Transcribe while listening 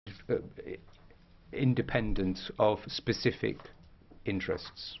uh, independent of specific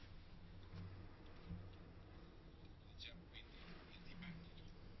interests.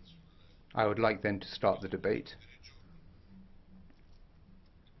 I would like then to start the debate.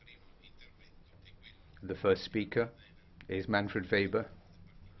 The first speaker is Manfred Weber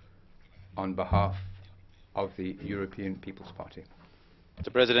on behalf of the European People's Party.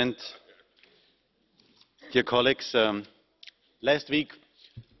 Mr. President, dear colleagues, last week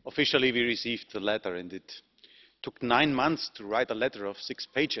officially we received the letter, and it took 9 months to write a letter of 6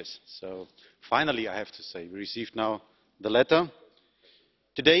 pages. So finally, I have to say, we received now the letter.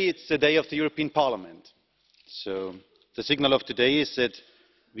 Today it's the day of the European Parliament. So the signal of today is that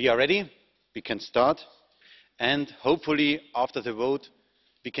we are ready, we can start, and hopefully after the vote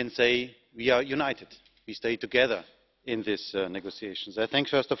we can say we are united, we stay together in these negotiations. I thank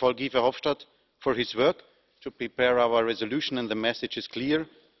first of all Guy Verhofstadt for his work to prepare our resolution, and the message is clear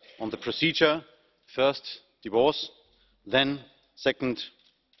on the procedure. First, divorce, then second,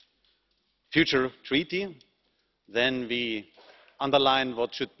 future treaty, then we underline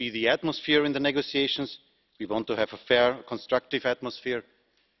what should be the atmosphere in the negotiations. We want to have a fair, constructive atmosphere.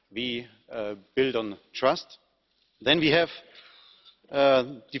 We build on trust. Then we have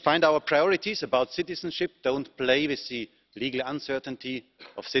defined our priorities about citizenship. Don't play with the legal uncertainty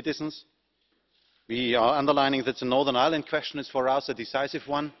of citizens. We are underlining that the Northern Ireland question is for us a decisive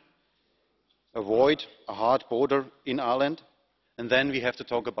one. Avoid a hard border in Ireland. And then we have to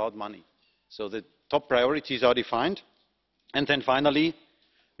talk about money. So the top priorities are defined. And then finally,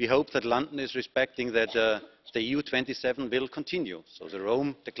 we hope that London is respecting that the EU27 will continue. So the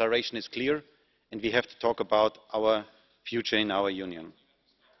Rome Declaration is clear, and we have to talk about our future in our union.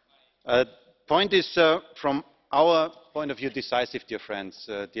 Point is, from our point of view, decisive, dear friends,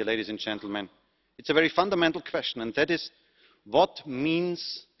 dear ladies and gentlemen. It's a very fundamental question, and that is, what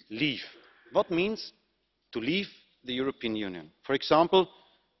means leave? What means to leave the European Union? For example,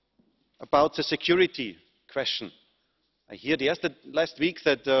 about the security question. I heard last week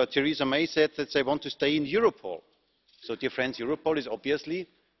that Theresa May said that they want to stay in Europol. So, dear friends, Europol is obviously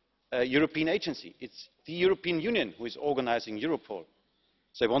a European agency. It's the European Union who is organising Europol.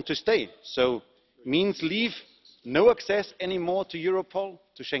 They want to stay. So, means leave, no access anymore to Europol,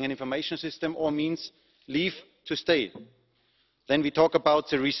 to Schengen Information System, or means leave to stay. Then we talk about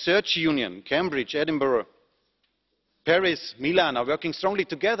the research union. Cambridge, Edinburgh, Paris, Milan are working strongly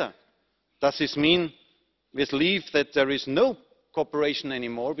together. Does this mean with leave that there is no cooperation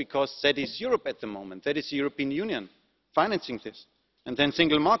anymore, because that is Europe at the moment, that is the European Union financing this? And then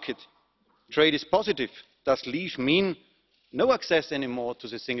single market. Trade is positive. Does leave mean no access anymore to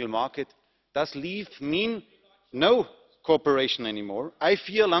the single market? Does leave mean no cooperation anymore? I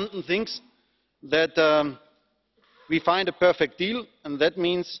fear London thinks that we find a perfect deal, and that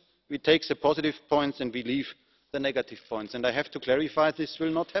means we take the positive points and we leave the negative points. And I have to clarify, this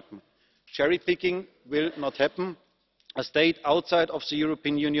will not happen. Cherry picking will not happen. A state outside of the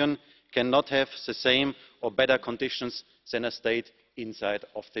European Union cannot have the same or better conditions than a state inside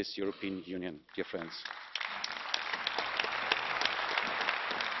of this European Union, dear friends.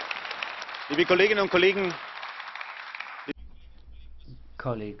 Liebe Kolleginnen und Kollegen,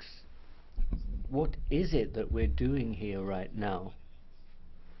 colleagues, what is it that we're doing here right now?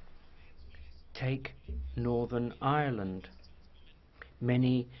 Take Northern Ireland.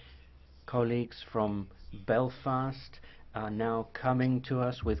 Many colleagues from Belfast are now coming to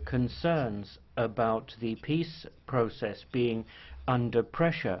us with concerns about the peace process being under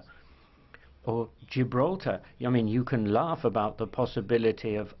pressure. Or Gibraltar. I mean, you can laugh about the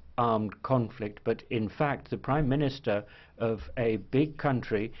possibility of armed conflict, but in fact the Prime Minister of a big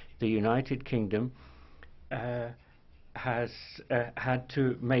country, the United Kingdom, has had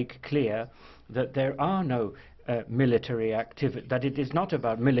to make clear that there are no military activity, that it is not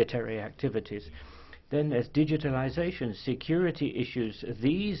about military activities. Then there's digitalization, security issues.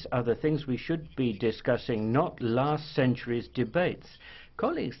 These are the things we should be discussing, not last century's debates.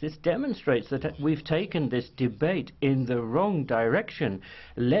 Colleagues, this demonstrates that we've taken this debate in the wrong direction,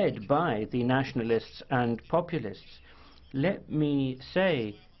 led by the nationalists and populists. Let me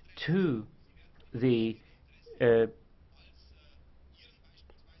say to the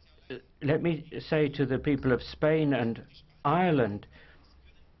people of Spain and Ireland,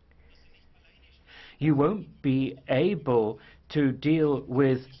 you won't be able to deal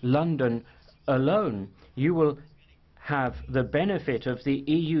with London alone. You will have the benefit of the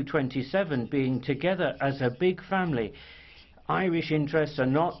EU27 being together as a big family. Irish interests are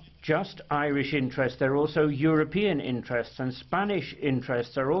not just Irish interests, they're also European interests, and Spanish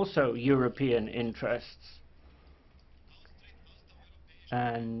interests are also European interests.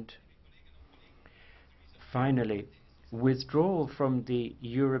 And finally, withdrawal from the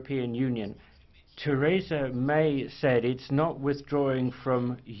European Union. Theresa May said it's not withdrawing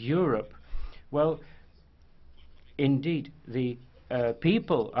from Europe. Well, indeed, the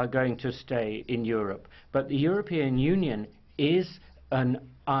people are going to stay in Europe, but the European Union is an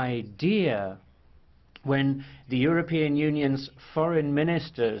idea. When the European Union's foreign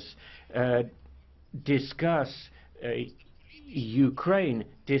ministers discuss Ukraine,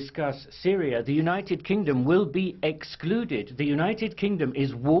 discuss Syria, the United Kingdom will be excluded. The United Kingdom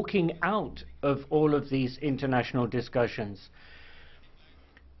is walking out of all of these international discussions.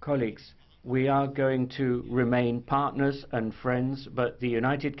 Colleagues, we are going to remain partners and friends, but the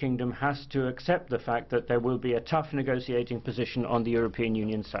United Kingdom has to accept the fact that there will be a tough negotiating position on the European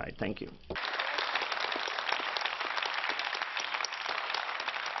Union side. Thank you.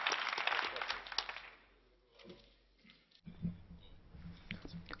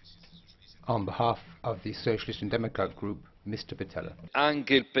 On behalf of the Socialist and Democrat Group, Mr. Pittella.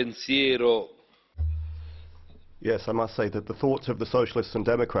 Anche il pensiero. Yes, I must say that the thoughts of the Socialists and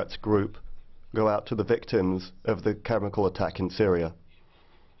Democrats Group go out to the victims of the chemical attack in Syria.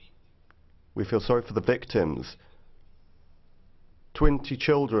 We feel sorry for the victims. 20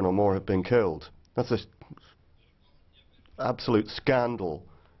 children or more have been killed. That's an absolute scandal.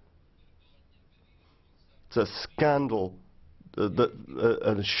 It's a scandal.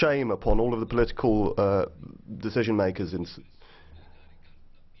 A shame upon all of the political decision makers.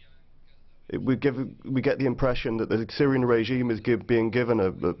 We get the impression that the Syrian regime is being given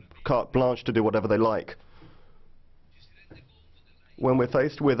a carte blanche to do whatever they like. When we're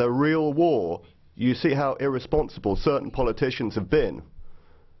faced with a real war, you see how irresponsible certain politicians have been.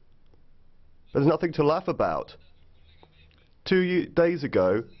 There's nothing to laugh about. 2 days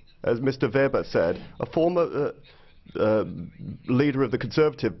ago, as Mr. Weber said, a former leader of the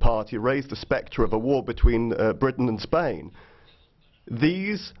Conservative Party raised the spectre of a war between Britain and Spain.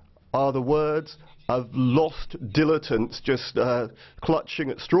 These are the words of lost dilettantes just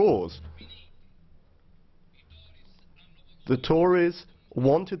clutching at straws. The Tories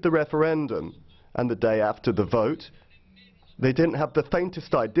wanted the referendum, and the day after the vote, they didn't have the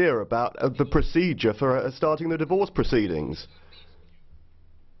faintest idea about the procedure for starting the divorce proceedings.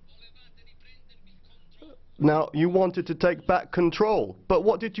 Now, you wanted to take back control, but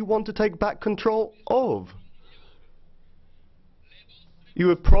what did you want to take back control of? You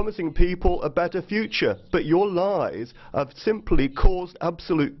were promising people a better future, but your lies have simply caused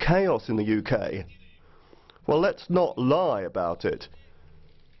absolute chaos in the UK. Well, let's not lie about it.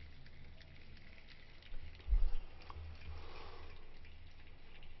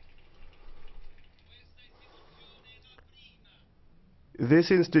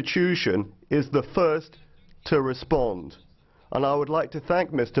 This institution is the first to respond, and I would like to thank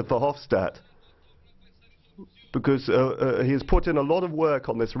Mr. Verhofstadt because he has put in a lot of work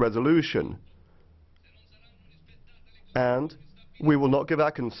on this resolution, and we will not give our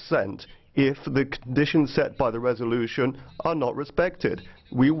consent if the conditions set by the resolution are not respected.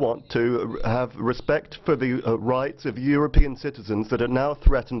 We want to have respect for the rights of European citizens that are now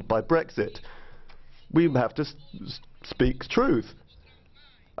threatened by Brexit. We have to speak truth.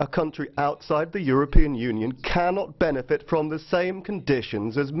 A country outside the European Union cannot benefit from the same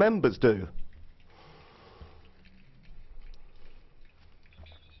conditions as members do.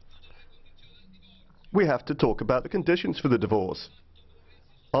 We have to talk about the conditions for the divorce.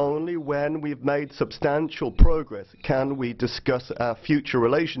 Only when we've made substantial progress can we discuss our future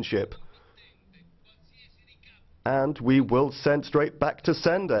relationship. And we will send straight back to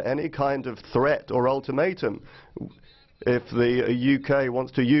sender any kind of threat or ultimatum if the UK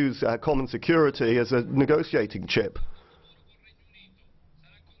wants to use our common security as a negotiating chip.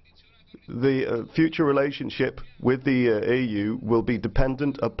 The future relationship with the EU will be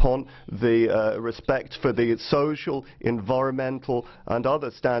dependent upon the respect for the social, environmental and other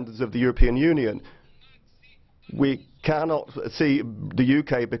standards of the European Union. We cannot see the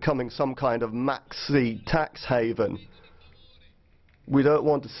UK becoming some kind of maxi tax haven. We don't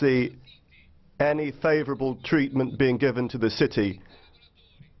want to see any favourable treatment being given to the city.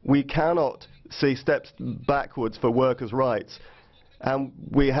 We cannot see steps backwards for workers' rights. And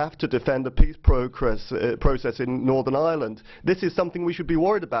we have to defend the peace process in Northern Ireland. This is something we should be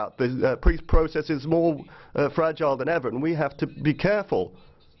worried about. The peace process is more fragile than ever, and we have to be careful.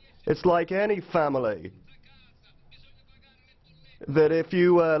 It's like any family, that if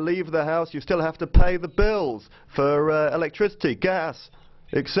you leave the house, you still have to pay the bills for electricity, gas,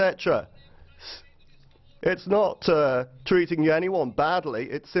 etc. It's not treating anyone badly,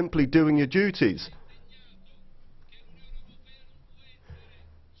 it's simply doing your duties.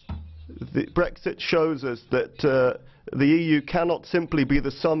 Brexit shows us that the EU cannot simply be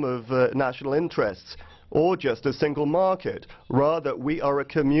the sum of national interests or just a single market. Rather, we are a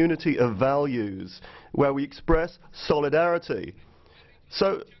community of values where we express solidarity.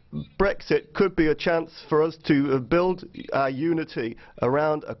 So Brexit could be a chance for us to build our unity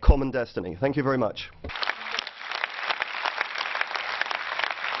around a common destiny. Thank you very much.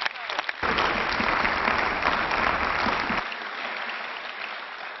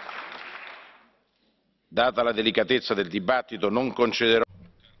 Data la delicatezza del dibattito, non concederò.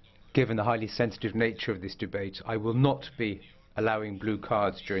 Given the highly sensitive nature of this debate, I will not be allowing blue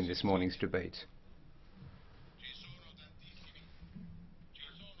cards during this morning's debate.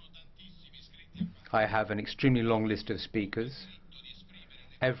 I have an extremely long list of speakers.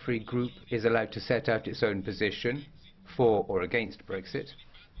 Every group is allowed to set out its own position for or against Brexit.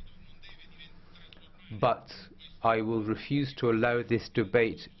 But I will refuse to allow this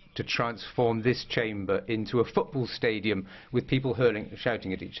debate to transform this chamber into a football stadium with people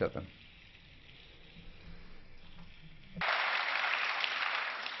shouting at each other.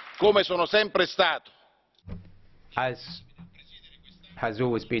 Come sono sempre stato. As has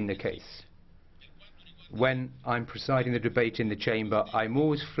always been the case, when I'm presiding the debate in the chamber, I'm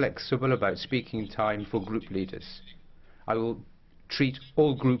always flexible about speaking time for group leaders. I will treat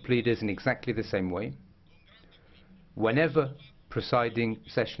all group leaders in exactly the same way. Whenever presiding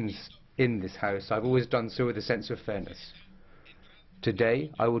sessions in this House, I've always done so with a sense of fairness. Today,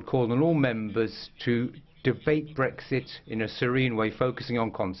 I would call on all members to debate Brexit in a serene way, focusing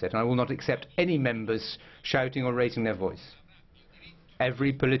on concept, and I will not accept any members shouting or raising their voice.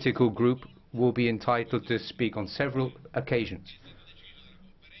 Every political group will be entitled to speak on several occasions.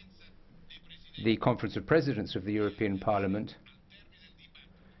 The Conference of Presidents of the European Parliament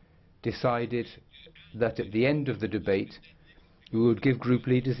decided that at the end of the debate we would give group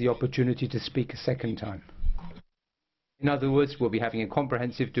leaders the opportunity to speak a second time. In other words, we'll be having a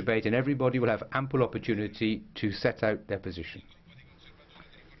comprehensive debate and everybody will have ample opportunity to set out their position.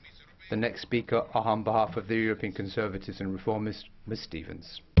 The next speaker on behalf of the European Conservatives and Reformists, Ms.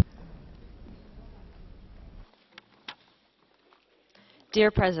 Stevens.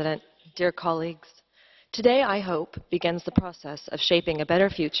 Dear President, dear colleagues, today I hope begins the process of shaping a better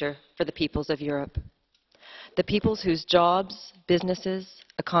future for the peoples of Europe. The peoples whose jobs, businesses,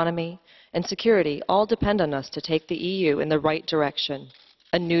 economy, and security all depend on us to take the EU in the right direction,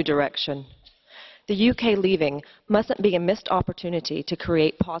 a new direction. The UK leaving mustn't be a missed opportunity to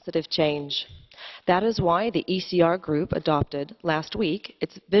create positive change. That is why the ECR group adopted last week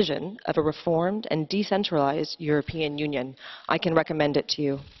its vision of a reformed and decentralized European Union. I can recommend it to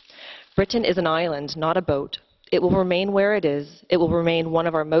you. Britain is an island, not a boat. It will remain where it is. It will remain one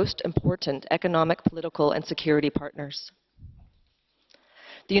of our most important economic, political, and security partners.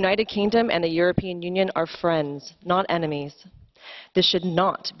 The United Kingdom and the European Union are friends, not enemies. This should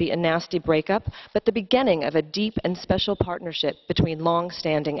not be a nasty breakup, but the beginning of a deep and special partnership between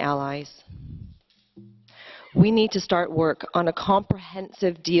long-standing allies. We need to start work on a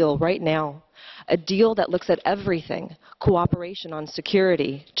comprehensive deal right now, a deal that looks at everything: cooperation on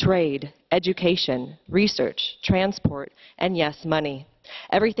security, trade, education, research, transport, and yes, money.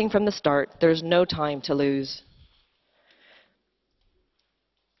 Everything from the start. There's no time to lose.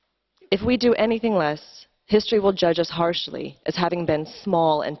 If we do anything less, history will judge us harshly as having been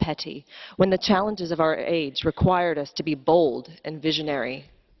small and petty, when the challenges of our age required us to be bold and visionary.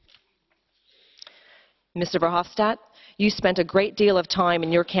 Mr. Verhofstadt, you spent a great deal of time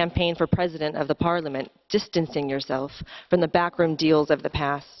in your campaign for President of the Parliament distancing yourself from the backroom deals of the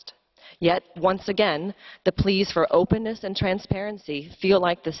past. Yet, once again, the pleas for openness and transparency feel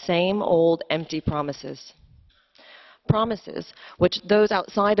like the same old empty promises. Promises which those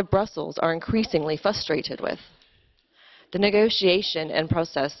outside of Brussels are increasingly frustrated with. The negotiation and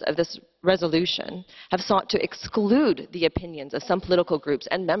process of this resolution have sought to exclude the opinions of some political groups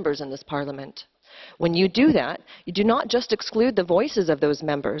and members in this Parliament. When you do that, you do not just exclude the voices of those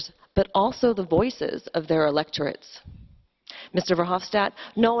members, but also the voices of their electorates. Mr. Verhofstadt,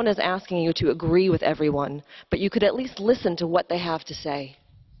 no one is asking you to agree with everyone, but you could at least listen to what they have to say.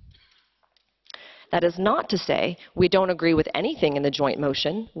 That is not to say we don't agree with anything in the joint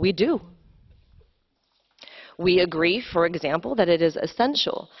motion. We do. We agree, for example, that it is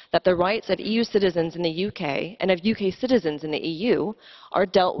essential that the rights of EU citizens in the UK and of UK citizens in the EU are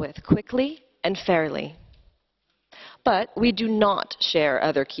dealt with quickly and fairly. But we do not share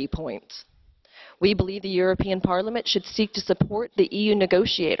other key points. We believe the European Parliament should seek to support the EU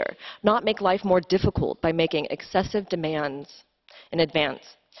negotiator, not make life more difficult by making excessive demands in advance.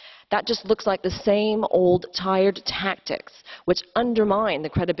 That just looks like the same old tired tactics which undermine the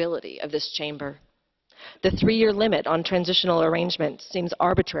credibility of this chamber. The 3-year limit on transitional arrangements seems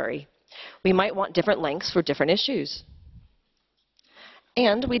arbitrary. We might want different lengths for different issues.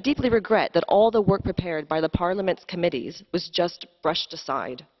 And we deeply regret that all the work prepared by the Parliament's committees was just brushed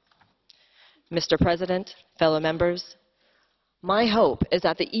aside. Mr. President, fellow members, my hope is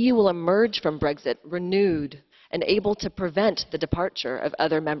that the EU will emerge from Brexit renewed and able to prevent the departure of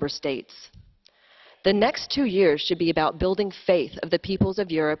other member states. The next 2 years should be about building faith of the peoples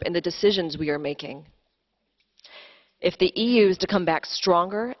of Europe in the decisions we are making. If the EU is to come back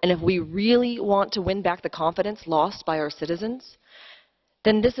stronger, and if we really want to win back the confidence lost by our citizens,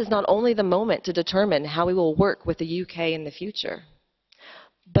 then this is not only the moment to determine how we will work with the UK in the future,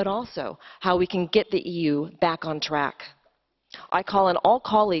 but also how we can get the EU back on track. I call on all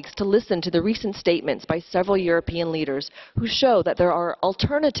colleagues to listen to the recent statements by several European leaders who show that there are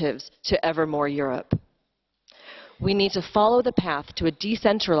alternatives to ever more Europe. We need to follow the path to a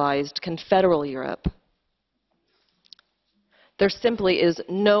decentralized, confederal Europe. There simply is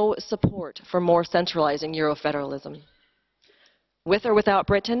no support for more centralizing Eurofederalism. With or without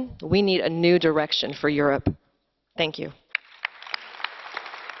Britain, we need a new direction for Europe. Thank you.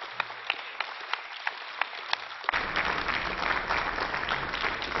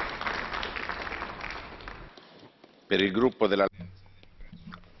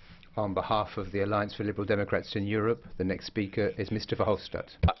 On behalf of the Alliance for Liberal Democrats in Europe, the next speaker is Mr. Verhofstadt.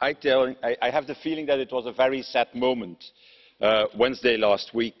 I have the feeling that it was a very sad moment Wednesday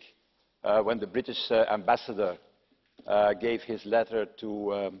last week when the British ambassador gave his letter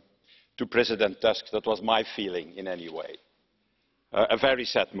to President Tusk. That was my feeling in any way. A very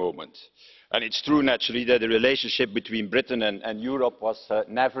sad moment. And it's true naturally that the relationship between Britain and Europe was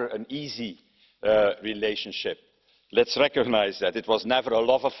never an easy relationship. Let's recognize that. It was never a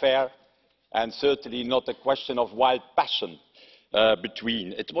love affair and certainly not a question of wild passion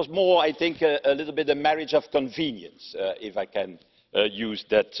between. It was more, I think, a little bit a marriage of convenience, if I can use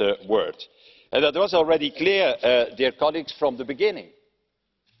that word. And that was already clear, dear colleagues, from the beginning.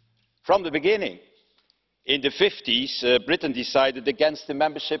 From the beginning. In the 50s, Britain decided against the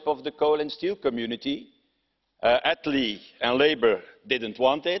membership of the coal and steel community. Attlee and Labour didn't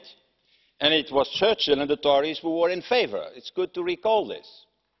want it. And it was Churchill and the Tories who were in favour. It's good to recall this.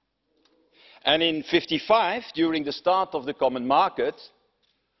 And in 1955, during the start of the common market,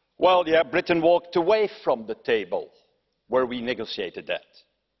 well, yeah, Britain walked away from the table where we negotiated that.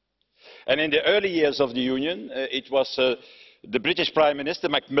 And in the early years of the Union, it was the British Prime Minister,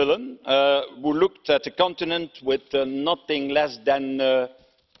 Macmillan, who looked at the continent with nothing less than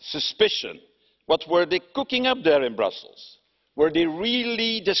suspicion. What were they cooking up there in Brussels? Were they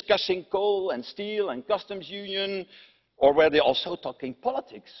really discussing coal and steel and customs union? Or were they also talking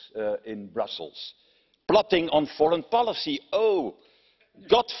politics in Brussels? Plotting on foreign policy? Oh,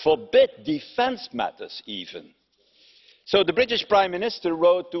 God forbid, defence matters even. So the British Prime Minister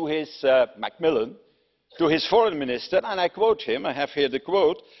wrote to his Macmillan, to his foreign minister, and I quote him, I have here the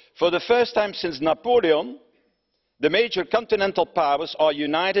quote, "For the first time since Napoleon, the major continental powers are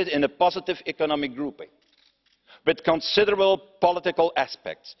united in a positive economic grouping, with considerable political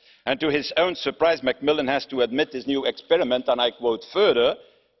aspects." And to his own surprise, Macmillan has to admit this new experiment, and I quote further,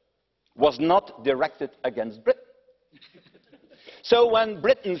 was not directed against Britain. So when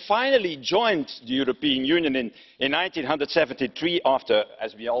Britain finally joined the European Union in 1973, after,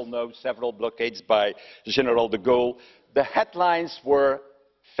 as we all know, several blockades by General de Gaulle, the headlines were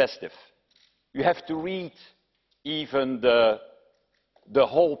festive. You have to read even the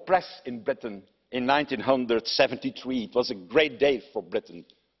whole press in Britain. In 1973, it was a great day for Britain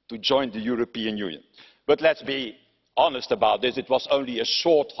to join the European Union. But let's be honest about this, it was only a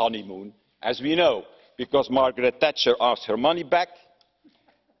short honeymoon, as we know, because Margaret Thatcher asked her money back,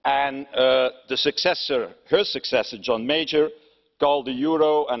 and her successor, John Major, called the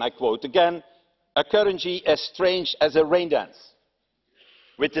euro, and I quote again, "a currency as strange as a rain dance,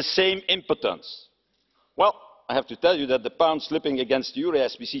 with the same impotence." Well, I have to tell you that the pound slipping against the euro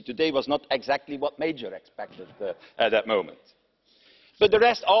as we see today was not exactly what Major expected at that moment. But the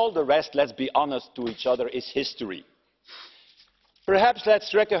rest, all the rest, let's be honest to each other, is history. Perhaps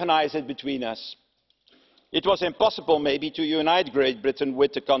let's recognize it between us. It was impossible maybe to unite Great Britain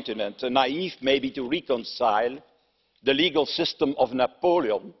with the continent, naive maybe to reconcile the legal system of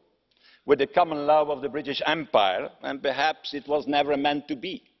Napoleon with the common law of the British Empire, and perhaps it was never meant to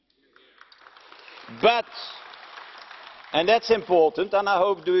be. But, and that's important, and I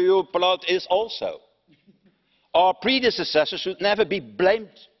hope the EU plot is also, our predecessors should never be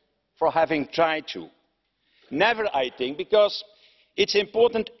blamed for having tried to. Never, I think, because it's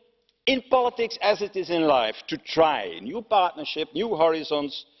important in politics as it is in life, to try new partnership, new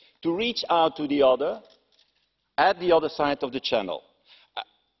horizons, to reach out to the other at the other side of the channel.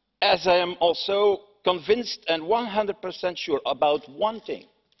 As I am also convinced and 100% sure about one thing,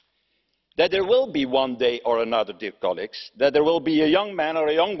 that there will be one day or another, dear colleagues, that there will be a young man or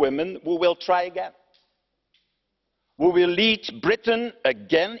a young woman who will try again, who will lead Britain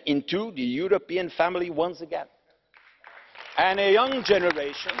again into the European family once again. And a young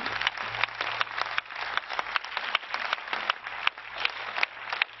generation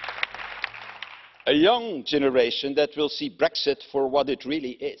that will see Brexit for what it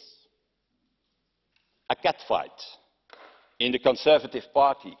really is. A catfight in the Conservative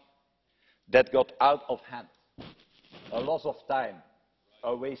Party that got out of hand. A loss of time,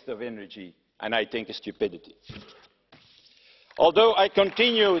 a waste of energy, and I think a stupidity. Although I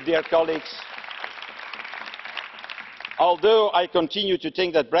continue, dear colleagues, although I continue to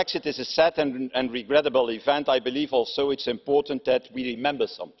think that Brexit is a sad and regrettable event, I believe also it's important that we remember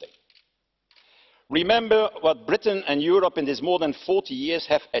something. Remember what Britain and Europe in these more than 40 years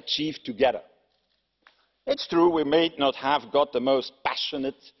have achieved together. It's true, we may not have got the most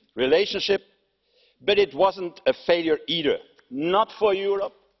passionate relationship, but it wasn't a failure either. Not for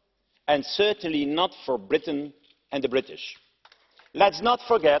Europe, and certainly not for Britain and the British. Let's not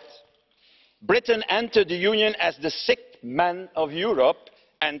forget, Britain entered the Union as the sick man of Europe,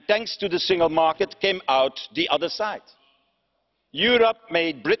 and thanks to the single market came out the other side. Europe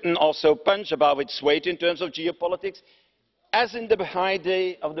made Britain also punch above its weight in terms of geopolitics, as in the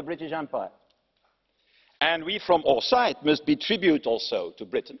heyday of the British Empire. And we from all sides must pay tribute also to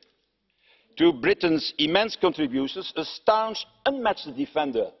Britain, to Britain's immense contributions, a staunch, unmatched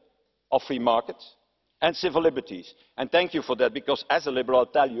defender of free markets and civil liberties. And thank you for that, because as a liberal,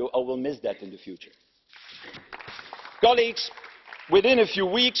 I tell you, I will miss that in the future. Colleagues, within a few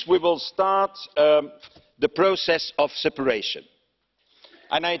weeks we will start the process of separation.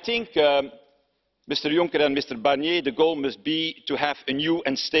 And I think, Mr. Juncker and Mr. Barnier, the goal must be to have a new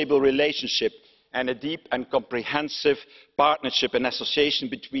and stable relationship and a deep and comprehensive partnership and association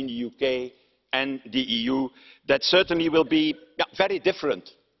between the UK and the EU that certainly will be very different,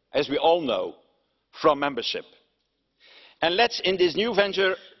 as we all know, from membership. And let's, in this new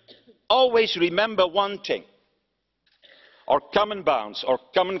venture, always remember one thing. Our common bonds, our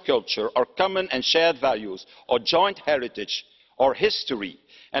common culture, our common and shared values, our joint heritage, our history.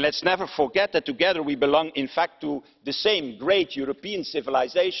 And let's never forget that together we belong, in fact, to the same great European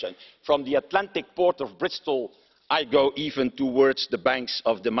civilization. From the Atlantic port of Bristol, I go even towards the banks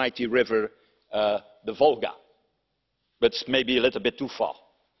of the mighty river, the Volga. But maybe a little bit too far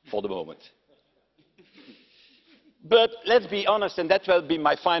for the moment. But let's be honest, and that will be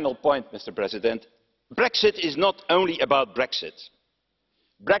my final point, Mr. President. Brexit is not only about Brexit.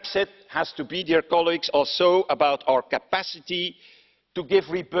 Brexit has to be, dear colleagues, also about our capacity to give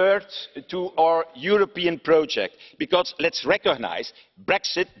rebirth to our European project. Because let's recognise,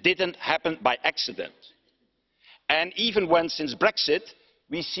 Brexit didn't happen by accident. And even when, since Brexit,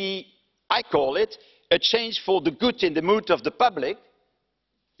 we see, I call it, a change for the good in the mood of the public,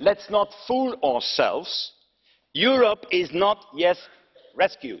 let's not fool ourselves. Europe is not yet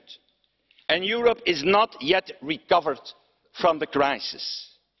rescued. And Europe is not yet recovered from the crisis.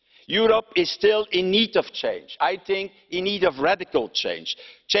 Europe is still in need of change. I think in need of radical change.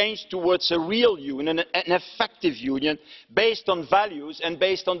 Change towards a real union, an effective union, based on values and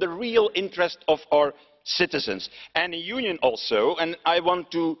based on the real interest of our citizens. And a union also, and I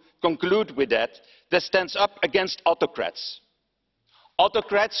want to conclude with that stands up against autocrats.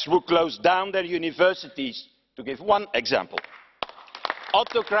 Autocrats who close down their universities, to give one example.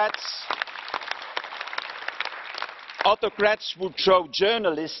 Autocrats would throw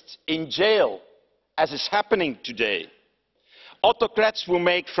journalists in jail, as is happening today. Autocrats who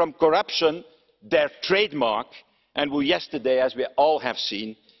make from corruption their trademark, and who yesterday, as we all have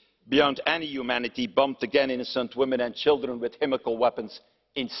seen, beyond any humanity, bombed again innocent women and children with chemical weapons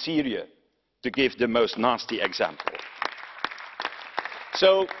in Syria, to give the most nasty example.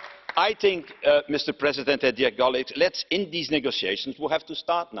 So I think, Mr. President and dear colleagues, let's, in these negotiations, we'll have to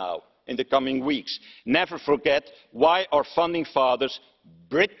start now, in the coming weeks, never forget why our founding fathers,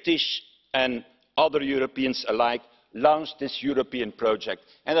 British and other Europeans alike, launched this European project.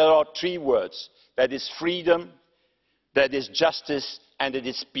 And there are three words. That is freedom, that is justice, and it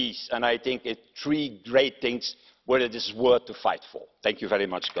is peace. And I think it's three great things where it is worth to fight for. Thank you very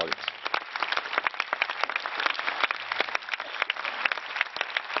much, colleagues.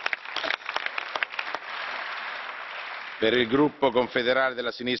 Per il gruppo confederale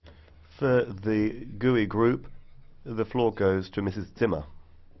della sinistra. For the GUI group, the floor goes to Mrs. Zimmer.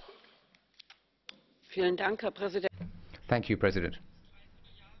 Thank you, President.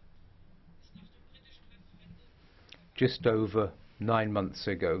 Just over 9 months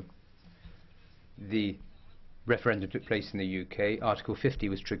ago, the referendum took place in the UK. Article 50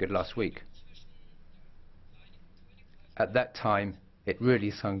 was triggered last week. At that time, it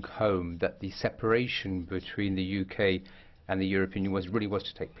really sunk home that the separation between the UK and the European Union really was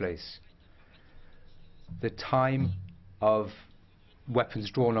to take place. The time of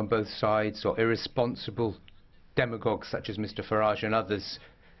weapons drawn on both sides or irresponsible demagogues such as Mr. Farage and others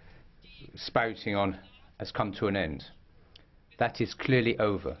spouting on has come to an end. That is clearly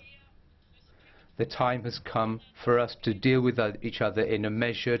over. The time has come for us to deal with each other in a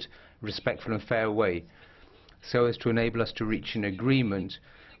measured, respectful and fair way, so as to enable us to reach an agreement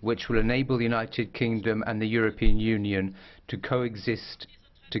which will enable the United Kingdom and the European Union to coexist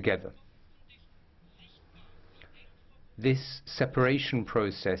together. This separation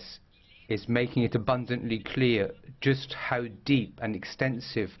process is making it abundantly clear just how deep and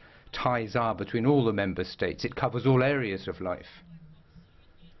extensive ties are between all the member states. It covers all areas of life.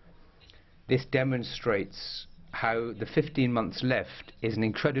 This demonstrates how the 15 months left is an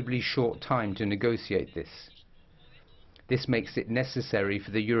incredibly short time to negotiate this. This makes it necessary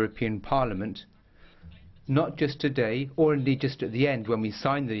for the European Parliament, not just today or indeed just at the end when we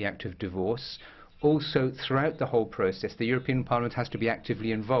sign the Act of Divorce, also throughout the whole process the European Parliament has to be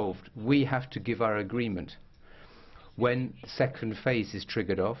actively involved. We have to give our agreement. When the second phase is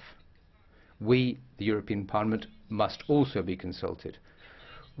triggered off, we, the European Parliament, must also be consulted.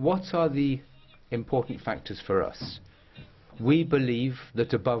 What are the important factors for us? We believe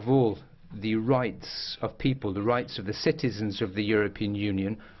that above all the rights of people, the rights of the citizens of the European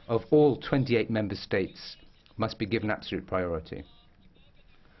Union, of all 28 member states, must be given absolute priority.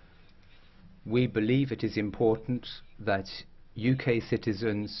 We believe it is important that UK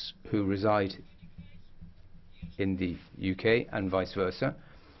citizens who reside in the UK and vice versa,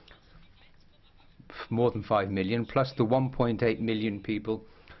 more than 5 million, plus the 1.8 million people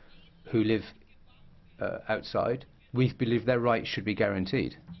who live outside, we believe their rights should be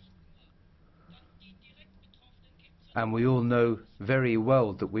guaranteed. And we all know very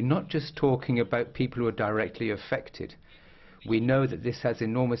well that we're not just talking about people who are directly affected. We know that this has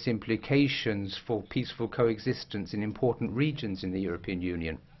enormous implications for peaceful coexistence in important regions in the European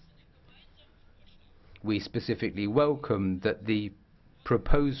Union. We specifically welcome that the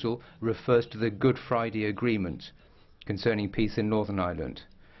proposal refers to the Good Friday Agreement concerning peace in Northern Ireland,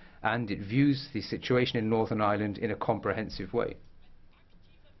 and it views the situation in Northern Ireland in a comprehensive way.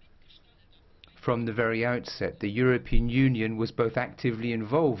 From the very outset, the European Union was both actively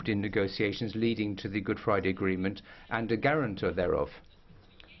involved in negotiations leading to the Good Friday Agreement and a guarantor thereof.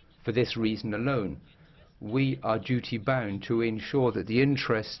 For this reason alone, we are duty-bound to ensure that the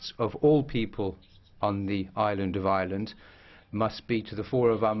interests of all people on the island of Ireland must be to the fore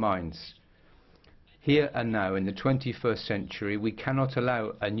of our minds. Here and now, in the 21st century, we cannot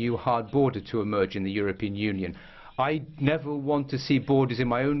allow a new hard border to emerge in the European Union. I never want to see borders in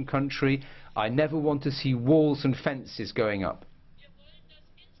my own country. I never want to see walls and fences going up.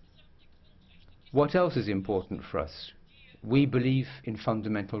 What else is important for us? We believe in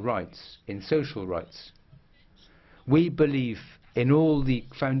fundamental rights, in social rights. We believe in all the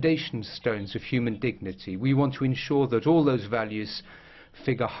foundation stones of human dignity. We want to ensure that all those values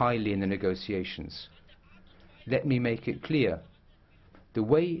figure highly in the negotiations. Let me make it clear. The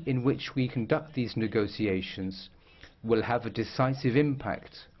way in which we conduct these negotiations will have a decisive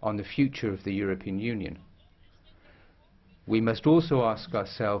impact on the future of the European Union. We must also ask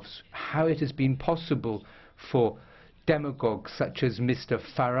ourselves how it has been possible for demagogues such as Mr.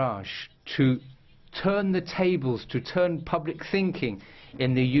 Farage to turn the tables, to turn public thinking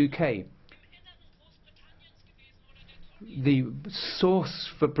in the UK. The source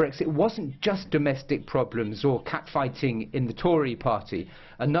for Brexit wasn't just domestic problems or catfighting in the Tory party.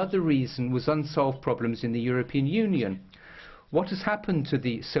 Another reason was unsolved problems in the European Union. What has happened to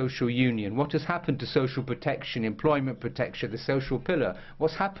the social union? What has happened to social protection, employment protection, the social pillar?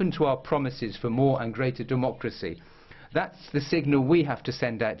 What's happened to our promises for more and greater democracy? That's the signal we have to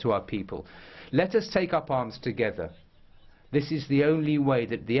send out to our people. Let us take up arms together. This is the only way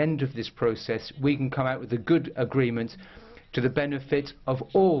that at the end of this process we can come out with a good agreement to the benefit of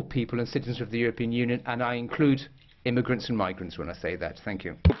all people and citizens of the European Union, and I include immigrants and migrants when I say that. Thank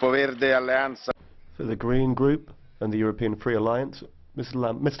you. For the Green Group and the European Free Alliance,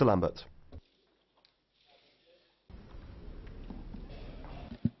 Mr. Lambert.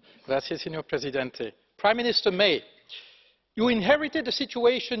 Gracias, Signor Presidente. Prime Minister May, you inherited a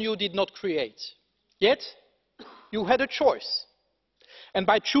situation you did not create. Yet, you had a choice. And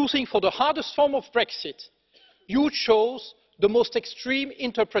by choosing for the hardest form of Brexit, you chose the most extreme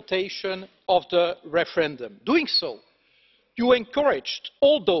interpretation of the referendum. Doing so, you encouraged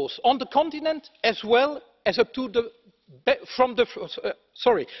all those on the continent as well as on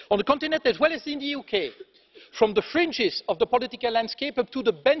the continent as well as in the UK, from the fringes of the political landscape up to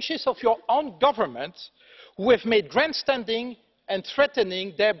the benches of your own government, who have made grandstanding and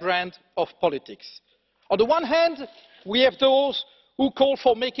threatening their brand of politics. On the one hand, we have those who call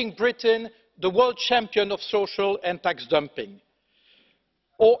for making Britain the world champion of social and tax dumping,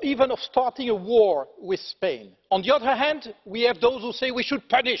 or even of starting a war with Spain. On the other hand, we have those who say we should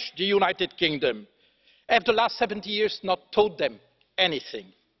punish the United Kingdom. Have the last 70 years not taught them anything?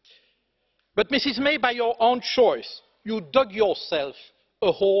 But Mrs. May, by your own choice, you dug yourself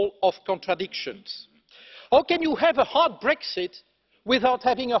a hole of contradictions. How can you have a hard Brexit without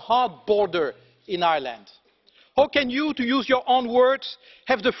having a hard border in Ireland? How can you, to use your own words,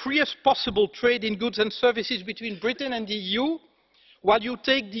 have the freest possible trade in goods and services between Britain and the EU, while you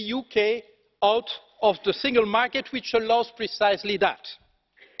take the UK out of the single market, which allows precisely that?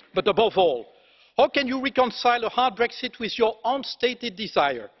 But above all, how can you reconcile a hard Brexit with your own stated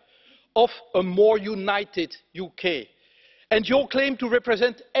desire of a more united UK and your claim to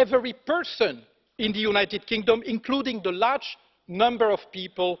represent every person in the United Kingdom, including the large number of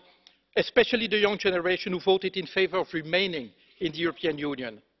people, especially the young generation, who voted in favour of remaining in the European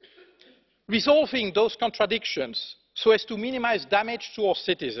Union? Resolving those contradictions so as to minimise damage to our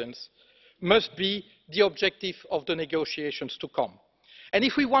citizens must be the objective of the negotiations to come. And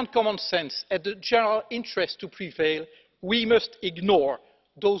if we want common sense and the general interest to prevail, we must ignore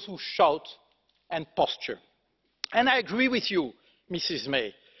those who shout and posture. And I agree with you, Mrs.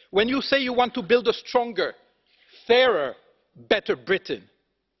 May, when you say you want to build a stronger, fairer, better Britain.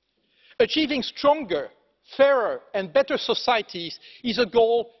 Achieving stronger, fairer and better societies is a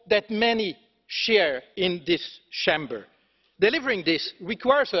goal that many share in this chamber. Delivering this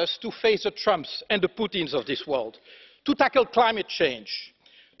requires us to face the Trumps and the Putins of this world, to tackle climate change,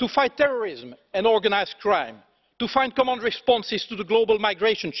 to fight terrorism and organised crime, to find common responses to the global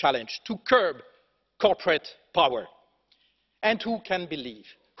migration challenge, to curb corporate power. And who can believe?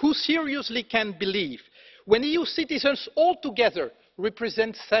 Who seriously can believe, when EU citizens altogether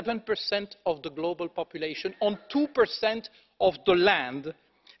represent 7% of the global population on 2% of the land,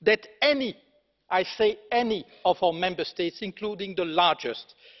 that any, I say any, of our member states, including the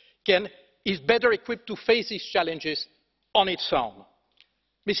largest, is better equipped to face these challenges on its own?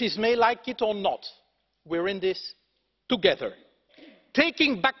 Mrs. May, like it or not, we're in this together.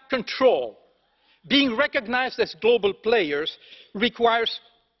 Taking back control, being recognized as global players, requires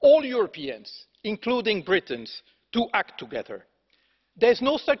all Europeans, including Britons, to act together. There's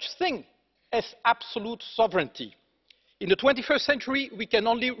no such thing as absolute sovereignty. In the 21st century, we can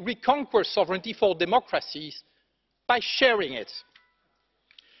only reconquer sovereignty for democracies by sharing it.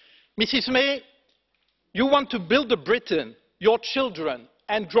 Mrs. May, you want to build a Britain your children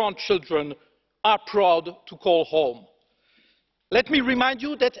and grandchildren are proud to call home. Let me remind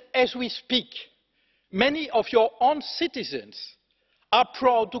you that as we speak, many of your own citizens are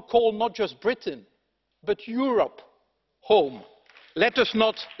proud to call not just Britain, but Europe home. Let us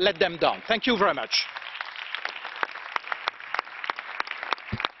not let them down. Thank you very much.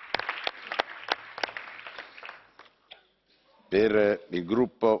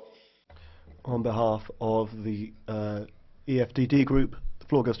 On behalf of the EFDD group, the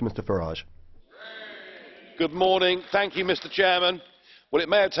floor goes to Mr. Farage. Good morning. Thank you, Mr. Chairman. Well, it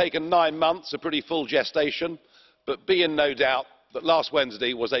may have taken 9 months, a pretty full gestation, but be in no doubt that last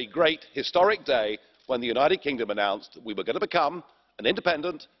Wednesday was a great historic day when the United Kingdom announced that we were going to become an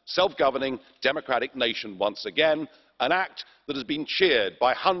independent, self-governing, democratic nation once again, an act that has been cheered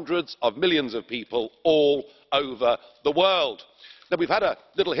by hundreds of millions of people all over the world. Now, we've had a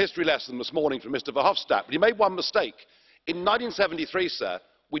little history lesson this morning from Mr. Verhofstadt, but he made one mistake. In 1973, sir,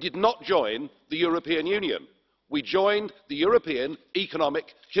 we did not join the European Union. We joined the European Economic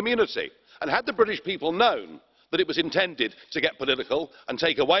Community. And had the British people known that it was intended to get political and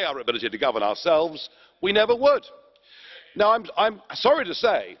take away our ability to govern ourselves, we never would. Now, I'm sorry to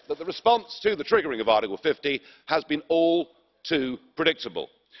say that the response to the triggering of Article 50 has been all too predictable.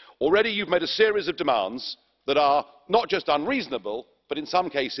 Already you've made a series of demands that are not just unreasonable, but in some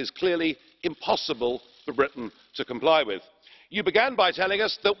cases clearly impossible for Britain to comply with. You began by telling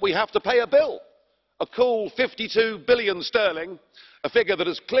us that we have to pay a bill, a cool 52 billion sterling, a figure that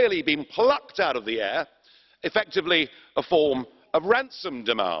has clearly been plucked out of the air, effectively a form of ransom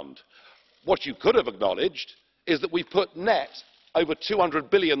demand. What you could have acknowledged is that we've put net over 200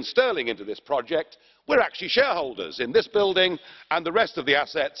 billion sterling into this project, we're actually shareholders in this building and the rest of the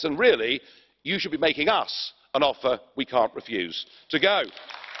assets, and really, you should be making us an offer we can't refuse to go.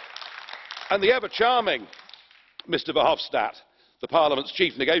 And the ever-charming Mr Verhofstadt, the Parliament's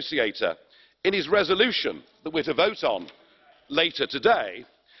chief negotiator, in his resolution that we're to vote on later today,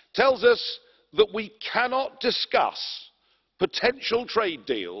 tells us that we cannot discuss potential trade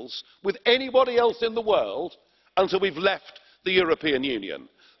deals with anybody else in the world until we've left the European Union.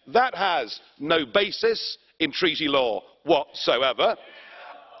 That has no basis in treaty law whatsoever,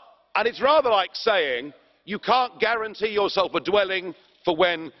 and it's rather like saying you can't guarantee yourself a dwelling for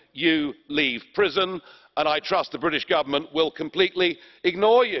when you leave prison, and I trust the British government will completely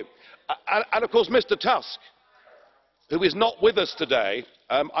ignore you. And of course, Mr Tusk, who is not with us today,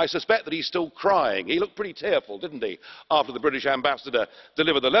 I suspect that he's still crying. He looked pretty tearful, didn't he, after the British ambassador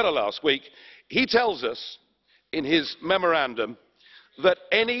delivered the letter last week. He tells us in his memorandum that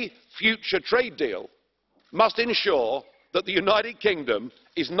any future trade deal must ensure that the United Kingdom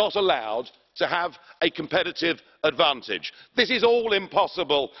is not allowed to have a competitive advantage. This is all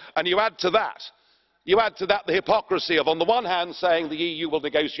impossible, and you add to that the hypocrisy of, on the one hand, saying the EU will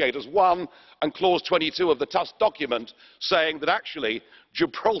negotiate as one, and clause 22 of the Tusk document saying that actually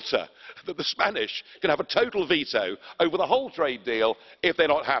Gibraltar, that the Spanish can have a total veto over the whole trade deal if they're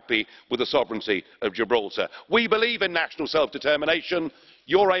not happy with the sovereignty of Gibraltar. We believe in national self-determination.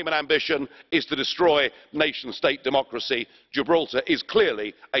 Your aim and ambition is to destroy nation-state democracy. Gibraltar is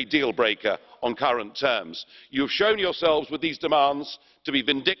clearly a deal-breaker on current terms. You have shown yourselves with these demands to be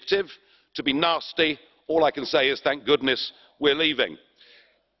vindictive, to be nasty. All I can say is thank goodness we're leaving.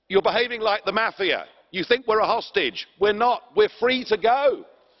 You're behaving like the mafia. You think we're a hostage. We're not. We're free to go.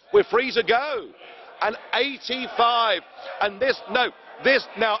 We're free to go. And 85, and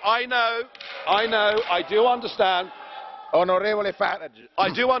now I do understand. Onorevole Farage.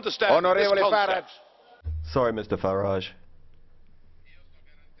 I do understand. Onorevole Farage. Sorry, Mr Farage.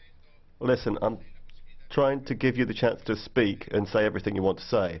 Listen, I'm trying to give you the chance to speak and say everything you want to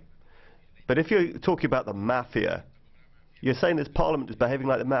say. But if you're talking about the mafia, you're saying this Parliament is behaving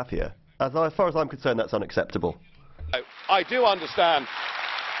like the mafia. As far as I'm concerned, that's unacceptable. I do understand.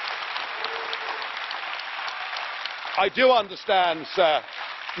 I do understand, sir,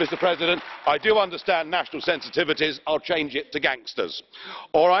 Mr President, I do understand national sensitivities. I'll change it to gangsters.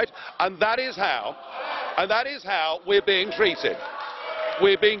 All right? And that is how we're being treated.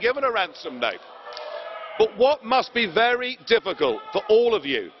 We're being given a ransom note. But what must be very difficult for all of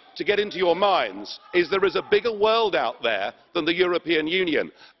you to get into your minds is there is a bigger world out there than the European Union.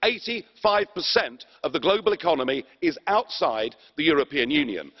 85% of the global economy is outside the European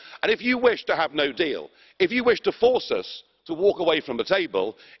Union. And if you wish to have no deal, if you wish to force us to walk away from the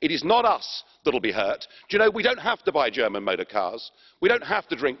table, it is not us that will be hurt. Do you know, we don't have to buy German motor cars. We don't have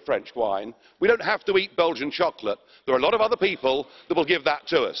to drink French wine. We don't have to eat Belgian chocolate. There are a lot of other people that will give that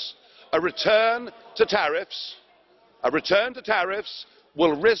to us. A return to tariffs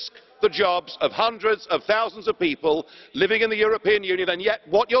will risk the jobs of hundreds of thousands of people living in the European Union, and yet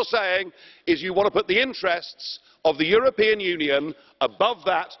what you're saying is you want to put the interests of the European Union above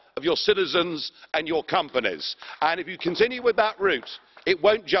that of your citizens and your companies. And if you continue with that route, it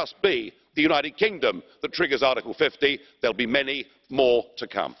won't just be the United Kingdom that triggers Article 50, there'll be many more to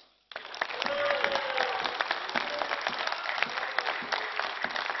come.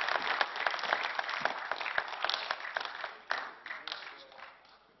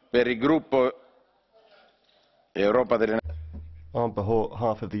 Per il gruppo Europa delle On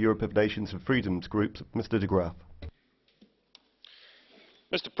behalf of the Europe of Nations and Freedoms Group, Mr de Graaf.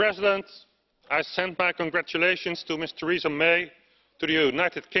 Mr. President, I send my congratulations to Ms. Theresa May, to the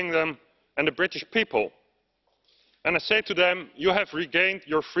United Kingdom and the British people. And I say to them, you have regained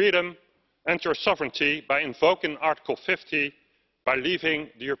your freedom and your sovereignty by invoking Article 50, by leaving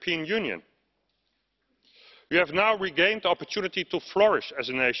the European Union. You have now regained the opportunity to flourish as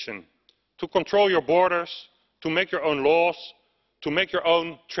a nation, to control your borders, to make your own laws, to make your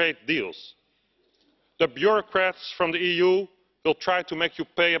own trade deals. The bureaucrats from the EU will try to make you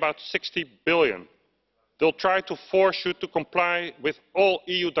pay about 60 billion. They'll try to force you to comply with all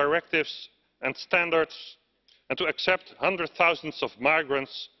EU directives and standards, and to accept hundreds of thousands of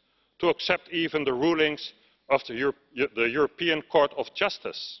migrants, to accept even the rulings of the European Court of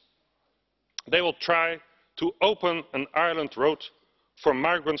Justice. They will try to open an Ireland road for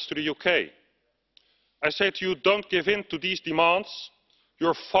migrants to the UK. I say to you, don't give in to these demands.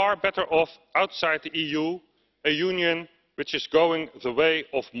 You're far better off outside the EU, a union which is going the way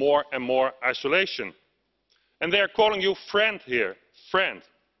of more and more isolation. And they are calling you friend here, friend.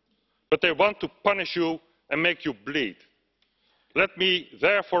 But they want to punish you and make you bleed. Let me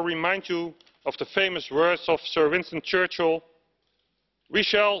therefore remind you of the famous words of Sir Winston Churchill: "We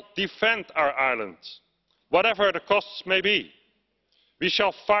shall defend our island, whatever the costs may be. We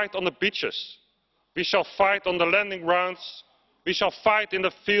shall fight on the beaches. We shall fight on the landing grounds. We shall fight in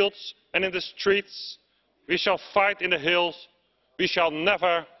the fields and in the streets. We shall fight in the hills. We shall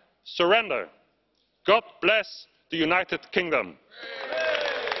never surrender." God bless the United Kingdom.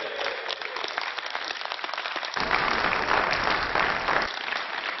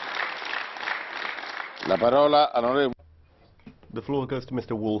 La parola all'onorevole. The floor goes to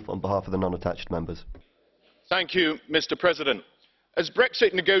Mr. Wolf on behalf of the non-attached members. Thank you, Mr. President. As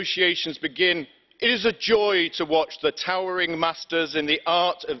Brexit negotiations begin, it is a joy to watch the towering masters in the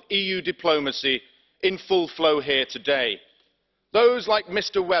art of EU diplomacy in full flow here today. Those like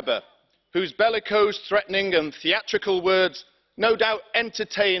Mr. Weber, whose bellicose, threatening and theatrical words no doubt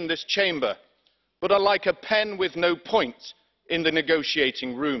entertain this chamber, but are like a pen with no point in the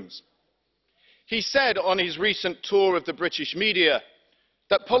negotiating rooms. He said on his recent tour of the British media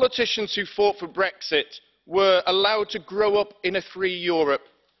that politicians who fought for Brexit were allowed to grow up in a free Europe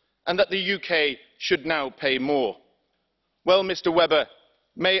and that the UK should now pay more. Well, Mr. Weber,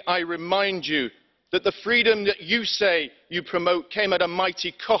 may I remind you that the freedom that you say you promote came at a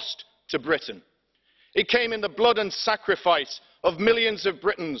mighty cost to Britain. It came in the blood and sacrifice of millions of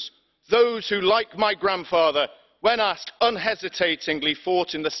Britons, those who, like my grandfather, when asked, unhesitatingly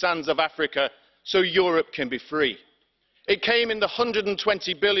fought in the sands of Africa so Europe can be free. It came in the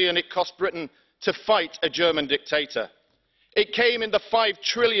 120 billion it cost Britain to fight a German dictator. It came in the 5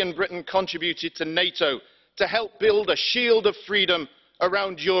 trillion Britain contributed to NATO to help build a shield of freedom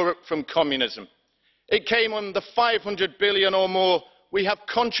around Europe from communism. It came on the 500 billion or more we have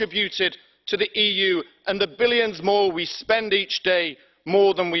contributed to the EU and the billions more we spend each day,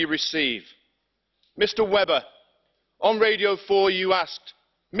 more than we receive. Mr. Weber, on Radio 4 you asked,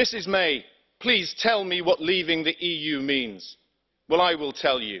 "Mrs. May, please tell me what leaving the EU means." Well, I will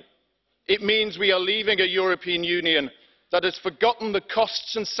tell you. It means we are leaving a European Union that has forgotten the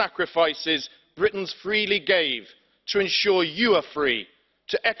costs and sacrifices Britons freely gave to ensure you are free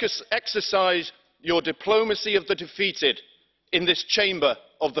to exercise your diplomacy of the defeated in this chamber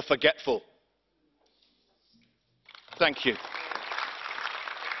of the forgetful. Thank you.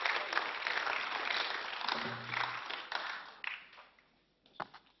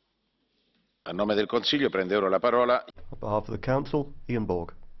 A nome del Consiglio prende ora la parola. On behalf of the Council, Ian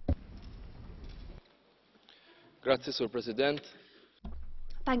Borg. Grazie, Sir President.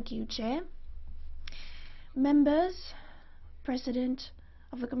 Thank you, Chair. Members, President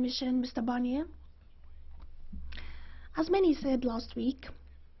of the Commission, Mr. Barnier. As many said last week,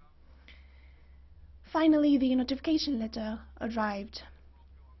 finally the notification letter arrived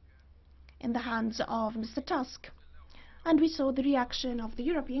in the hands of Mr. Tusk, and we saw the reaction of the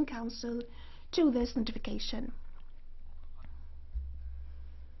European Council to this notification.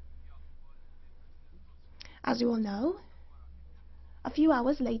 As you all know, a few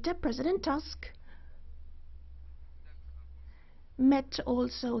hours later, President Tusk met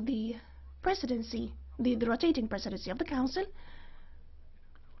also the presidency, the rotating presidency of the Council,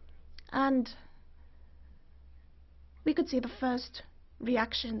 and we could see the first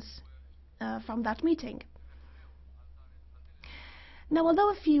reactions from that meeting. Now, although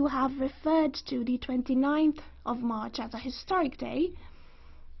a few have referred to the 29th of March as a historic day,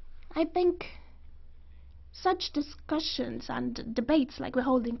 I think such discussions and debates like we're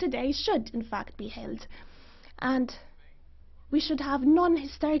holding today should in fact be held, and we should have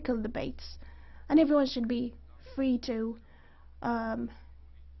non-historical debates, and everyone should be free to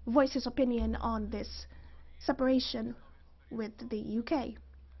voice his opinion on this separation with the UK.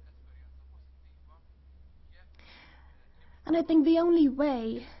 And I think the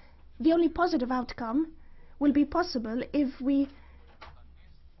only positive outcome will be possible if we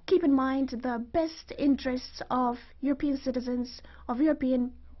keep in mind the best interests of European citizens, of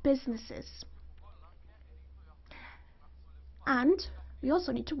European businesses. And we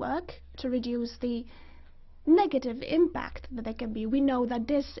also need to work to reduce the negative impact that there can be. We know that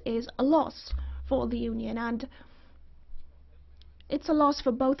this is a loss for the Union, and it's a loss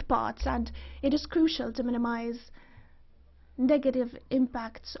for both parts, and it is crucial to minimize negative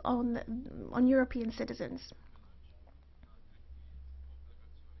impacts on European citizens.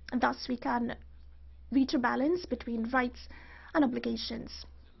 And thus we can reach a balance between rights and obligations.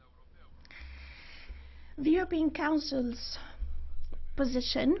 The European Council's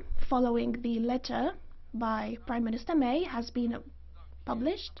position following the letter by Prime Minister May has been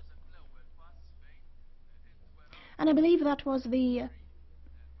published, and I believe that was the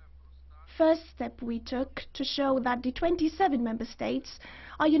first step we took to show that the 27 member states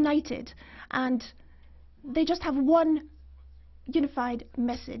are united and they just have one unified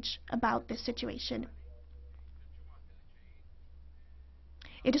message about this situation.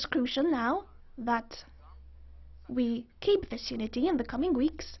 It is crucial now that we keep this unity in the coming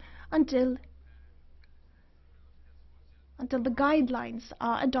weeks until the guidelines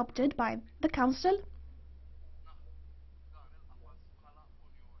are adopted by the Council,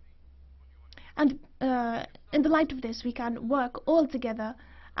 and in the light of this we can work all together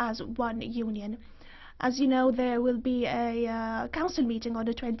as one union. As you know, there will be a Council meeting on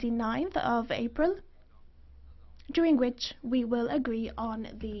the 29th of April, during which we will agree on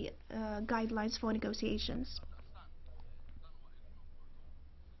the guidelines for negotiations.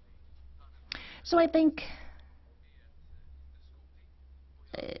 So I think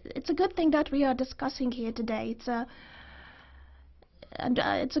it's a good thing that we are discussing here today. It's a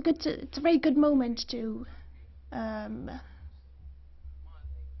very good moment to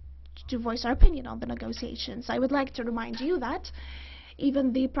voice our opinion on the negotiations. I would like to remind you that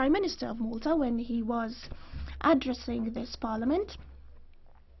even the Prime Minister of Malta, when he was addressing this Parliament,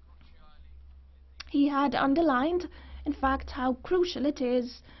 he had underlined, in fact, how crucial it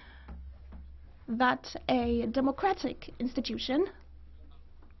is that a democratic institution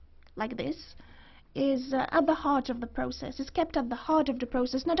like this is at the heart of the process, is kept at the heart of the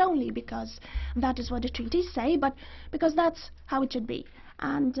process, not only because that is what the treaties say, but because that's how it should be.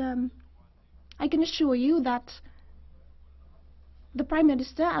 And I can assure you that the Prime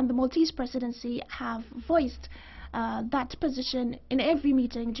Minister and the Maltese Presidency have voiced that position in every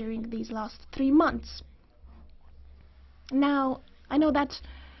meeting during these last 3 months. Now, I know that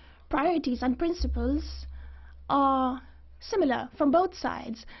priorities and principles are similar from both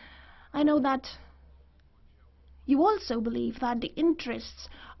sides. I know that you also believe that the interests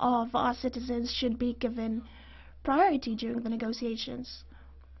of our citizens should be given priority during the negotiations.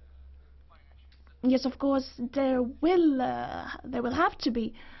 Yes, of course, there will have to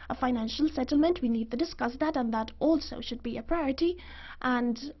be a financial settlement. We need to discuss that, and that also should be a priority.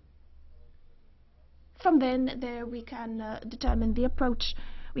 And from there we can determine the approach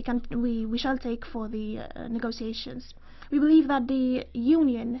we shall take for the negotiations. We believe that the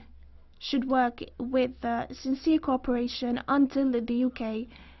Union should work with sincere cooperation until the UK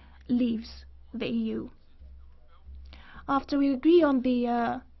leaves the EU. After we agree on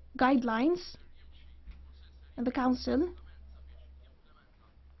the guidelines in the Council,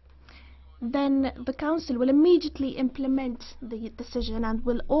 then the Council will immediately implement the decision and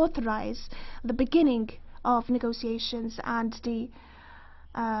will authorize the beginning of negotiations and the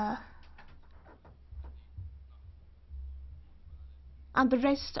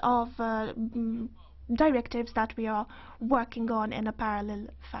rest of directives that we are working on in a parallel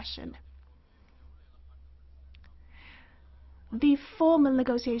fashion. The formal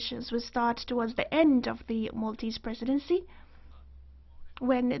negotiations will start towards the end of the Maltese Presidency,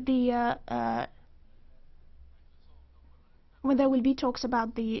 when there will be talks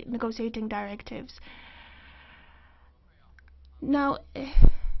about the negotiating directives. Now,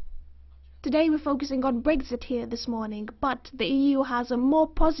 today we're focusing on Brexit here this morning, but the EU has a more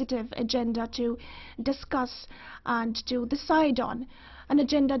positive agenda to discuss and to decide on, an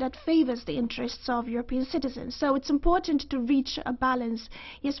agenda that favours the interests of European citizens. So it's important to reach a balance.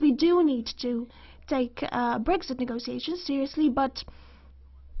 Yes, we do need to take Brexit negotiations seriously, but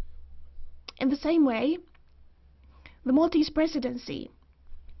in the same way, the Maltese Presidency,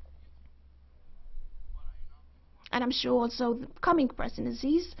 and I'm sure also the coming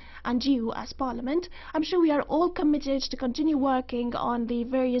presidencies, and you as Parliament, I'm sure we are all committed to continue working on the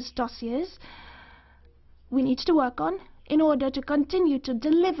various dossiers we need to work on in order to continue to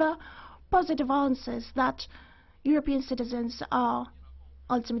deliver positive answers that European citizens are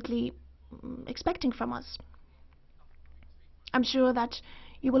ultimately expecting from us. I'm sure that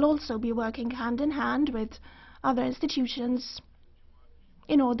you will also be working hand in hand with other institutions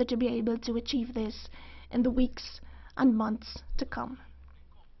in order to be able to achieve this in the weeks and months to come.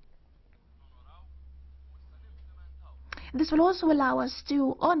 This will also allow us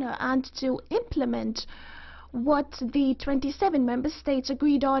to honour and to implement what the 27 member states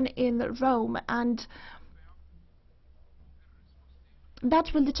agreed on in Rome, and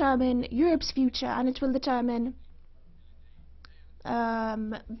that will determine Europe's future, and it will determine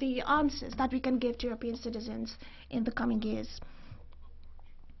the answers that we can give to European citizens in the coming years.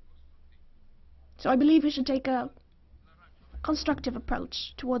 So I believe we should take a constructive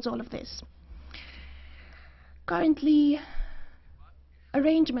approach towards all of this. Currently,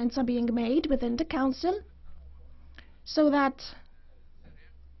 arrangements are being made within the Council so that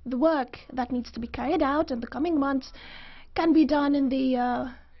the work that needs to be carried out in the coming months can be done in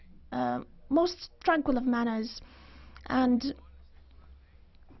the most tranquil of manners. And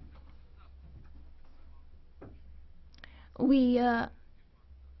we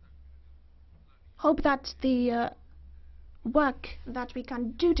hope that the work that we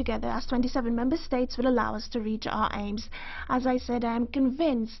can do together as 27 member states will allow us to reach our aims. As I said, I am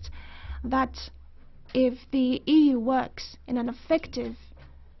convinced that if the EU works in an effective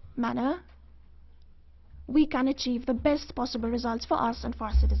manner, we can achieve the best possible results for us and for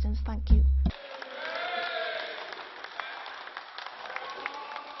our citizens. Thank you.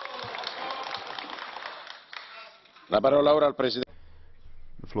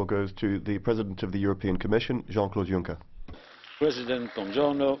 The floor goes to the President of the European Commission, Jean-Claude Juncker. President,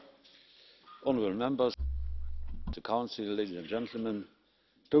 buongiorno, honourable members, the Council, ladies and gentlemen,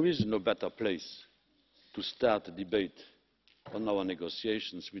 there is no better place to start a debate on our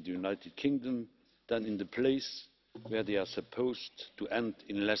negotiations with the United Kingdom than in the place where they are supposed to end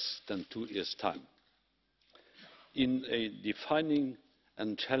in less than 2 years' time. In a defining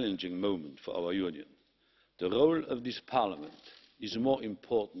and challenging moment for our Union, the role of this Parliament is more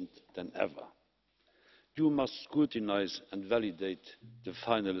important than ever. You must scrutinise and validate the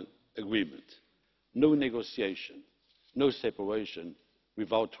final agreement. No negotiation, no separation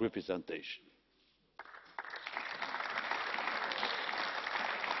without representation.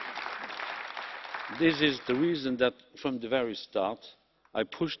 This is the reason that from the very start I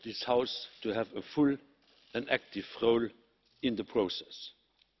pushed this House to have a full and active role in the process.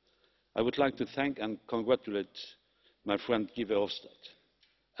 I would like to thank and congratulate my friend Guy Verhofstadt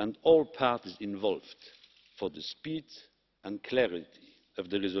and all parties involved for the speed and clarity of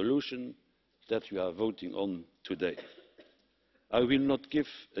the resolution that we are voting on today. I will not give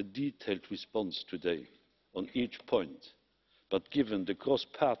a detailed response today on each point, but given the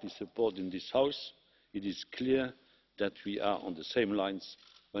cross-party support in this House, it is clear that we are on the same lines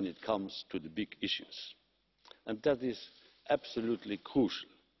when it comes to the big issues. And that is absolutely crucial,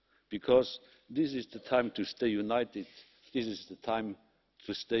 because this is the time to stay united, this is the time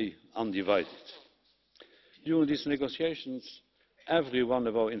to stay undivided. During these negotiations, every one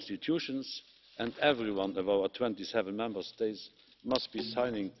of our institutions and every one of our 27 member states must be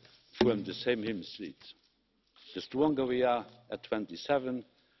singing from the same hymn sheet. The stronger we are at 27,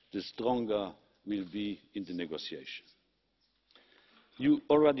 the stronger we'll be in the negotiation. You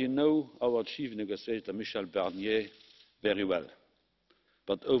already know our chief negotiator, Michel Barnier, very well.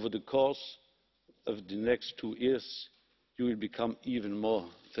 But over the course of the next 2 years, you will become even more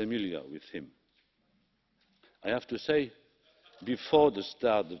familiar with him. I have to say, before the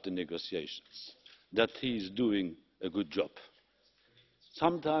start of the negotiations, that he is doing a good job.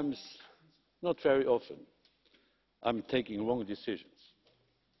 Sometimes, not very often, I'm taking wrong decisions.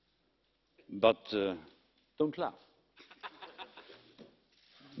 But don't laugh.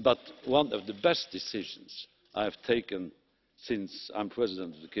 But one of the best decisions I have taken since I'm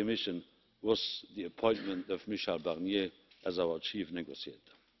President of the Commission was the appointment of Michel Barnier as our chief negotiator.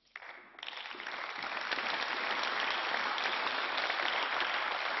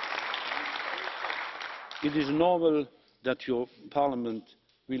 It is normal that your Parliament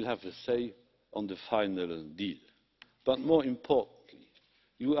will have a say on the final deal. But more importantly,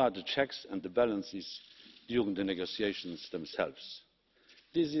 you are the checks and the balances during the negotiations themselves.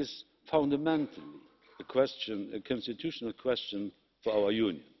 This is fundamentally a constitutional question for our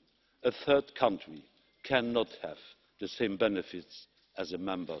Union. A third country cannot have the same benefits as a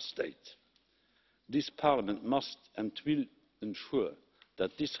member state. This Parliament must and will ensure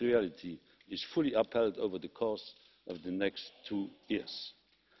that this reality is fully upheld over the course of the next 2 years.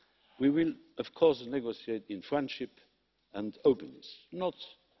 We will, of course, negotiate in friendship and openness, not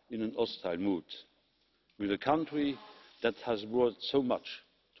in an hostile mood, with a country that has brought so much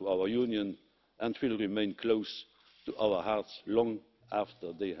to our Union and will remain close to our hearts long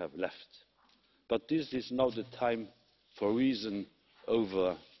after they have left. But this is now the time for reason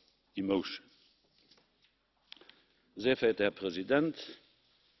over emotion. Sehr verehrter Herr Präsident,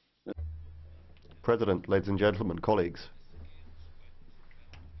 President, ladies and gentlemen, colleagues,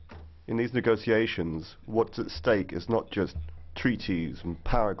 in these negotiations, what's at stake is not just treaties and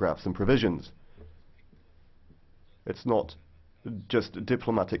paragraphs and provisions. It's not just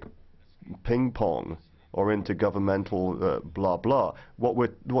diplomatic ping-pong or intergovernmental blah blah.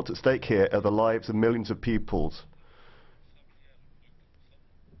 What's at stake here are the lives of millions of peoples.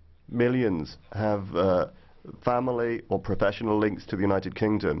 Millions have family or professional links to the United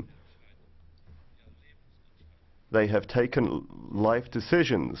Kingdom. They have taken life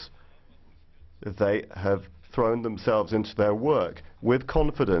decisions. They have thrown themselves into their work with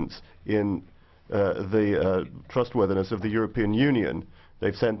confidence in the trustworthiness of the European Union.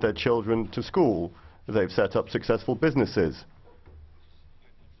 They've sent their children to school. They've set up successful businesses.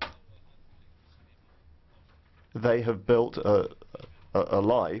 They have built a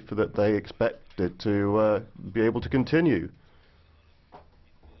life that they expected to be able to continue.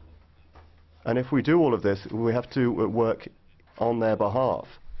 And if we do all of this, we have to work on their behalf.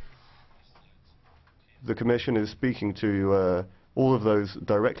 The Commission is speaking to all of those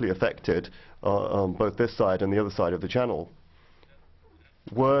directly affected on both this side and the other side of the Channel.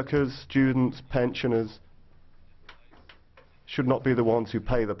 Workers, students, pensioners should not be the ones who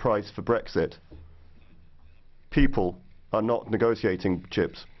pay the price for Brexit. People are not negotiating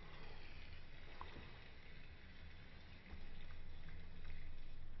chips.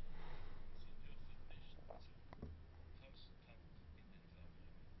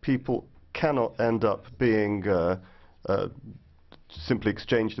 People cannot end up being simply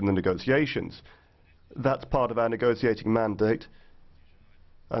exchanged in the negotiations. That's part of our negotiating mandate,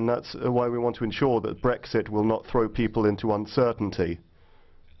 and that's why we want to ensure that Brexit will not throw people into uncertainty.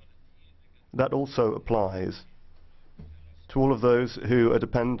 That also applies to all of those who are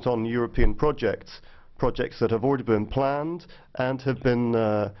dependent on European projects, projects that have already been planned and have been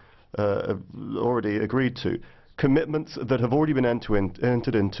already agreed to. Commitments that have already been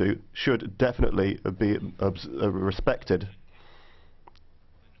entered into should definitely be respected.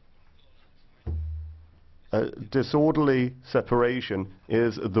 Disorderly separation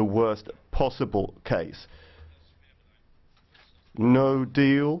is the worst possible case. No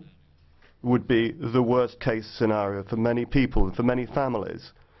deal would be the worst case scenario for many people and for many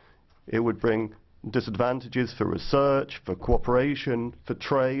families. It would bring disadvantages for research, for cooperation, for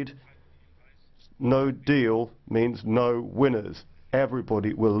trade. No deal means no winners.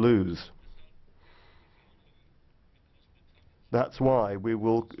 Everybody will lose. That's why we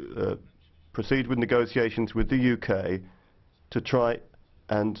will proceed with negotiations with the UK to try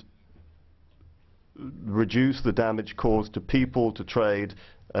and reduce the damage caused to people, to trade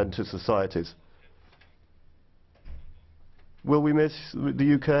and to societies. Will we miss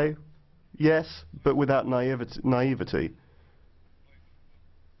the UK? Yes, but without naivety.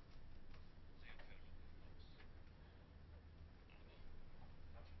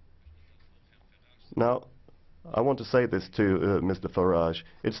 Now, I want to say this to Mr. Farage.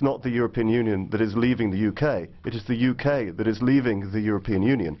 It's not the European Union that is leaving the UK. It is the UK that is leaving the European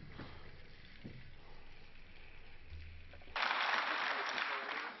Union.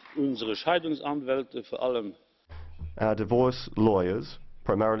 Unsere Scheidungsanwälte, vor allem Our divorce lawyers,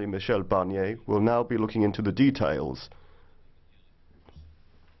 primarily Michel Barnier, will now be looking into the details.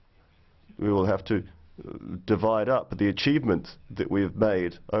 We will have to divide up the achievements that we have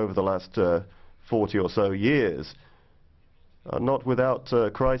made over the last 40 or so years, not without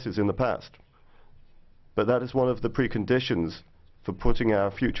crisis in the past. But that is one of the preconditions for putting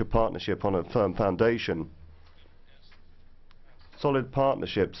our future partnership on a firm foundation. Solid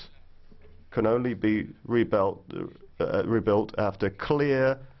partnerships can only be rebuilt after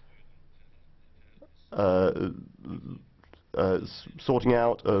clear sorting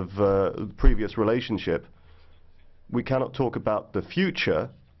out of previous relationship. We cannot talk about the future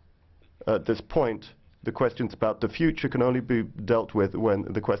at this point. The questions about the future can only be dealt with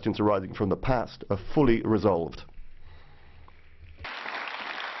when the questions arising from the past are fully resolved.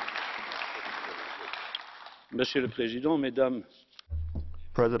 Monsieur le Président, Mesdames.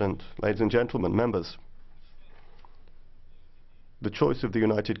 President, ladies and gentlemen, members, the choice of the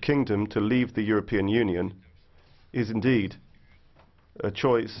United Kingdom to leave the European Union is indeed a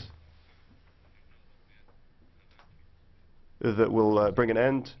choice that will bring an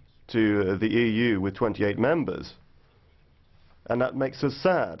end to the EU with 28 members. And that makes us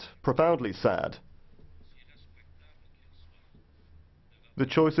sad, profoundly sad. The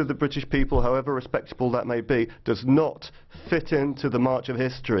choice of the British people, however respectable that may be, does not fit into the march of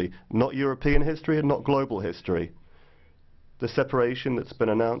history, not European history and not global history. The separation that's been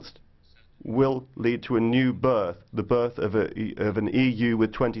announced will lead to a new birth, the birth of an EU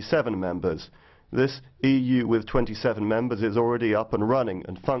with 27 members. This EU with 27 members is already up and running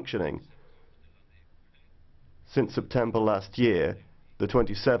and functioning. Since September last year, the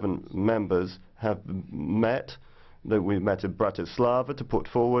 27 members have met. We met in Bratislava to put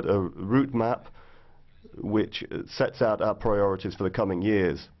forward a route map which sets out our priorities for the coming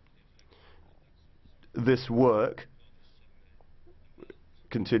years. This work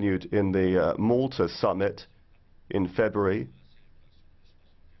continued in the Malta summit in February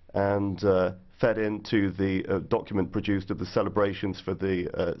and fed into the document produced of the celebrations for the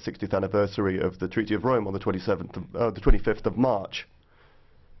 60th anniversary of the Treaty of Rome on the 25th of March.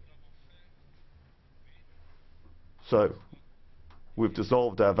 So, we've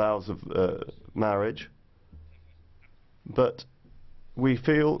dissolved our vows of marriage, but we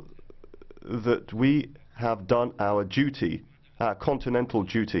feel that we have done our duty, our continental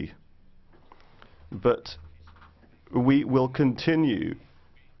duty, but we will continue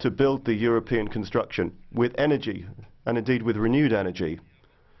to build the European construction with energy, and indeed with renewed energy.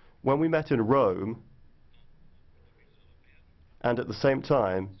 When we met in Rome, and at the same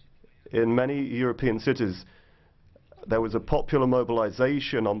time, in many European cities, there was a popular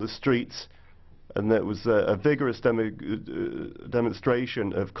mobilization on the streets, and there was a vigorous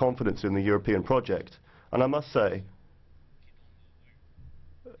demonstration of confidence in the European project. And I must say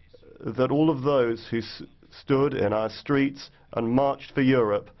that all of those who stood in our streets and marched for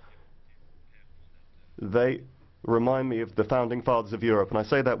Europe, they remind me of the founding fathers of Europe, and I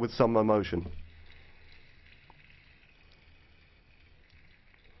say that with some emotion.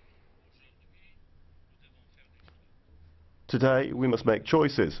 Today we must make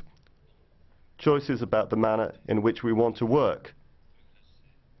choices. Choices about the manner in which we want to work,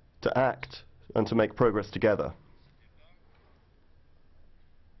 to act, and to make progress together.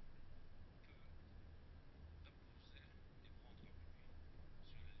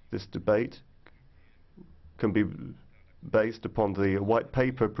 This debate can be based upon the white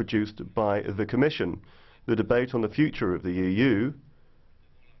paper produced by the Commission. The debate on the future of the EU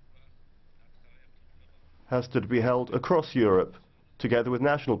has to be held across Europe, together with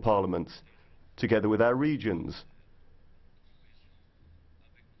national parliaments, together with our regions.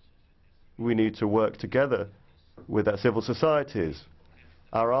 We need to work together with our civil societies,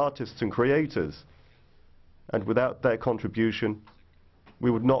 our artists and creators, and without their contribution,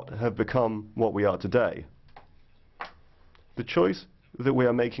 we would not have become what we are today. The choice that we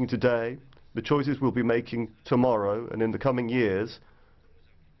are making today, the choices we'll be making tomorrow and in the coming years,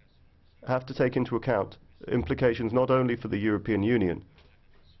 have to take into account implications not only for the European Union,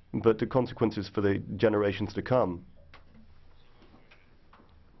 but the consequences for the generations to come.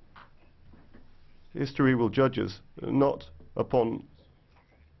 History will judge us not upon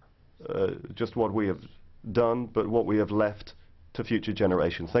just what we have done, but what we have left to future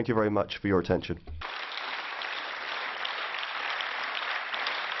generations. Thank you very much for your attention.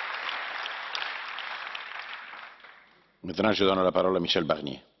 Maintenant, je donne la parole à Michel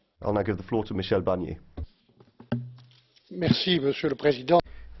Barnier. I'll now give the floor to Michel Barnier. Merci, Monsieur le Président.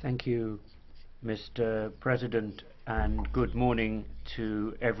 Thank you, Mr. President, and good morning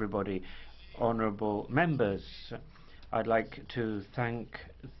to everybody. Honourable members, I'd like to thank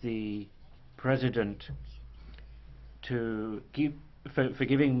the President for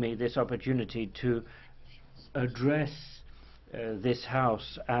giving me this opportunity to address this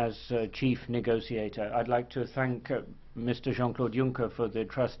House as chief negotiator. I'd like to thank Mr. Jean-Claude Juncker for the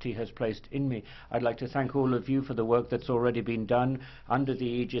trust he has placed in me. I'd like to thank all of you for the work that's already been done under the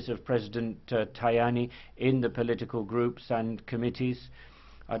aegis of President Tajani in the political groups and committees.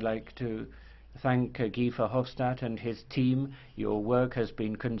 I'd like to thank Guy Verhofstadt and his team. Your work has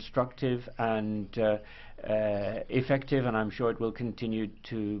been constructive and effective, and I'm sure it will continue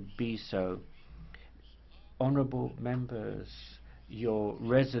to be so. Honourable members, your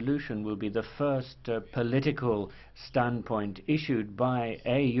resolution will be the first political standpoint issued by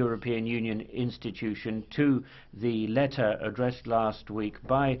a European Union institution to the letter addressed last week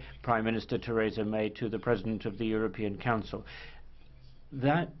by Prime Minister Theresa May to the President of the European Council.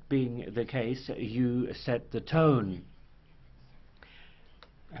 That being the case, you set the tone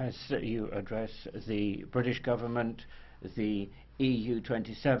as you address the British government, the EU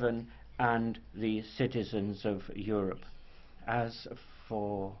 27 and the citizens of Europe. As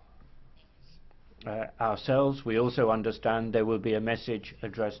for ourselves, we also understand there will be a message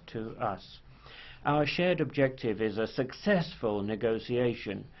addressed to us. Our shared objective is a successful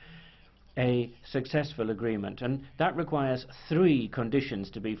negotiation, a successful agreement, and that requires 3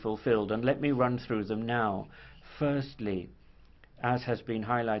 conditions to be fulfilled, and let me run through them now. Firstly, as has been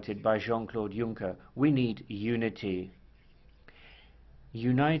highlighted by Jean-Claude Juncker, we need unity.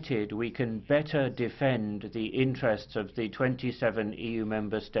 United, we can better defend the interests of the 27 EU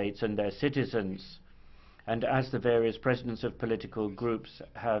member states and their citizens. And as the various presidents of political groups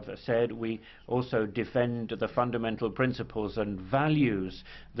have said, we also defend the fundamental principles and values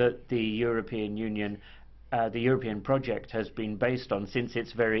that the European Union, the European project has been based on since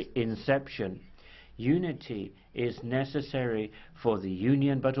its very inception. Unity is necessary for the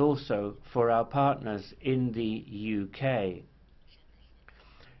Union, but also for our partners in the UK.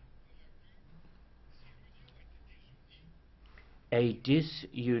 A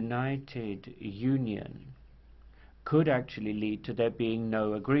disunited union could actually lead to there being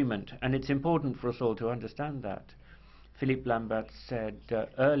no agreement, and it's important for us all to understand that. Philippe Lambert said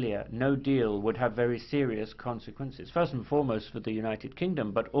earlier, no deal would have very serious consequences, first and foremost for the United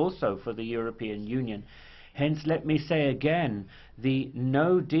Kingdom, but also for the European Union. Hence, let me say again, the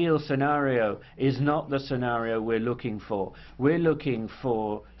no-deal scenario is not the scenario we're looking for. We're looking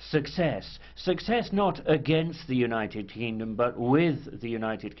for success. Success not against the United Kingdom, but with the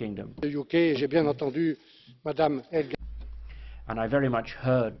United Kingdom. The UK, j'ai bien entendu Madame Helga. And I very much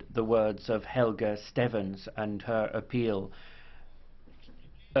heard the words of Helga Stevens and her appeal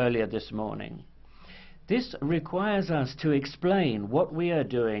earlier this morning. This requires us to explain what we are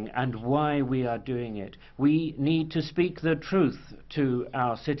doing and why we are doing it. We need to speak the truth to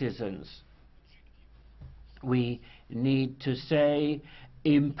our citizens. We need to say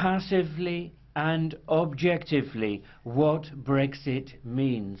impassively and objectively what Brexit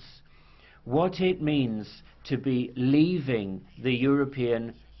means. What it means to be leaving the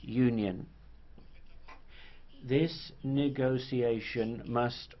European Union. This negotiation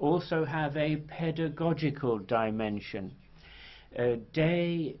must also have a pedagogical dimension.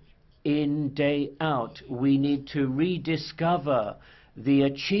 Day in, day out, we need to rediscover the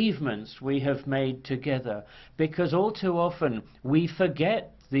achievements we have made together, because all too often we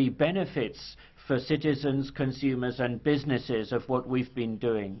forget the benefits for citizens, consumers and businesses of what we've been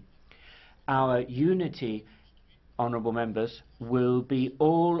doing. Our unity, honourable members, will be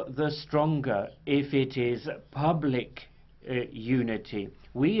all the stronger if it is public unity.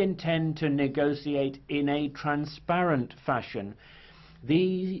 We intend to negotiate in a transparent fashion.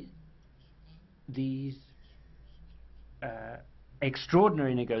 These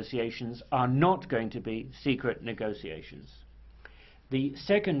extraordinary negotiations are not going to be secret negotiations. The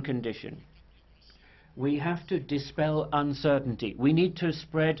second condition, we have to dispel uncertainty. We need to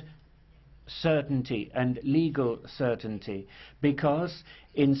spread certainty and legal certainty, because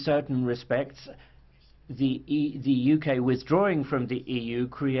in certain respects the UK withdrawing from the EU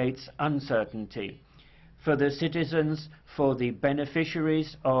creates uncertainty for the citizens, for the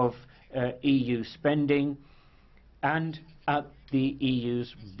beneficiaries of EU spending and at the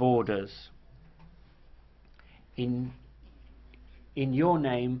EU's borders. In your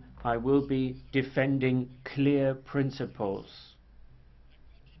name, I will be defending clear principles.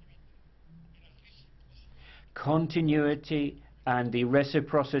 Continuity and the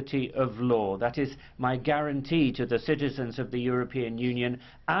reciprocity of law. That is my guarantee to the citizens of the European Union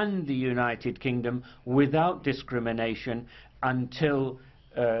and the United Kingdom, without discrimination until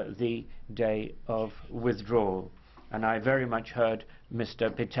the day of withdrawal. And I very much heard Mr.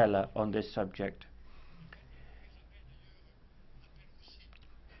 Pittella on this subject.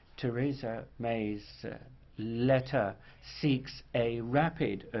 Theresa May's letter seeks a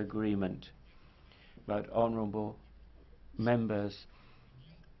rapid agreement. But, honourable members,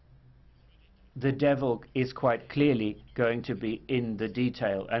 the devil is quite clearly going to be in the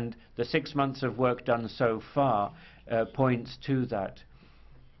detail, and the 6 months of work done so far points to that.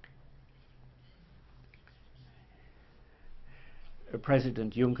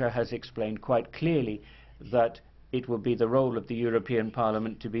 President Juncker has explained quite clearly that it will be the role of the European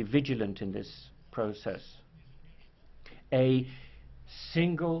Parliament to be vigilant in this process. A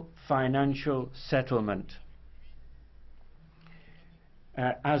single financial settlement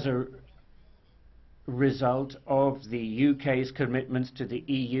as a result of the UK's commitments to the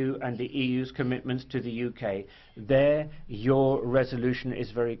EU and the EU's commitments to the UK. There, your resolution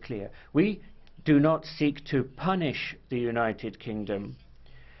is very clear. We do not seek to punish the United Kingdom.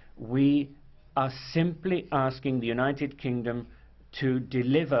 We are simply asking the United Kingdom to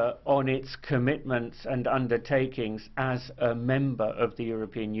deliver on its commitments and undertakings as a member of the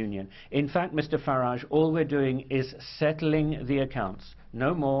European Union. In fact, Mr. Farage, all we're doing is settling the accounts,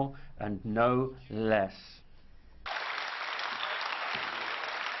 no more and no less.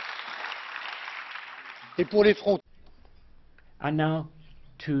 And now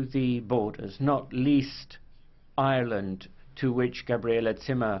to the borders, not least Ireland, to which Gabriele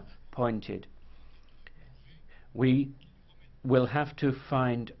Zimmer pointed. We will have to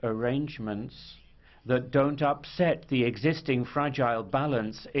find arrangements that don't upset the existing fragile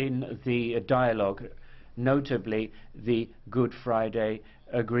balance in the dialogue, notably the Good Friday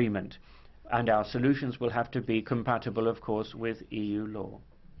Agreement. And our solutions will have to be compatible, of course, with EU law.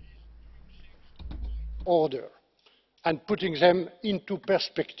 Order and putting them into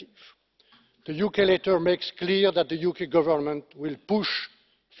perspective. The UK letter makes clear that the UK government will push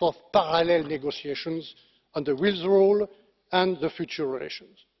for parallel negotiations on the withdrawal and the future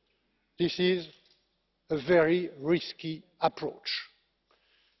relations. This is a very risky approach.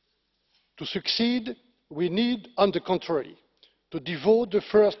 To succeed, we need, on the contrary, to devote the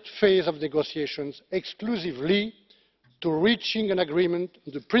first phase of negotiations exclusively to reaching an agreement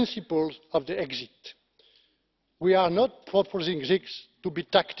on the principles of the exit. We are not proposing this to be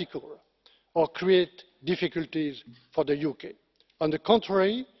tactical or create difficulties for the UK. On the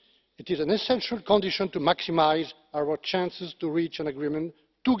contrary, it is an essential condition to maximise our chances to reach an agreement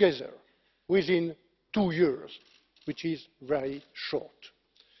together within 2 years, which is very short.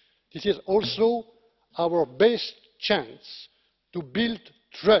 This is also our best chance to build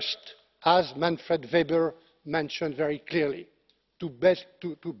trust, as Manfred Weber mentioned very clearly, to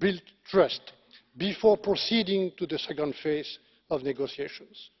build trust before proceeding to the second phase of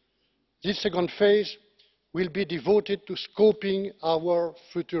negotiations. This second phase will be devoted to scoping our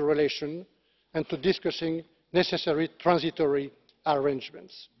future relations and to discussing necessary transitory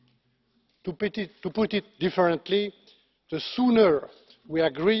arrangements. To put it differently, the sooner we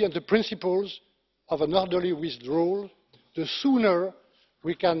agree on the principles of an orderly withdrawal, the sooner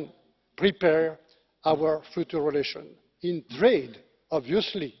we can prepare our future relations. In trade,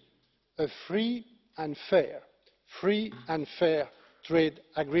 obviously, a free and fair trade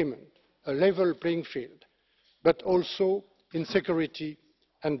agreement, a level playing field, but also in security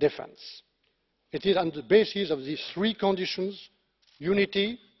and defence. It is on the basis of these three conditions,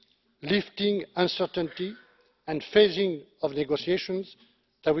 unity, lifting uncertainty and phasing of negotiations,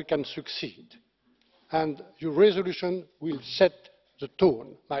 that we can succeed. And your resolution will set the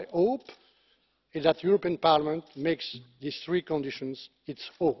tone. My hope is that the European Parliament makes these three conditions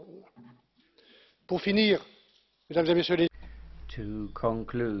its own. Pour finir, Mesdames et Messieurs les To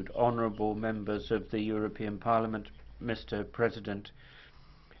conclude, honourable members of the European Parliament, Mr. President,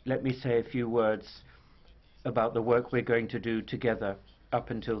 let me say a few words about the work we're going to do together up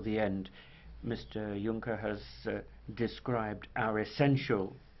until the end. Mr. Juncker has described our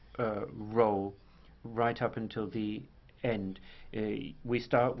essential role right up until the end. We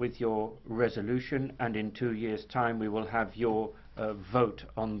start with your resolution, and in 2 years' time we will have your vote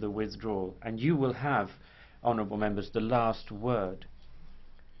on the withdrawal. And you will have, honourable members, the last word.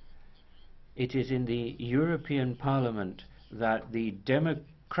 It is in the European Parliament that the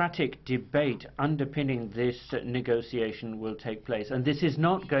democratic debate underpinning this negotiation will take place. And this is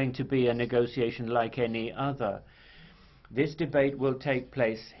not going to be a negotiation like any other. This debate will take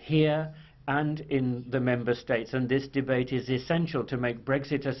place here and in the member states, and this debate is essential to make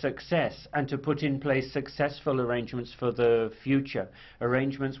Brexit a success and to put in place successful arrangements for the future,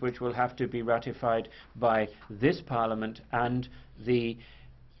 arrangements which will have to be ratified by this Parliament and the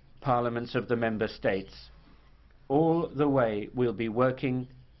parliaments of the member states. All the way we'll be working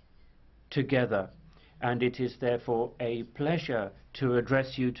together, and it is therefore a pleasure to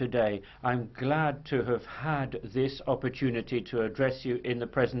address you today. I'm glad to have had this opportunity to address you in the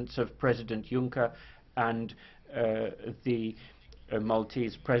presence of President Juncker and the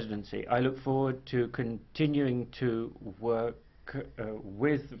Maltese presidency. I look forward to continuing to work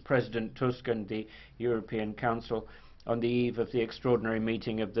with President Tusk and the European Council on the eve of the extraordinary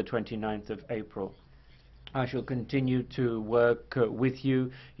meeting of the 29th of April. I shall continue to work with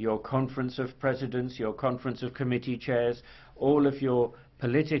you, your Conference of Presidents, your Conference of Committee Chairs, all of your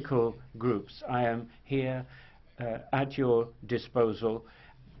political groups. I am here at your disposal,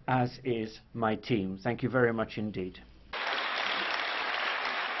 as is my team. Thank you very much indeed.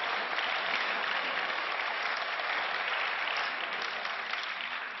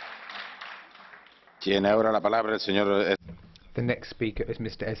 The next speaker is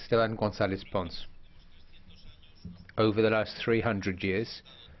Mr. Esteban González Pons. Over the last 300 years,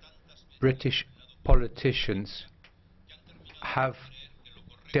 British politicians have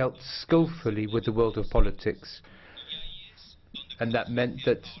dealt skillfully with the world of politics, and that meant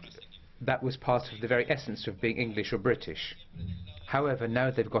that that was part of the very essence of being English or British. However,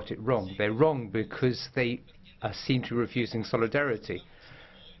 now they've got it wrong. They're wrong because they seem to be refusing solidarity.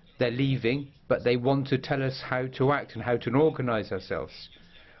 They're leaving, but they want to tell us how to act and how to organise ourselves,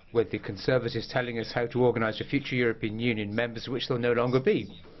 with the Conservatives telling us how to organise a future European Union, members of which they'll no longer be.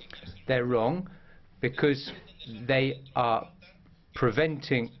 They're wrong because they are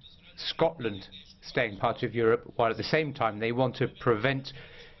preventing Scotland staying part of Europe, while at the same time they want to prevent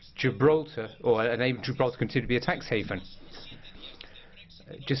Gibraltar, or enable Gibraltar to continue to be a tax haven.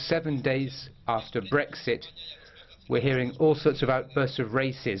 Just 7 days after Brexit, we're hearing all sorts of outbursts of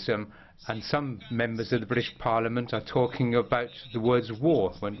racism, and some members of the British Parliament are talking about the words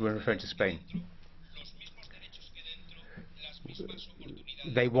war when we're referring to Spain.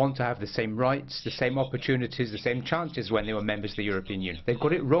 They want to have the same rights, the same opportunities, the same chances when they were members of the European Union. They've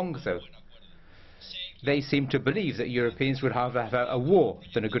got it wrong, though. They seem to believe that Europeans would have a war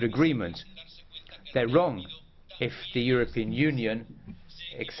than a good agreement. They're wrong. If the European Union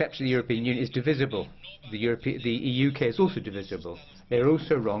accepts the European Union is divisible, the UK is also divisible. They're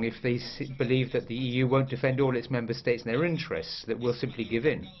also wrong if they believe that the EU won't defend all its member states and their interests, that we'll simply give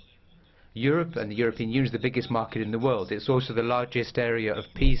in. Europe and the European Union is the biggest market in the world. It's also the largest area of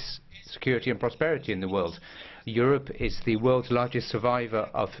peace, security and prosperity in the world. Europe is the world's largest survivor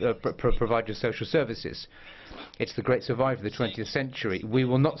of provider of social services. It's the great survivor of the 20th century. We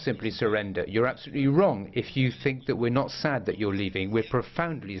will not simply surrender. You're absolutely wrong if you think that we're not sad that you're leaving. We're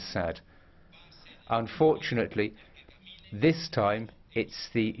profoundly sad. Unfortunately, this time it's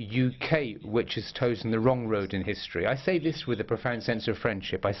the UK which has chosen the wrong road in history. I say this with a profound sense of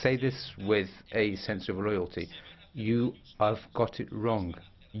friendship. I say this with a sense of loyalty. You have got it wrong.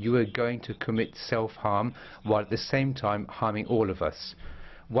 You are going to commit self-harm while at the same time harming all of us.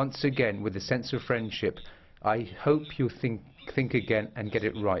 Once again, with a sense of friendship, I hope you think again and get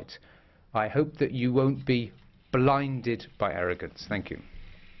it right. I hope that you won't be blinded by arrogance. Thank you.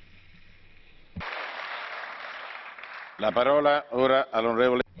 La parola ora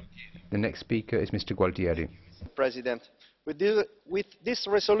all'onorevole. The next speaker is Mr. Gualtieri. President, with this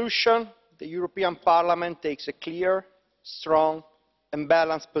resolution, the European Parliament takes a clear, strong and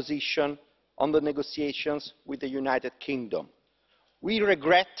balanced position on the negotiations with the United Kingdom. We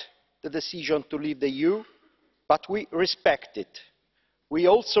regret the decision to leave the EU, but we respect it. We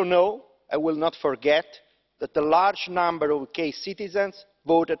also know and will not forget that a large number of UK citizens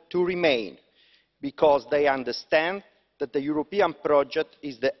voted to remain because they understand that the European project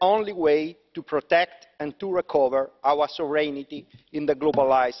is the only way to protect and to recover our sovereignty in the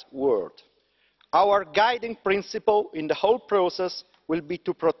globalised world. Our guiding principle in the whole process will be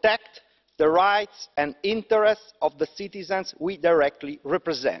to protect the rights and interests of the citizens we directly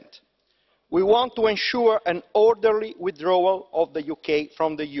represent. We want to ensure an orderly withdrawal of the UK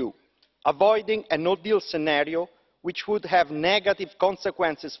from the EU, avoiding a no-deal scenario which would have negative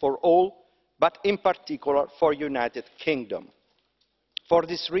consequences for all, but in particular for the United Kingdom. For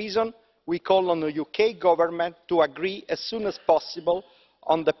this reason, we call on the UK government to agree as soon as possible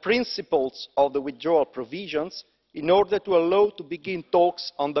on the principles of the withdrawal provisions in order to allow to begin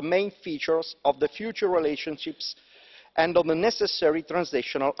talks on the main features of the future relationships and on the necessary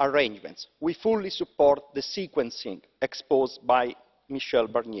transitional arrangements. We fully support the sequencing exposed by Michel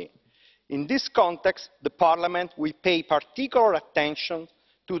Barnier. In this context, the Parliament will pay particular attention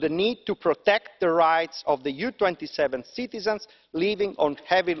to the need to protect the rights of the EU27 citizens living or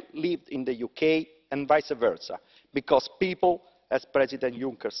having lived in the UK and vice versa, because people, as President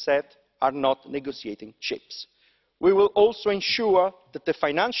Juncker said, are not negotiating chips. We will also ensure that the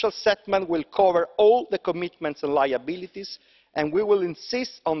financial settlement will cover all the commitments and liabilities, and we will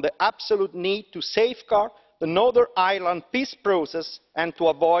insist on the absolute need to safeguard the Northern Ireland peace process and to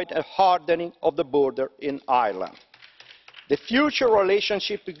avoid a hardening of the border in Ireland. The future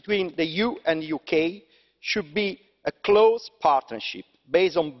relationship between the EU and the UK should be a close partnership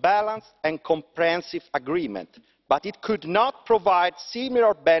based on balanced and comprehensive agreement, but it could not provide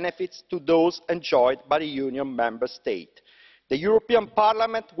similar benefits to those enjoyed by the Union member state. The European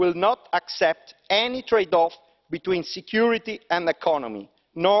Parliament will not accept any trade-off between security and economy,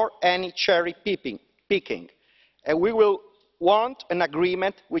 nor any cherry-picking, and we will want an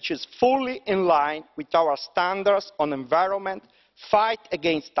agreement which is fully in line with our standards on environment, fight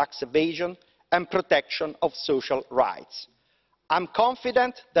against tax evasion and protection of social rights. I am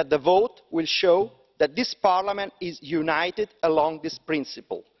confident that the vote will show that this Parliament is united along this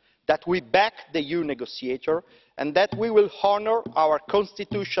principle, that we back the EU negotiator and that we will honour our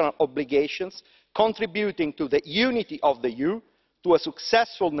constitutional obligations, contributing to the unity of the EU, to a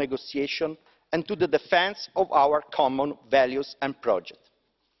successful negotiation and to the defence of our common values and project.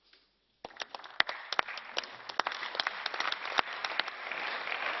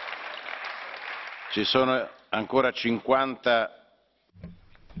 Ci sono ancora 50.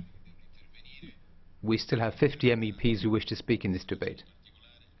 We still have 50 MEPs who wish to speak in this debate.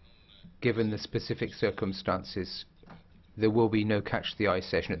 Given the specific circumstances, there will be no catch-the-eye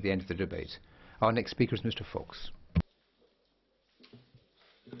session at the end of the debate. Our next speaker is Mr. Fox.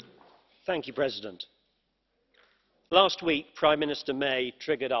 Thank you, President. Last week, Prime Minister May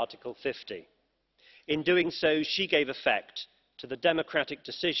triggered Article 50. In doing so, she gave effect to the democratic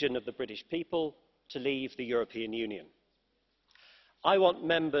decision of the British people to leave the European Union. I want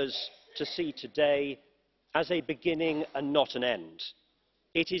members to see today as a beginning and not an end.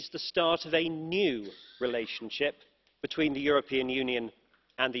 It is the start of a new relationship between the European Union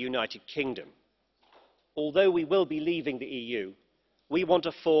and the United Kingdom. Although we will be leaving the EU, we want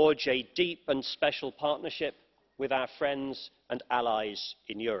to forge a deep and special partnership with our friends and allies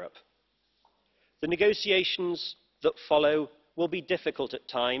in Europe. The negotiations that follow will be difficult at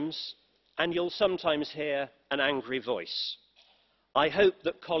times, and you'll sometimes hear an angry voice. I hope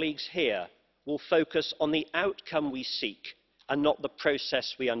that colleagues here will focus on the outcome we seek and not the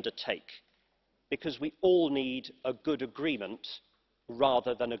process we undertake, because we all need a good agreement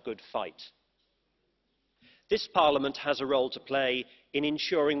rather than a good fight. This Parliament has a role to play in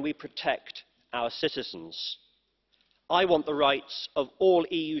ensuring we protect our citizens. I want the rights of all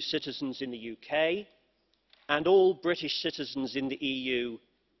EU citizens in the UK and all British citizens in the EU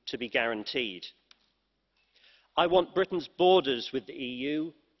to be guaranteed. I want Britain's borders with the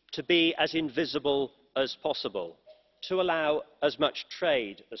EU to be as invisible as possible, to allow as much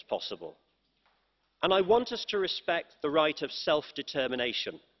trade as possible. And I want us to respect the right of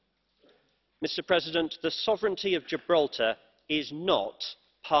self-determination. Mr. President, the sovereignty of Gibraltar is not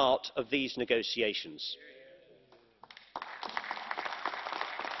part of these negotiations.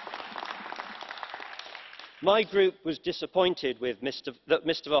 My group was disappointed that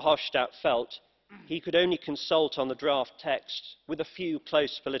Mr. Verhofstadt felt he could only consult on the draft text with a few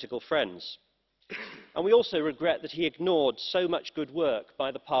close political friends. And we also regret that he ignored so much good work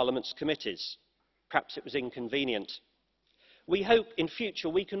by the Parliament's committees. Perhaps it was inconvenient. We hope in future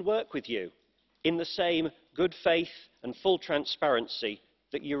we can work with you in the same good faith and full transparency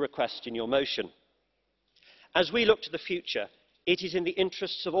that you request in your motion. As we look to the future, it is in the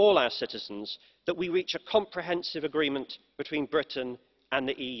interests of all our citizens that we reach a comprehensive agreement between Britain and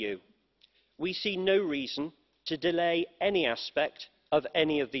the EU. We see no reason to delay any aspect of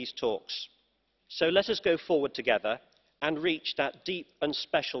any of these talks. So let us go forward together and reach that deep and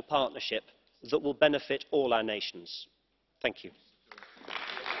special partnership that will benefit all our nations. Thank you.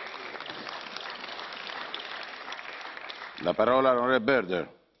 La parola onorevole Berder.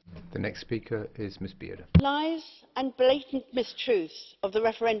 The next speaker is Ms. Bearder. Lies and blatant mistruths of the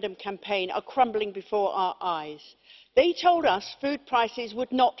referendum campaign are crumbling before our eyes. They told us food prices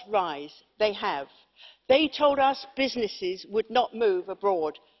would not rise. They have. They told us businesses would not move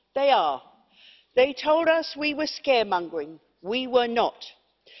abroad. They are. They told us we were scaremongering. We were not.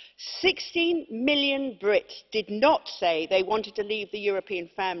 16 million Brits did not say they wanted to leave the European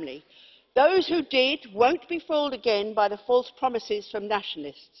family. Those who did won't be fooled again by the false promises from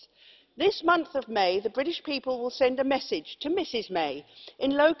nationalists. This month of May, the British people will send a message to Mrs May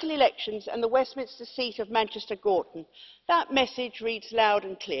in local elections and the Westminster seat of Manchester Gorton. That message reads loud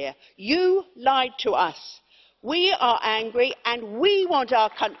and clear. You lied to us. We are angry and we want our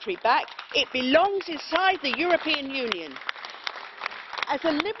country back. It belongs inside the European Union. As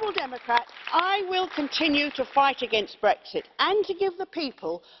a Liberal Democrat, I will continue to fight against Brexit and to give the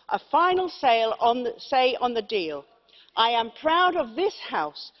people a final say on the deal. I am proud of this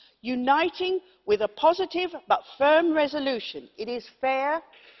House uniting with a positive but firm resolution. It is fair,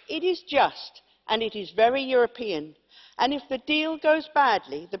 it is just, and it is very European. And if the deal goes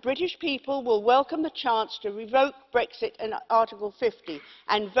badly, the British people will welcome the chance to revoke Brexit and Article 50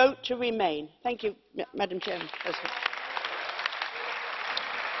 and vote to remain. Thank you, Madam President.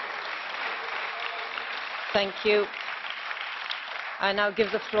 Thank you. I now give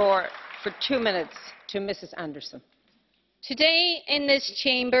the floor for 2 minutes to Mrs. Anderson. Today in this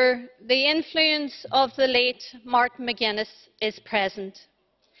chamber, the influence of the late Martin McGuinness is present.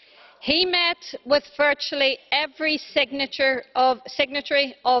 He met with virtually every signatory of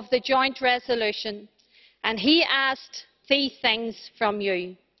the joint resolution, and he asked three things from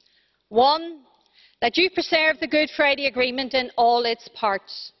you. One, that you preserve the Good Friday Agreement in all its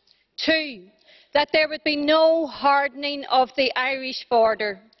parts. Two, that there would be no hardening of the Irish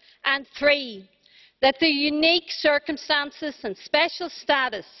border. And three, that the unique circumstances and special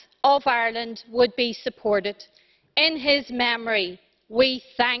status of Ireland would be supported. In his memory, we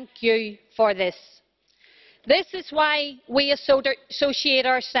thank you for this. This is why we associate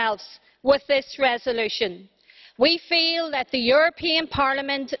ourselves with this resolution. We feel that the European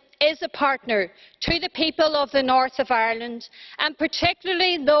Parliament is a partner to the people of the north of Ireland, and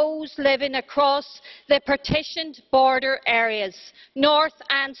particularly those living across the partitioned border areas, north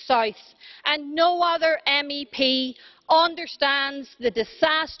and south, and no other MEP understands the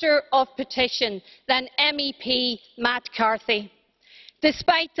disaster of partition than MEP Matt Carthy.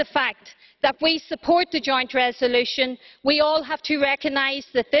 Despite the fact that we support the joint resolution, we all have to recognise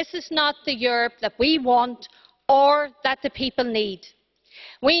that this is not the Europe that we want or that the people need.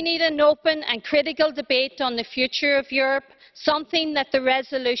 We need an open and critical debate on the future of Europe, something that the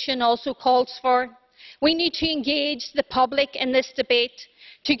resolution also calls for. We need to engage the public in this debate.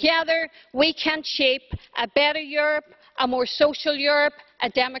 Together we can shape a better Europe, a more social Europe, a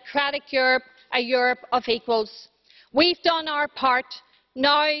democratic Europe, a Europe of equals. We've done our part.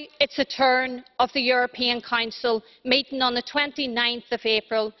 Now it's a turn of the European Council meeting on the 29th of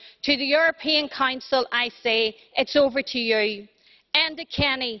April. To the European Council I say, it's over to you. Enda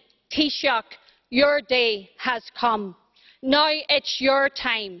Kenny, Taoiseach, your day has come. Now it's your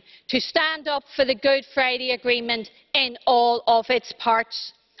time to stand up for the Good Friday Agreement in all of its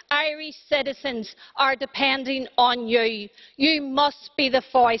parts. Irish citizens are depending on you. You must be the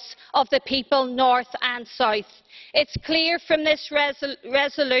voice of the people north and south. It's clear from this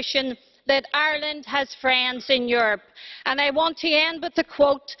resolution that Ireland has friends in Europe. And I want to end with a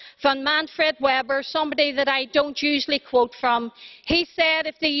quote from Manfred Weber, somebody that I don't usually quote from. He said,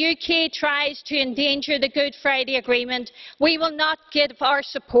 if the UK tries to endanger the Good Friday Agreement, we will not give our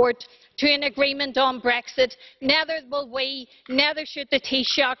support to an agreement on Brexit. Neither will we, neither should the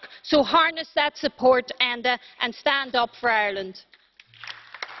Taoiseach. So harness that support, Enda, and stand up for Ireland.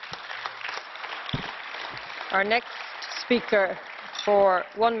 Our next speaker for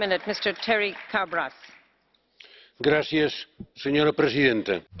 1 minute, Mr. Terry Cabras. Gracias, señora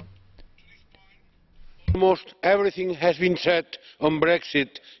presidenta. Almost everything has been said on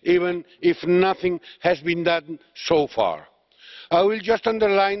Brexit, even if nothing has been done so far. I will just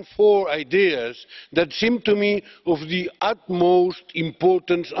underline 4 ideas that seem to me of the utmost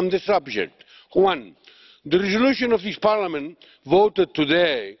importance on the subject. 1. The resolution of this Parliament voted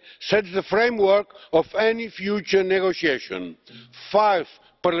today sets the framework of any future negotiation. 5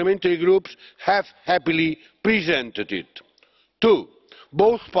 parliamentary groups have happily presented it. 2.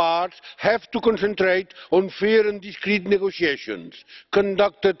 Both parts have to concentrate on fair and discreet negotiations,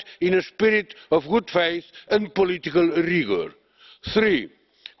 conducted in a spirit of good faith and political rigour. 3.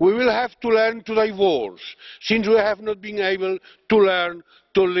 We will have to learn to divorce, since we have not been able to learn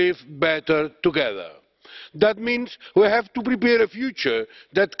to live better together. That means we have to prepare a future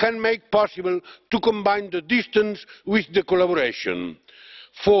that can make possible to combine the distance with the collaboration.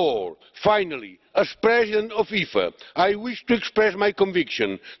 4. Finally, as President of IFA, I wish to express my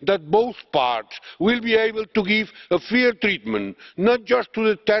conviction that both parts will be able to give a fair treatment, not just to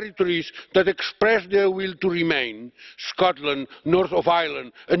the territories that express their will to remain, Scotland, North of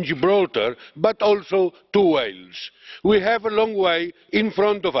Ireland and Gibraltar, but also to Wales. We have a long way in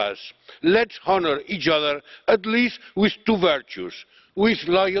front of us. Let's honour each other, at least with 2 virtues, with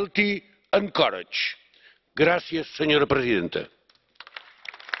loyalty and courage. Gracias, señora presidenta.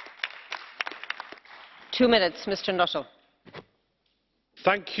 2 minutes, Mr. Nuttall.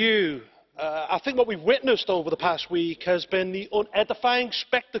 Thank you. I think what we've witnessed over the past week has been the unedifying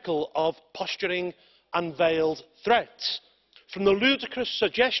spectacle of posturing and veiled threats. From the ludicrous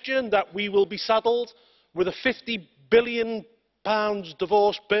suggestion that we will be saddled with a £50 billion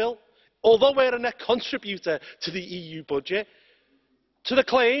divorce bill, although we're a net contributor to the EU budget, to the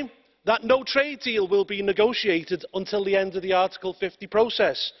claim that no trade deal will be negotiated until the end of the Article 50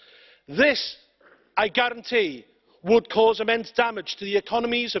 process. This, I guarantee, would cause immense damage to the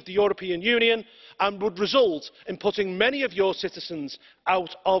economies of the European Union and would result in putting many of your citizens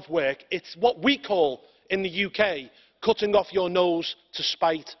out of work. It's what we call in the UK cutting off your nose to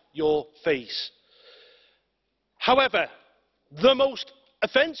spite your face. However, the most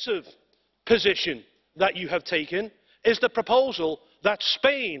offensive position that you have taken is the proposal that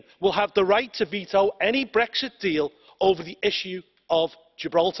Spain will have the right to veto any Brexit deal over the issue of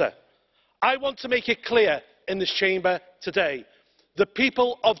Gibraltar. I want to make it clear in this chamber today, the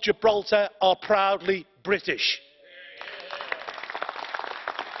people of Gibraltar are proudly British.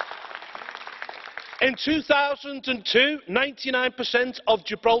 In 2002, 99% of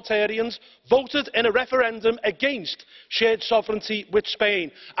Gibraltarians voted in a referendum against shared sovereignty with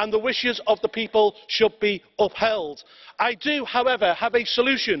Spain, and the wishes of the people should be upheld. I do, however, have a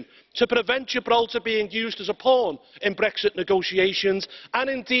solution to prevent Gibraltar being used as a pawn in Brexit negotiations and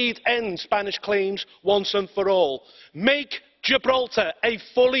indeed end Spanish claims once and for all. Make Gibraltar a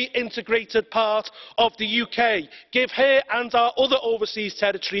fully integrated part of the UK. Give her and our other overseas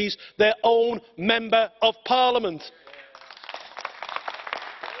territories their own Member of Parliament.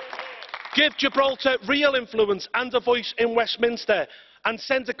 Give Gibraltar real influence and a voice in Westminster, and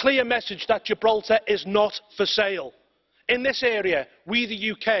send a clear message that Gibraltar is not for sale. In this area, we,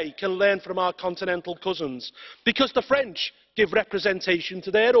 the UK, can learn from our continental cousins, because the French give representation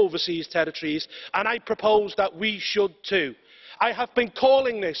to their overseas territories, and I propose that we should too. I have been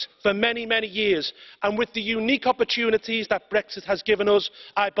calling this for many, many years, and with the unique opportunities that Brexit has given us,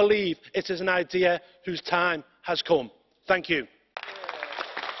 I believe it is an idea whose time has come. Thank you.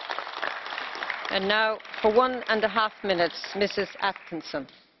 And now, for 1.5 minutes, Mrs. Atkinson.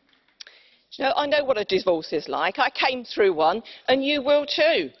 You know, I know what a divorce is like. I came through one, and you will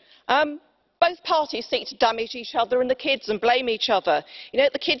too. Both parties seek to damage each other and the kids and blame each other. You know,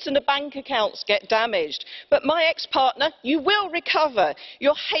 the kids and the bank accounts get damaged. But my ex-partner, you will recover.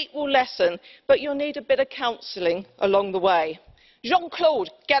 Your hate will lessen, but you'll need a bit of counselling along the way. Jean-Claude,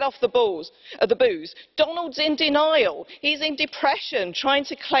 get off the booze. Donald's in denial. He's in depression, trying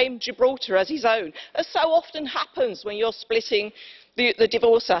to claim Gibraltar as his own, as so often happens when you're splitting the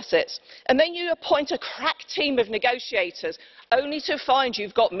divorce assets. And then you appoint a crack team of negotiators, only to find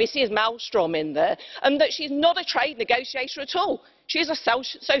you've got Mrs. Maelstrom in there, and that she's not a trade negotiator at all. She's a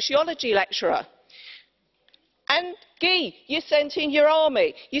sociology lecturer. And Guy, you sent in your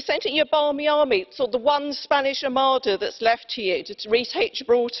army. You sent in your balmy army, sort of the one Spanish armada that's left to you to retake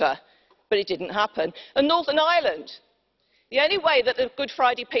Gibraltar. But it didn't happen. And Northern Ireland. The only way that the Good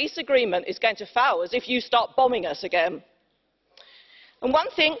Friday Peace Agreement is going to fail is if you start bombing us again. And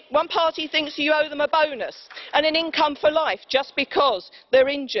one party thinks you owe them a bonus and an income for life just because they're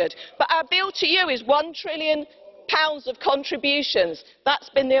injured. But our bill to you is £1 trillion of contributions. That's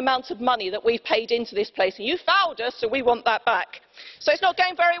been the amount of money that we've paid into this place. And you fouled us, so we want that back. So it's not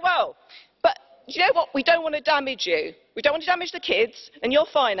going very well. But do you know what? We don't want to damage you. We don't want to damage the kids and your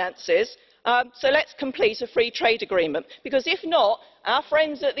finances. So let's complete a free trade agreement. Because if not, our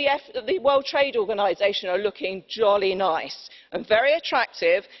friends at the World Trade Organization are looking jolly nice and very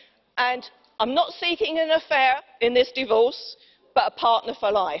attractive. And I'm not seeking an affair in this divorce, but a partner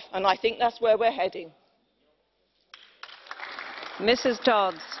for life. And I think that's where we're heading. Mrs.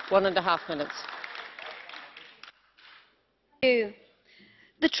 Dodds, 1.5 minutes. Thank you.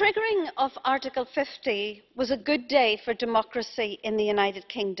 The triggering of Article 50 was a good day for democracy in the United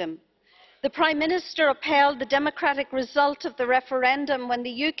Kingdom. The Prime Minister upheld the democratic result of the referendum when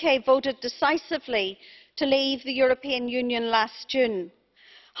the UK voted decisively to leave the European Union last June.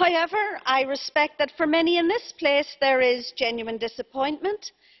 However, I respect that for many in this place there is genuine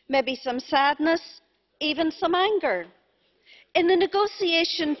disappointment, maybe some sadness, even some anger. In the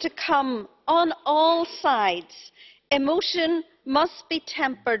negotiation to come on all sides, emotion must be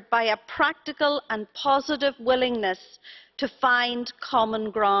tempered by a practical and positive willingness to find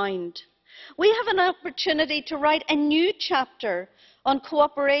common ground. We have an opportunity to write a new chapter on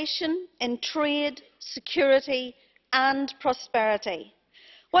cooperation in trade, security and prosperity.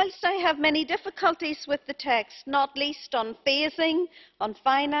 Whilst I have many difficulties with the text, not least on phasing, on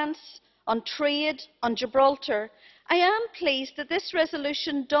finance, on trade, on Gibraltar, I am pleased that this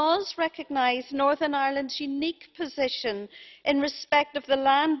resolution does recognise Northern Ireland's unique position in respect of the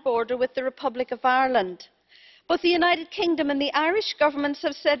land border with the Republic of Ireland. Both the United Kingdom and the Irish governments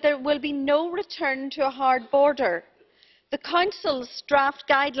have said there will be no return to a hard border. The Council's draft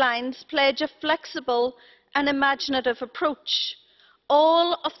guidelines pledge a flexible and imaginative approach.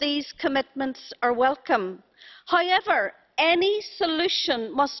 All of these commitments are welcome. However, any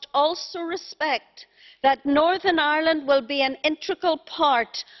solution must also respect that Northern Ireland will be an integral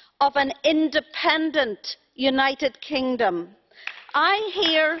part of an independent United Kingdom. I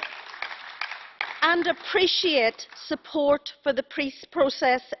hear and appreciate support for the peace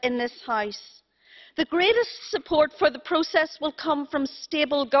process in this House. The greatest support for the process will come from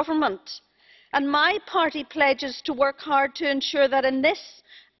stable government, and my party pledges to work hard to ensure that in this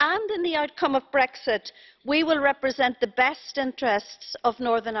and in the outcome of Brexit, we will represent the best interests of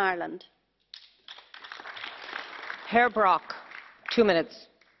Northern Ireland. Herr Brock, 2 minutes.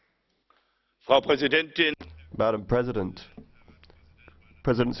 Frau Präsidentin. Madam President,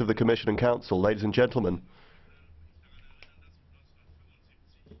 Presidents of the Commission and Council, ladies and gentlemen.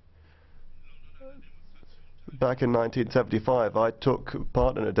 Back in 1975, I took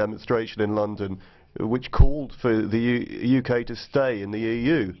part in a demonstration in London which called for the UK to stay in the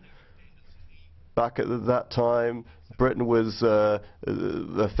EU. Back at that time, Britain was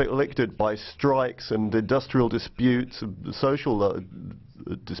afflicted by strikes and industrial disputes, social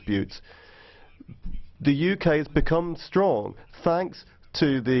disputes. The UK has become strong thanks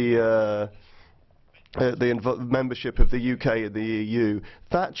to the membership of the UK in the EU.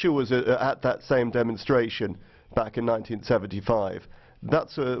 Thatcher was at that same demonstration back in 1975.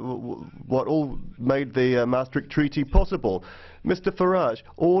 That's what all made the Maastricht Treaty possible. Mr. Farage,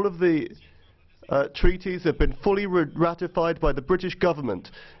 all of the treaties have been fully ratified by the British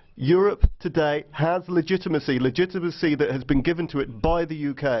government. Europe today has legitimacy that has been given to it by the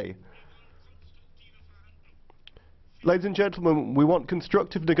UK. Ladies and gentlemen, we want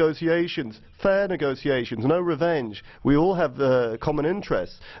constructive negotiations, fair negotiations, no revenge. We all have common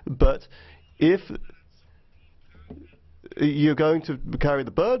interests, but if you're going to carry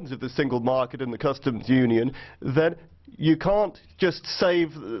the burdens of the single market and the customs union, then You can't just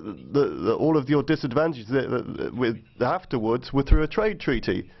save all of your disadvantages afterwards through a trade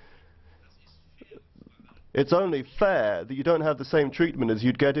treaty. It's only fair that you don't have the same treatment as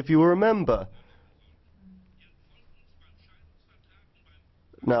you'd get if you were a member.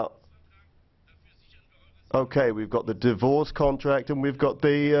 Now, okay, we've got the divorce contract and we've got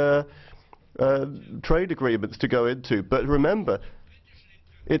the trade agreements to go into, but remember,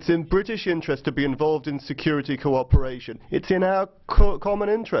 it's in British interest to be involved in security cooperation. It's in our common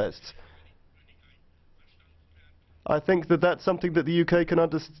interests. I think that that's something that the UK can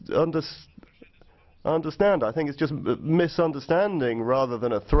understand. I think it's just a misunderstanding rather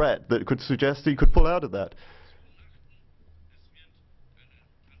than a threat that could suggest that you could pull out of that.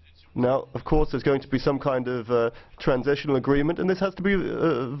 Now, of course, there's going to be some kind of transitional agreement, and this has to be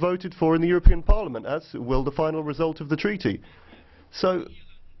voted for in the European Parliament, as will the final result of the treaty. So,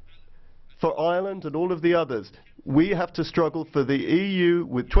 for Ireland and all of the others, we have to struggle for the EU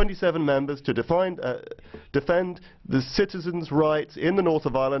with 27 members to defend the citizens' rights in the north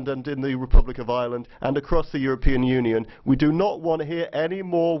of Ireland and in the Republic of Ireland and across the European Union. We do not want to hear any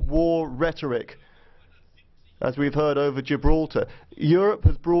more war rhetoric, as we've heard over Gibraltar. Europe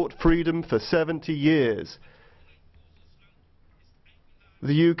has brought freedom for 70 years.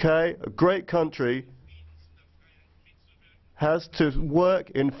 The UK, a great country, has to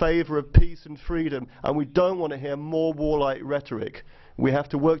work in favour of peace and freedom, and we don't want to hear more warlike rhetoric. We have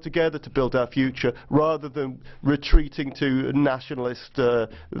to work together to build our future rather than retreating to nationalist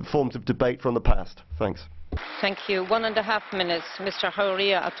forms of debate from the past. Thanks. Thank you. 1.5 minutes. Mr.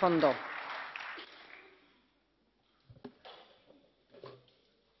 Jauria Atondo.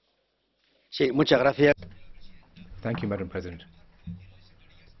 Thank you, Madam President.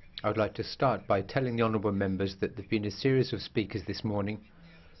 I would like to start by telling the honourable members that there have been a series of speakers this morning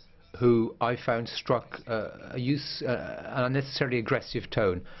who I found struck an unnecessarily aggressive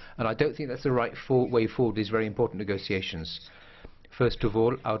tone, and I don't think that's the right way forward these very important negotiations. First of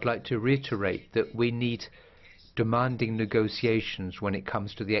all, I would like to reiterate that we need demanding negotiations when it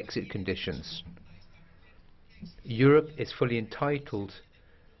comes to the exit conditions. Europe is fully entitled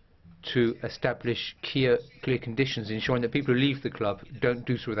to establish clear conditions, ensuring that people who leave the club don't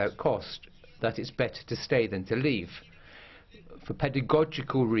do so without cost, that it's better to stay than to leave. For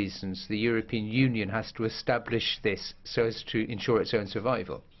pedagogical reasons, the European Union has to establish this so as to ensure its own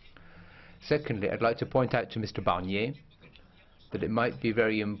survival. Secondly, I'd like to point out to Mr. Barnier that it might be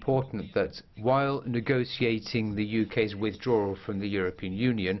very important that while negotiating the UK's withdrawal from the European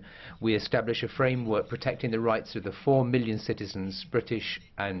Union, we establish a framework protecting the rights of the 4 million citizens, British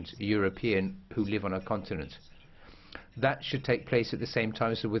and European, who live on our continent. That should take place at the same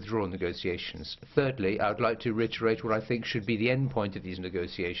time as the withdrawal negotiations. Thirdly, I would like to reiterate what I think should be the end point of these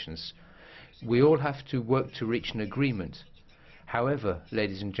negotiations. We all have to work to reach an agreement. However,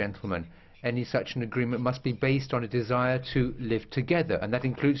 ladies and gentlemen, any such an agreement must be based on a desire to live together, and that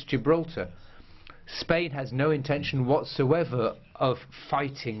includes Gibraltar. Spain has no intention whatsoever of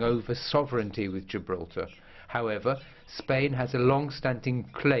fighting over sovereignty with Gibraltar. However, Spain has a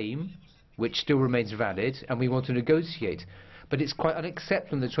long-standing claim which still remains valid, and we want to negotiate. But it's quite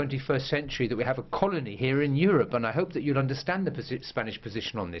unacceptable in the 21st century that we have a colony here in Europe, and I hope that you'll understand the Spanish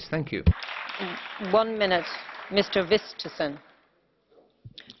position on this. Thank you. 1 minute. Mr. Vistisen.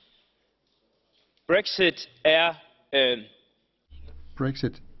 Brexit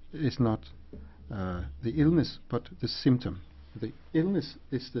is not the illness, but the symptom. The illness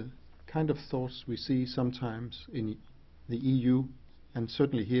is the kind of thoughts we see sometimes in the EU, and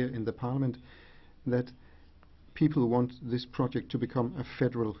certainly here in the Parliament, that people want this project to become a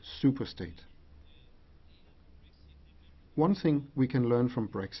federal superstate. One thing we can learn from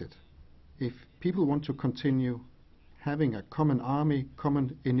Brexit: if people want to continue having a common army,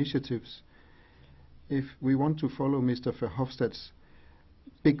 common initiatives, if we want to follow Mr. Verhofstadt's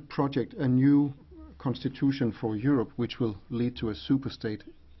big project, a new constitution for Europe, which will lead to a superstate,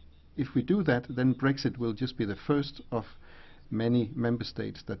 if we do that, then Brexit will just be the first of many member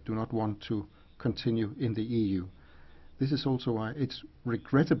states that do not want to continue in the EU. This is also why it's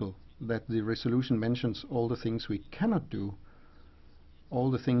regrettable that the resolution mentions all the things we cannot do, all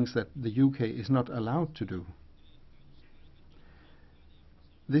the things that the UK is not allowed to do.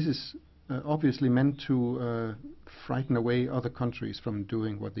 This is obviously meant to frighten away other countries from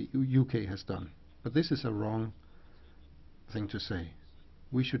doing what the UK has done. But this is a wrong thing to say.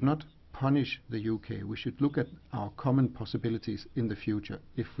 We should not punish the UK. We should look at our common possibilities in the future.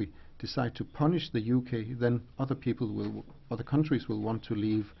 If we decide to punish the UK, then other countries will want to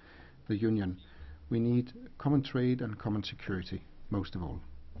leave the Union. We need common trade and common security, most of all.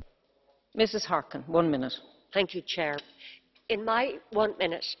 Mrs. Harkin, 1 minute. Thank you, Chair. In my 1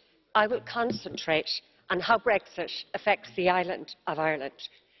 minute, I will concentrate on how Brexit affects the island of Ireland.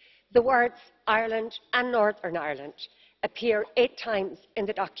 The words Ireland and Northern Ireland appear 8 times in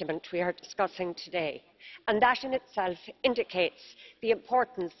the document we are discussing today, and that in itself indicates the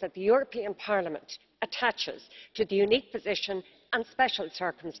importance that the European Parliament attaches to the unique position and special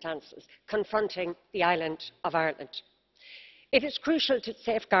circumstances confronting the island of Ireland. It is crucial to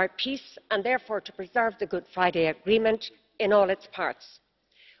safeguard peace and therefore to preserve the Good Friday Agreement in all its parts.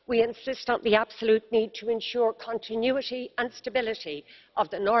 We insist on the absolute need to ensure continuity and stability of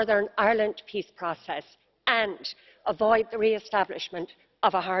the Northern Ireland peace process and avoid the re-establishment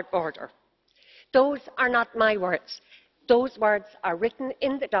of a hard border. Those are not my words. Those words are written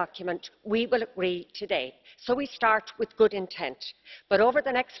in the document we will agree today. So we start with good intent. But over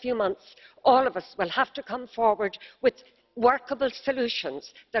the next few months, all of us will have to come forward with workable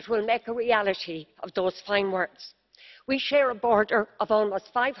solutions that will make a reality of those fine words. We share a border of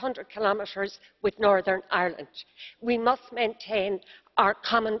almost 500 kilometres with Northern Ireland. We must maintain our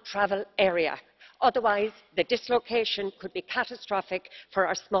common travel area. Otherwise, the dislocation could be catastrophic for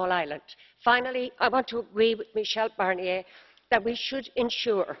our small island. Finally, I want to agree with Michel Barnier that we should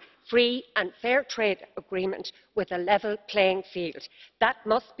ensure free and fair trade agreement with a level playing field. That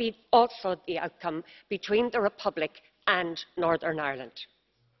must be also the outcome between the Republic and Northern Ireland.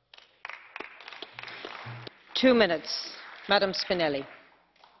 2 minutes. Madam Spinelli.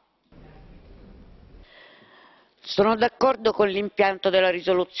 Sono d'accordo con l'impianto della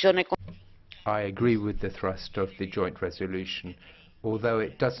risoluzione. I agree with the thrust of the joint resolution, although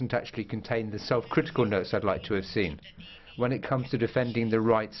it doesn't actually contain the self-critical notes I'd like to have seen. When it comes to defending the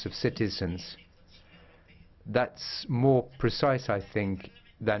rights of citizens, that's more precise, I think,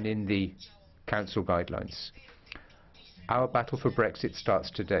 than in the Council guidelines. Our battle for Brexit starts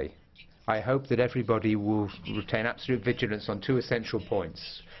today. I hope that everybody will retain absolute vigilance on 2 essential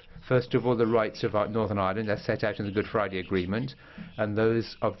points. First of all, the rights of Northern Ireland as set out in the Good Friday Agreement, and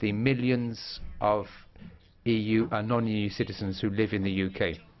those of the millions of EU and non-EU citizens who live in the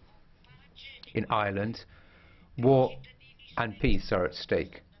UK. In Ireland, war and peace are at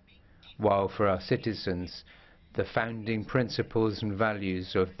stake, while for our citizens, the founding principles and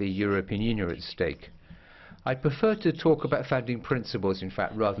values of the European Union are at stake. I prefer to talk about founding principles, in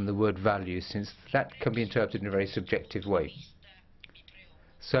fact, rather than the word values, since that can be interpreted in a very subjective way.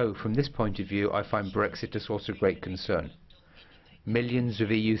 So, from this point of view, I find Brexit a source of great concern. Millions of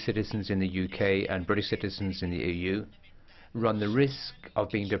EU citizens in the UK and British citizens in the EU run the risk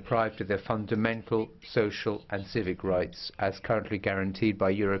of being deprived of their fundamental social and civic rights as currently guaranteed by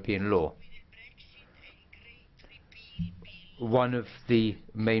European law. One of the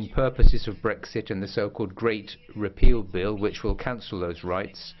main purposes of Brexit and the so-called Great Repeal Bill, which will cancel those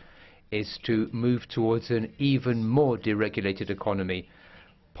rights, is to move towards an even more deregulated economy,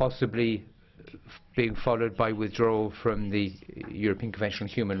 possibly being followed by withdrawal from the European Convention on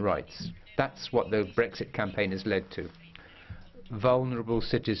Human Rights. That's what the Brexit campaign has led to. Vulnerable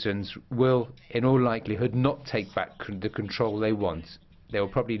citizens will, in all likelihood, not take back the control they want. They will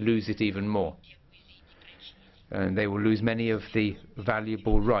probably lose it even more. And they will lose many of the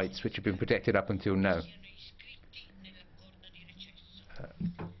valuable rights which have been protected up until now.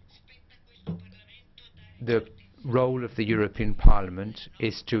 The role of the European Parliament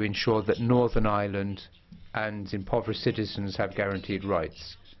is to ensure that Northern Ireland and impoverished citizens have guaranteed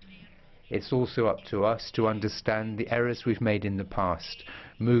rights. It's also up to us to understand the errors we've made in the past,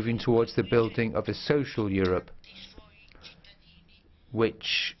 moving towards the building of a social Europe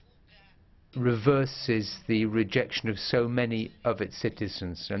which reverses the rejection of so many of its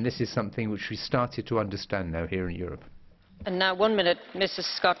citizens. And this is something which we started to understand now here in Europe. And now 1 minute, Mrs.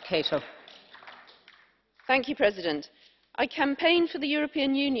 Scott-Cato. Thank you, President. I campaign for the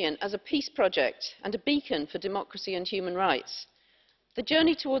European Union as a peace project and a beacon for democracy and human rights. The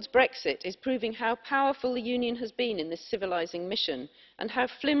journey towards Brexit is proving how powerful the Union has been in this civilising mission and how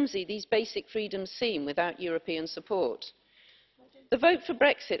flimsy these basic freedoms seem without European support. The vote for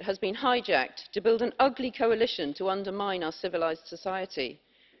Brexit has been hijacked to build an ugly coalition to undermine our civilised society.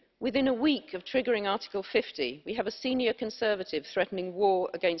 Within a week of triggering Article 50, we have a senior Conservative threatening war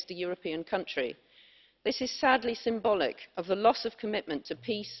against a European country. This is sadly symbolic of the loss of commitment to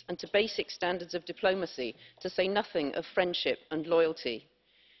peace and to basic standards of diplomacy, to say nothing of friendship and loyalty.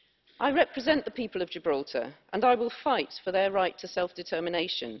 I represent the people of Gibraltar, and I will fight for their right to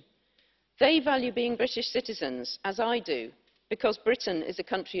self-determination. They value being British citizens, as I do, because Britain is a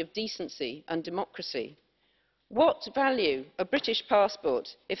country of decency and democracy. What value a British passport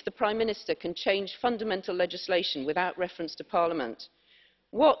if the Prime Minister can change fundamental legislation without reference to Parliament?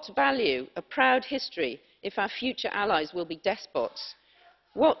 What value a proud history if our future allies will be despots?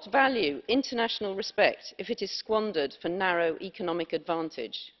 What value international respect if it is squandered for narrow economic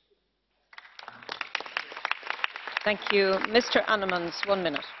advantage? Thank you. Mr. Annemans, 1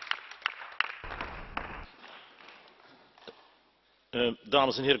 minute.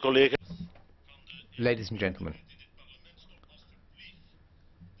 Dames en heren, collega's. Ladies and gentlemen,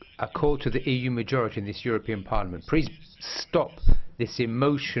 a call to the EU majority in this European Parliament. Please stop this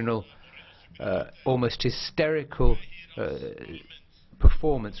emotional, almost hysterical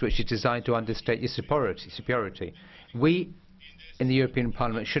performance which is designed to understate your superiority. We in the European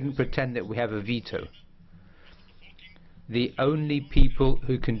Parliament shouldn't pretend that we have a veto. The only people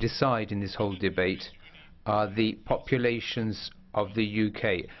who can decide in this whole debate are the populations of the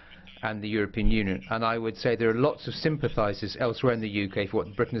UK and the European Union, and I would say there are lots of sympathisers elsewhere in the UK for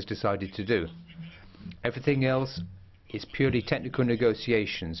what Britain has decided to do. Everything else is purely technical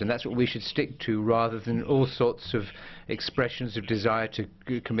negotiations, and that's what we should stick to, rather than all sorts of expressions of desire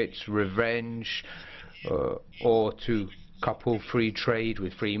to commit revenge or to couple free trade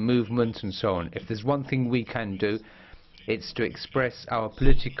with free movement and so on. If there's one thing we can do, it's to express our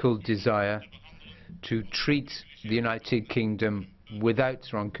political desire to treat the United Kingdom without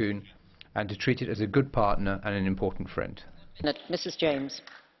rancune and to treat it as a good partner and an important friend. Mrs. James.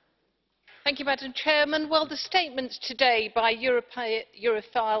 Thank you, Madam Chairman. Well, the statements today by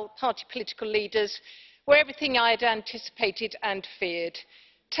Europal party political leaders were everything I had anticipated and feared.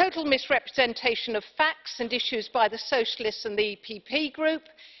 Total misrepresentation of facts and issues by the Socialists and the EPP group,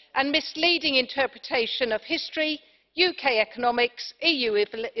 and misleading interpretation of history, UK economics, EU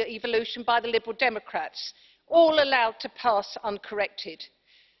evolution by the Liberal Democrats, all allowed to pass uncorrected.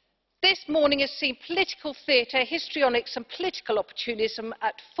 This morning has seen political theatre, histrionics and political opportunism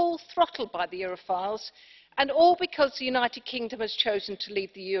at full throttle by the Europhiles, and all because the United Kingdom has chosen to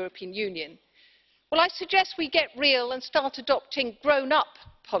leave the European Union. Well, I suggest we get real and start adopting grown-up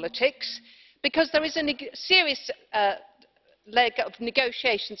politics, because there is a serious leg of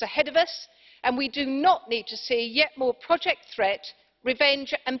negotiations ahead of us, and we do not need to see yet more project threat,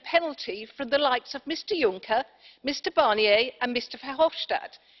 revenge and penalty from the likes of Mr Juncker, Mr Barnier and Mr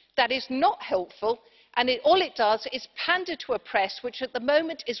Verhofstadt. That is not helpful, and all it does is pander to a press which at the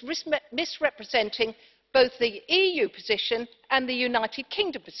moment is misrepresenting both the EU position and the United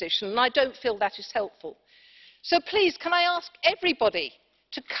Kingdom position, and I don't feel that is helpful. So please, can I ask everybody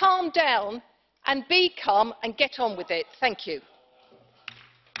to calm down and be calm and get on with it? Thank you.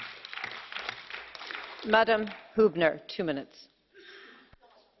 Madam Hübner, 2 minutes.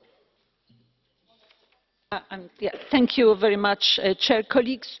 Thank you very much, Chair.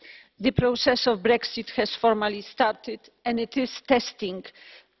 Colleagues, the process of Brexit has formally started, and it is testing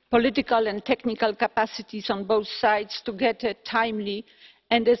political and technical capacities on both sides to get a timely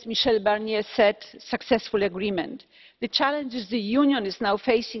and, as Michel Barnier said, successful agreement. The challenges the Union is now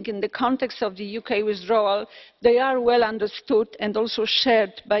facing in the context of the UK withdrawal, they are well understood and also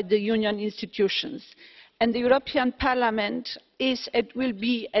shared by the Union institutions. And the European Parliament is and will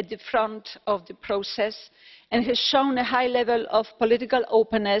be at the front of the process and has shown a high level of political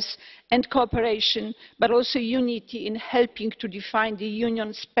openness and cooperation, but also unity in helping to define the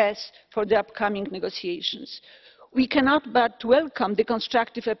Union's path for the upcoming negotiations. We cannot but welcome the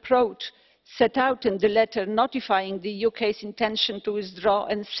constructive approach set out in the letter notifying the UK's intention to withdraw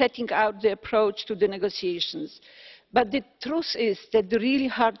and setting out the approach to the negotiations. But the truth is that the really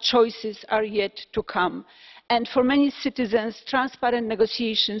hard choices are yet to come, and for many citizens, transparent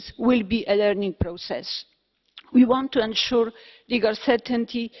negotiations will be a learning process. We want to ensure legal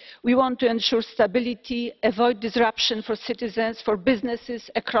certainty, we want to ensure stability, avoid disruption for citizens, for businesses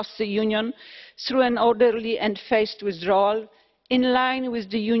across the Union, through an orderly and phased withdrawal, in line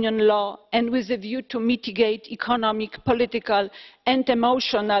with the Union law and with a view to mitigate economic, political and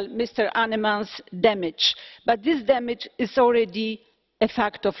emotional, Mr. Annemans, damage. But this damage is already a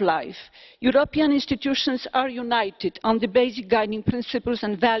fact of life. European institutions are united on the basic guiding principles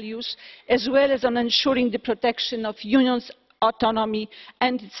and values, as well as on ensuring the protection of Union's autonomy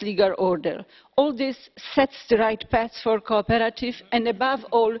and its legal order. All this sets the right path for cooperative and, above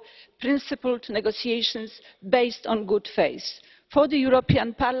all, principled negotiations based on good faith. For the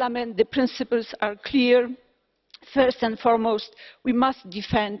European Parliament, the principles are clear. First and foremost, we must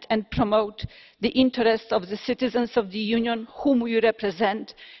defend and promote the interests of the citizens of the Union whom we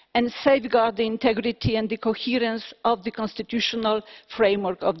represent and safeguard the integrity and the coherence of the constitutional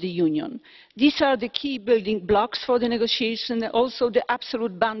framework of the Union. These are the key building blocks for the negotiation and also the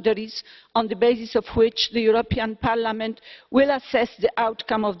absolute boundaries on the basis of which the European Parliament will assess the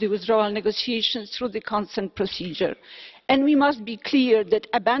outcome of the withdrawal negotiations through the consent procedure. And we must be clear that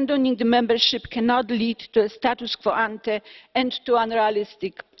abandoning the membership cannot lead to a status quo ante and to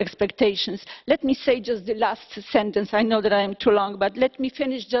unrealistic expectations. Let me say just the last sentence. I know that I am too long, but let me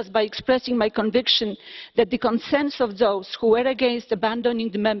finish just by expressing my conviction that the concerns of those who were against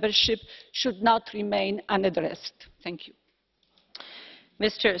abandoning the membership should not remain unaddressed. Thank you.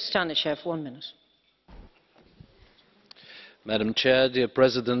 Mr. Stanishev, 1 minute. Madam Chair, dear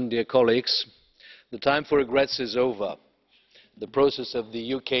President, dear colleagues, the time for regrets is over. The process of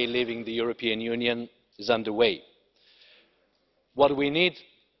the UK leaving the European Union is underway. What we need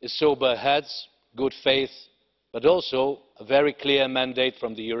is sober heads, good faith, but also a very clear mandate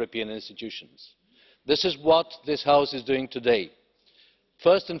from the European institutions. This is what this House is doing today.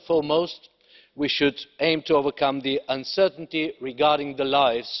 First and foremost, we should aim to overcome the uncertainty regarding the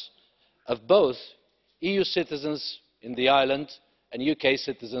lives of both EU citizens in the island and UK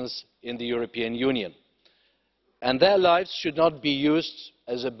citizens in the European Union. And their lives should not be used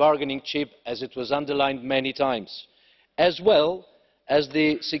as a bargaining chip, as it was underlined many times, as well as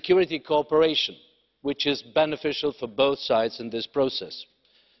the security cooperation, which is beneficial for both sides in this process.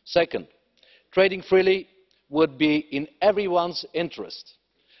 Second, trading freely would be in everyone's interest,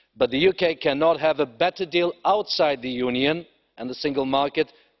 but the UK cannot have a better deal outside the Union and the single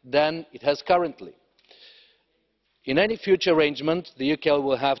market than it has currently. In any future arrangement, the UK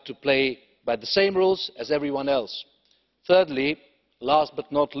will have to play by the same rules as everyone else. Thirdly, last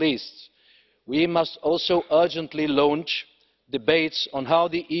but not least, we must also urgently launch debates on how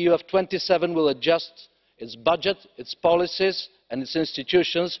the EU of 27 will adjust its budget, its policies and its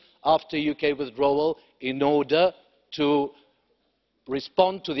institutions after UK withdrawal in order to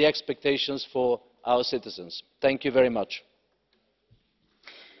respond to the expectations for our citizens. Thank you very much.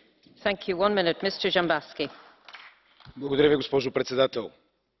 Thank you. 1 minute, Mr. Jambaski. Благодаря ви, госпожо председател.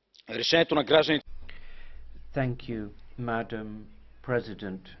 Решението на гражданите. Thank you, Madam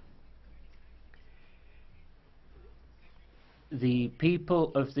President. The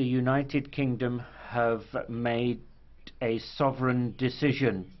people of the United Kingdom have made a sovereign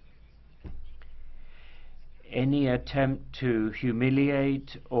decision. Any attempt to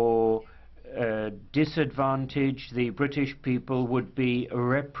humiliate or disadvantage the British people would be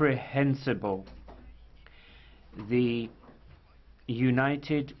reprehensible. The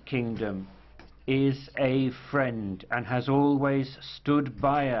United Kingdom is a friend and has always stood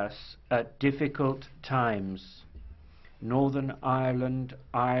by us at difficult times. Northern Ireland,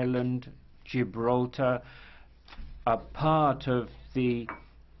 Ireland, Gibraltar are part of the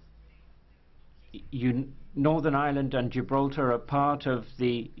Northern Ireland and Gibraltar are part of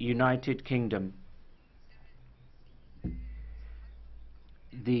the United Kingdom.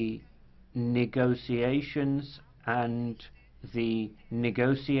 The negotiations and the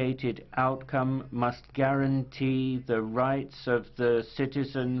negotiated outcome must guarantee the rights of the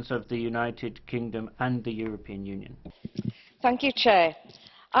citizens of the United Kingdom and the European Union. Thank you, Chair.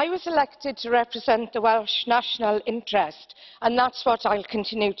 I was elected to represent the Welsh national interest, and that's what I'll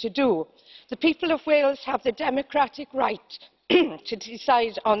continue to do. The people of Wales have the democratic right to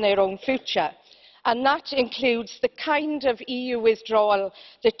decide on their own future, and that includes the kind of EU withdrawal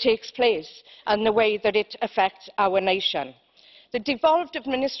that takes place and the way that it affects our nation. The devolved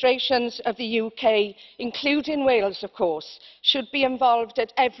administrations of the UK, including Wales of course, should be involved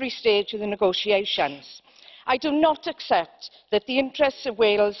at every stage of the negotiations. I do not accept that the interests of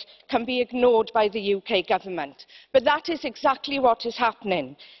Wales can be ignored by the UK government, but that is exactly what is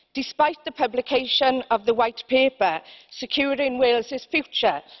happening. Despite the publication of the White Paper, Securing Wales's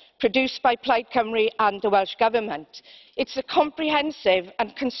Future, produced by Plaid Cymru and the Welsh Government, it's a comprehensive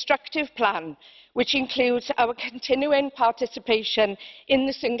and constructive plan which includes our continuing participation in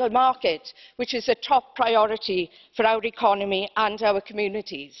the single market, which is a top priority for our economy and our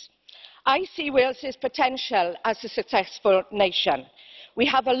communities. I see Wales's potential as a successful nation. We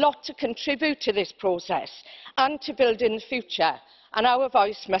have a lot to contribute to this process and to build in the future, and our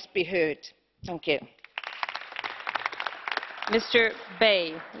voice must be heard. Thank you. Mr.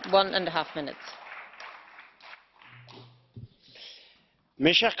 Bay, 1.5 minutes.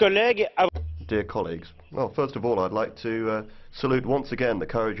 Mes chers collègues, Dear colleagues, well, first of all, I'd like to salute once again the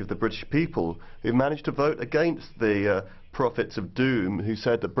courage of the British people who managed to vote against the prophets of doom who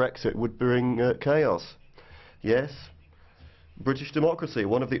said that Brexit would bring chaos. Yes, British democracy,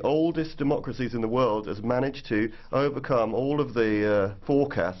 one of the oldest democracies in the world, has managed to overcome all of the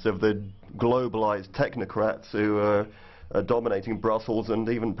forecasts of the globalized technocrats who are dominating Brussels and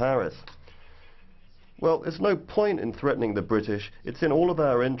even Paris. Well, there's no point in threatening the British. It's in all of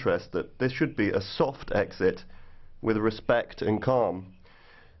our interest that this should be a soft exit with respect and calm.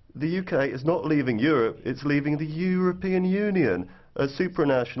 The UK is not leaving Europe, it's leaving the European Union, a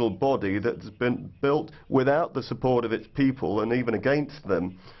supranational body that's been built without the support of its people and even against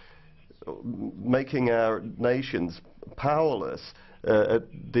them, making our nations powerless at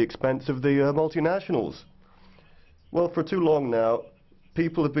the expense of the multinationals. Well, for too long now,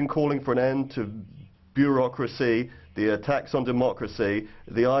 people have been calling for an end to bureaucracy, the attacks on democracy,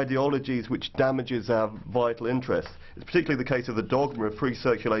 the ideologies which damages our vital interests. It's particularly the case of the dogma of free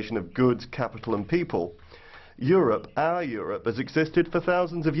circulation of goods, capital and people. Europe, our Europe, has existed for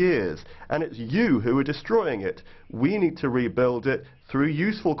thousands of years, and it's you who are destroying it. We need to rebuild it through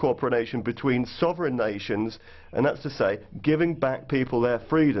useful cooperation between sovereign nations, and that's to say, giving back people their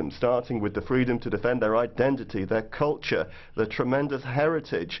freedom, starting with the freedom to defend their identity, their culture, the tremendous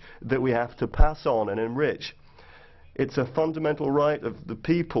heritage that we have to pass on and enrich. It's a fundamental right of the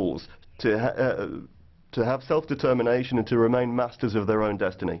peoples to have self-determination and to remain masters of their own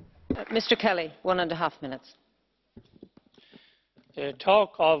destiny. Mr. Kelly, 1.5 minutes. The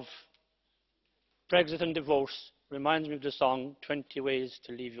talk of Brexit and divorce reminds me of the song 20 Ways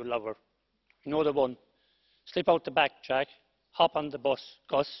to Leave Your Lover. You know the one. Slip out the back, Jack, hop on the bus,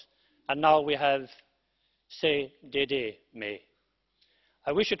 Gus, and now we have say, day, May.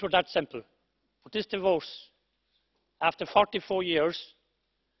 I wish it were that simple, but this divorce, after 44 years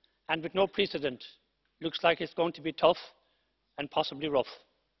and with no precedent, looks like it's going to be tough and possibly rough.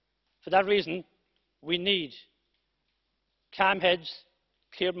 For that reason, we need calm heads,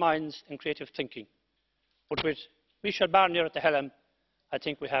 clear minds and creative thinking. But with Michel Barnier at the helm, I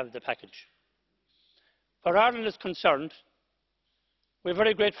think we have the package. Where Ireland is concerned, we are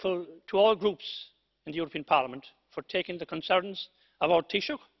very grateful to all groups in the European Parliament for taking the concerns of our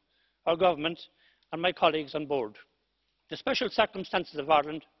Taoiseach, our government and my colleagues on board. The special circumstances of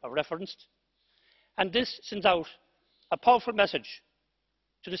Ireland are referenced, and this sends out a powerful message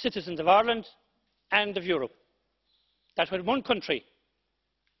to the citizens of Ireland and of Europe, that when one country,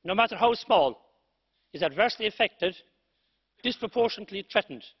 no matter how small, is adversely affected, disproportionately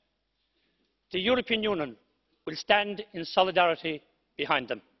threatened, the European Union will stand in solidarity behind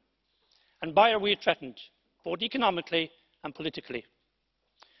them. And why are we threatened, both economically and politically?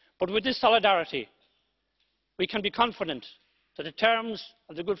 But with this solidarity, we can be confident that the terms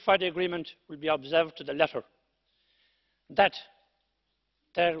of the Good Friday Agreement will be observed to the letter, that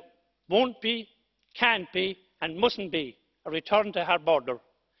there won't be, can't be and mustn't be a return to hard border,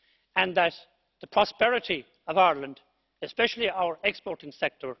 and that the prosperity of Ireland, especially our exporting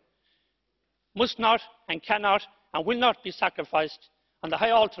sector, must not and cannot and will not be sacrificed on the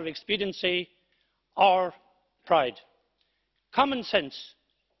high altar of expediency or pride. Common sense,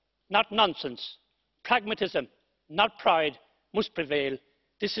 not nonsense, pragmatism, not pride, must prevail.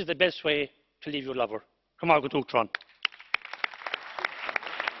 This is the best way to leave your lover. Come on, go to Tron.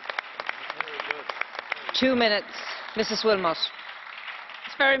 2 minutes. Mrs. Wilmot.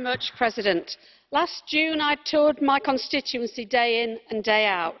 Thanks very much, President. Last June, I toured my constituency day in and day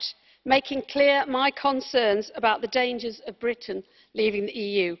out, making clear my concerns about the dangers of Britain leaving the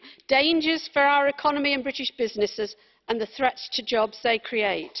EU, dangers for our economy and British businesses and the threats to jobs they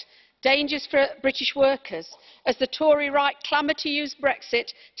create, dangers for British workers as the Tory right clamour to use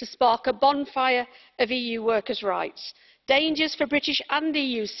Brexit to spark a bonfire of EU workers' rights, dangers for British and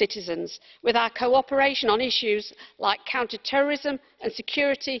EU citizens with our cooperation on issues like counter-terrorism and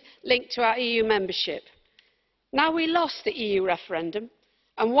security linked to our EU membership. Now, we lost the EU referendum,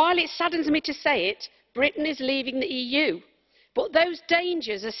 and while it saddens me to say it, Britain is leaving the EU. But those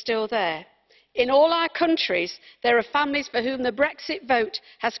dangers are still there. In all our countries, there are families for whom the Brexit vote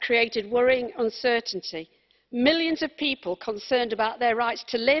has created worrying uncertainty. Millions of people concerned about their rights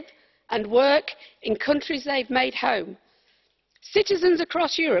to live and work in countries they've made home. Citizens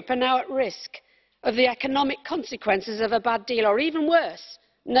across Europe are now at risk of the economic consequences of a bad deal, or even worse,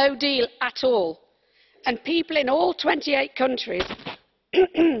 no deal at all. And people in all 28 countries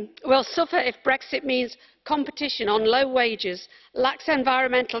will suffer if Brexit means competition on low wages, lax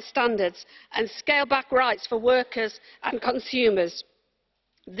environmental standards and scale-back rights for workers and consumers.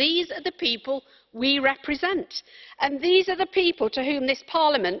 These are the people we represent, and these are the people to whom this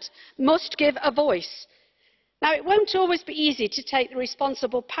Parliament must give a voice. Now, it won't always be easy to take the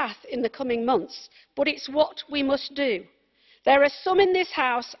responsible path in the coming months, but it's what we must do. There are some in this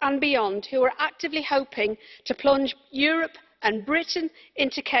House and beyond who are actively hoping to plunge Europe and Britain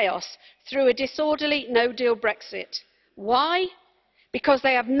into chaos through a disorderly no-deal Brexit. Why? Because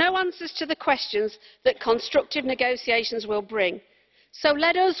they have no answers to the questions that constructive negotiations will bring. So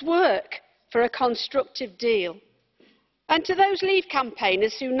let us work for a constructive deal. And to those Leave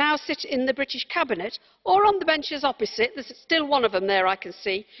campaigners who now sit in the British Cabinet or on the benches opposite, there's still one of them there I can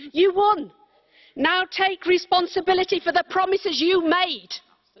see, you won. Now take responsibility for the promises you made.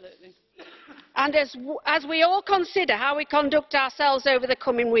 Absolutely. And as we all consider how we conduct ourselves over the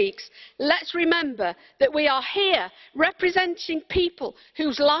coming weeks, let's remember that we are here representing people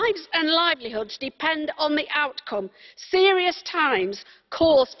whose lives and livelihoods depend on the outcome. Serious times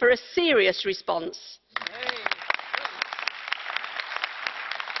calls for a serious response.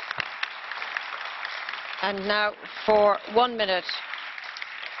 And now for 1 minute,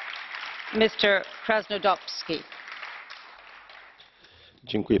 Mr. Krasnodębski.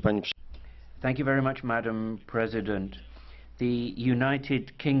 Thank you very much, Madam President. The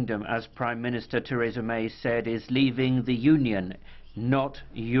United Kingdom, as Prime Minister Theresa May said, is leaving the Union, not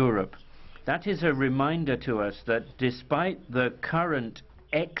Europe. That is a reminder to us that despite the current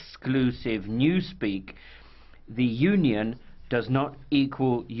exclusive newspeak, the Union does not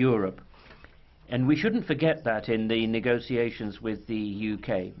equal Europe. And we shouldn't forget that in the negotiations with the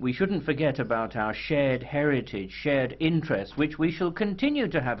UK. We shouldn't forget about our shared heritage, shared interests, which we shall continue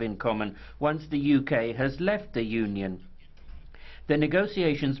to have in common once the UK has left the Union. The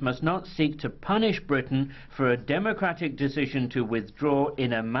negotiations must not seek to punish Britain for a democratic decision to withdraw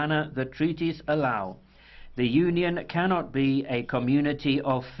in a manner the treaties allow. The Union cannot be a community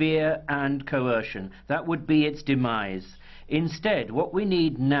of fear and coercion. That would be its demise. Instead, what we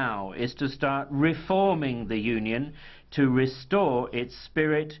need now is to start reforming the Union to restore its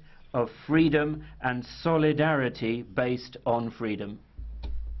spirit of freedom and solidarity based on freedom.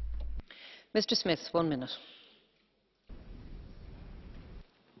 Mr. Smith, 1 minute.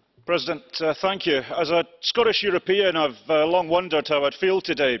 President, thank you. As a Scottish European, I've long wondered how I'd feel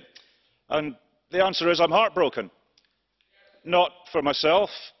today. And the answer is I'm heartbroken. Not for myself,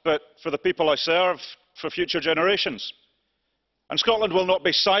 but for the people I serve, for future generations. And Scotland will not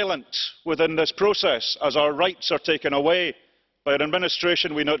be silent within this process as our rights are taken away by an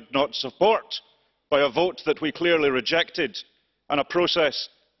administration we do not support, by a vote that we clearly rejected, and a process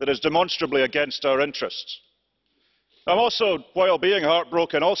that is demonstrably against our interests. I'm also, while being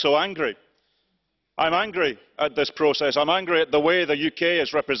heartbroken, also angry. I'm angry at this process. I'm angry at the way the UK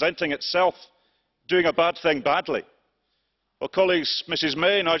is representing itself, doing a bad thing badly. Well, colleagues, Mrs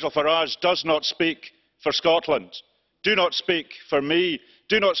May, Nigel Farage does not speak for Scotland. Do not speak for me.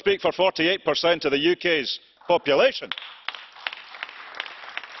 Do not speak for 48% of the UK's population.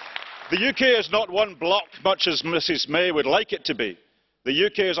 The UK is not one bloc, much as Mrs May would like it to be. The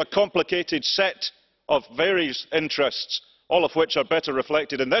UK is a complicated set of various interests, all of which are better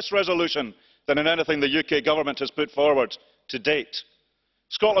reflected in this resolution than in anything the UK government has put forward to date.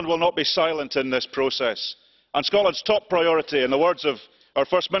 Scotland will not be silent in this process, and Scotland's top priority, in the words of our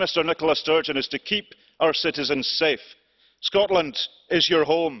First Minister Nicola Sturgeon, is to keep our citizens safe. Scotland is your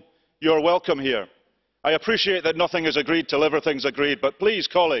home. You are welcome here. I appreciate that nothing is agreed till everything's agreed, but please,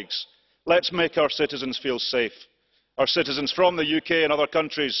 colleagues, let's make our citizens feel safe. Our citizens from the UK and other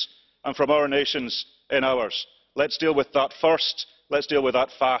countries, and from our nations in ours. Let's deal with that first. Let's deal with that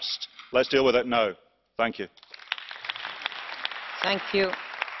fast. Let's deal with it now. Thank you. Thank you.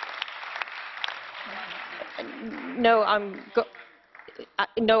 No, I'm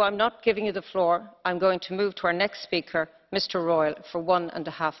not giving you the floor. I'm going to move to our next speaker, Mr. Royal, for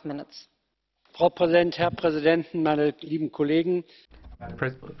 1.5 minutes. Frau Präsident, Herr Präsidenten, meine lieben Kollegen.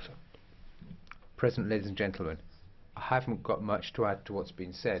 President, ladies and gentlemen, I haven't got much to add to what's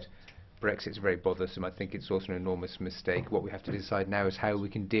been said. Brexit's very bothersome. I think it's also an enormous mistake. What we have to decide now is how we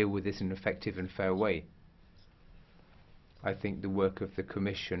can deal with this in an effective and fair way. I think the work of the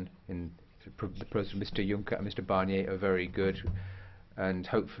Commission and the President, Mr Juncker and Mr Barnier, are very good, and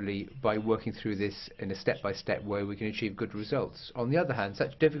hopefully by working through this in a step-by-step way we can achieve good results. On the other hand,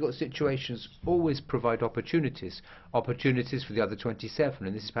 such difficult situations always provide opportunities for the other 27,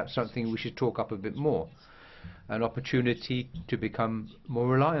 and this is perhaps something we should talk up a bit more. An opportunity to become more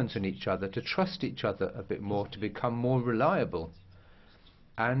reliant on each other, to trust each other a bit more, to become more reliable,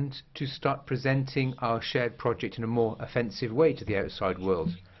 and to start presenting our shared project in a more offensive way to the outside world.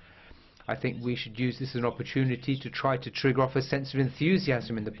 I think we should use this as an opportunity to try to trigger off a sense of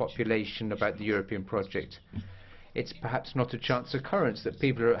enthusiasm in the population about the European project. It's perhaps not a chance occurrence that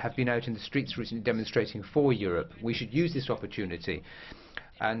people have been out in the streets recently demonstrating for Europe. We should use this opportunity.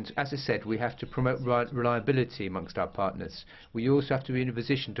 And as I said, we have to promote reliability amongst our partners. We also have to be in a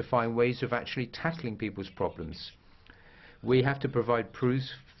position to find ways of actually tackling people's problems. We have to provide proof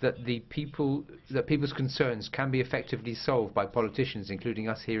that people's concerns can be effectively solved by politicians, including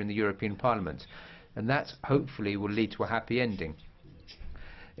us here in the European Parliament. And that, hopefully, will lead to a happy ending.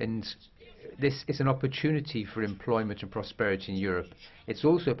 And this is an opportunity for employment and prosperity in Europe. It's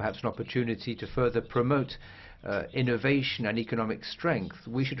also perhaps an opportunity to further promote innovation and economic strength.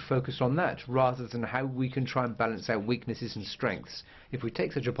 We should focus on that rather than how we can try and balance our weaknesses and strengths. If we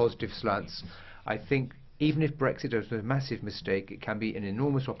take such a positive stance, I think even if Brexit is a massive mistake, it can be an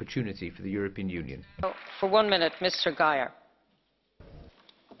enormous opportunity for the European Union. For 1 minute, Mr. Geyer.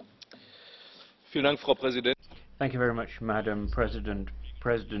 Thank you very much, Madam President.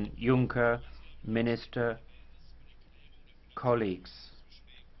 President Juncker, Minister, colleagues.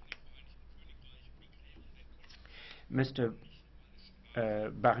 Mr.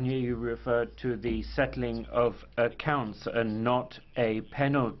 Barnier, you referred to the settling of accounts and not a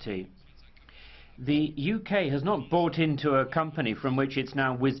penalty. The UK has not bought into a company from which it's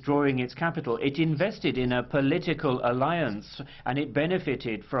now withdrawing its capital. It invested in a political alliance and it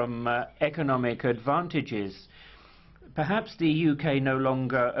benefited from economic advantages. Perhaps the UK no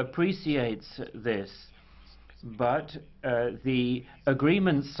longer appreciates this, but the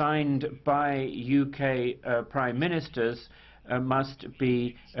agreement signed by UK Prime Ministers must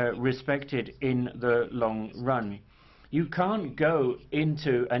be respected in the long run. You can't go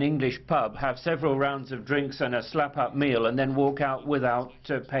into an English pub, have several rounds of drinks and a slap-up meal and then walk out without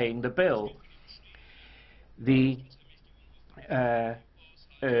paying the bill. The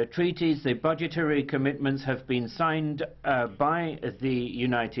treaties, the budgetary commitments have been signed by the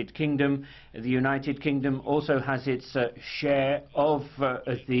United Kingdom. The United Kingdom also has its share of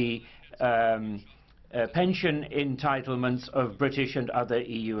the pension entitlements of British and other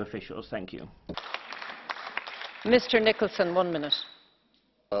EU officials. Thank you. Mr. Nicholson, 1 minute.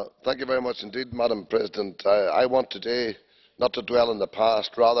 Thank you very much indeed, Madam President. I want today not to dwell on the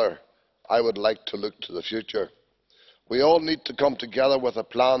past, rather I would like to look to the future. We all need to come together with a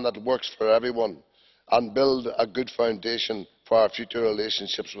plan that works for everyone and build a good foundation for our future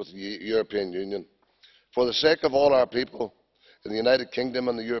relationships with the European Union. For the sake of all our people in the United Kingdom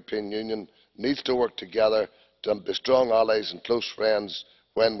and the European Union needs to work together to be strong allies and close friends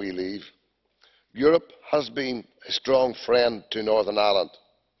when we leave. Europe has been a strong friend to Northern Ireland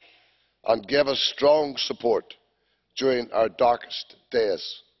and gave us strong support during our darkest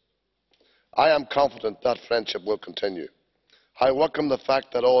days. I am confident that friendship will continue. I welcome the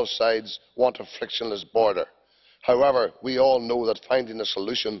fact that all sides want a frictionless border. However, we all know that finding a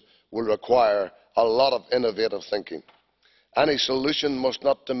solution will require a lot of innovative thinking. Any solution must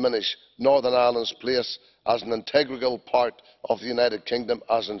not diminish Northern Ireland's place as an integral part of the United Kingdom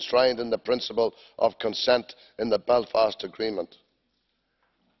as enshrined in the principle of consent in the Belfast Agreement.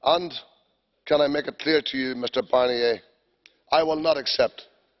 And can I make it clear to you, Mr Barnier, I will not accept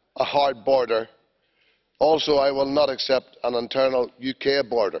a hard border. Also, I will not accept an internal UK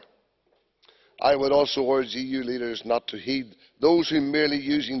border. I would also urge EU leaders not to heed those who merely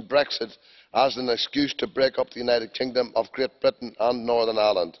using Brexit as an excuse to break up the United Kingdom of Great Britain and Northern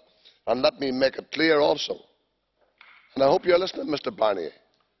Ireland. And let me make it clear also, and I hope you are listening, Mr Barnier.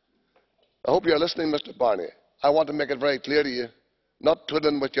 I hope you are listening, Mr Barnier. I want to make it very clear to you, not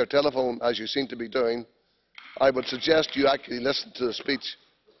twiddling with your telephone as you seem to be doing. I would suggest you actually listen to the speech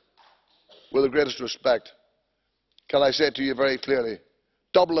with the greatest respect. Can I say to you very clearly,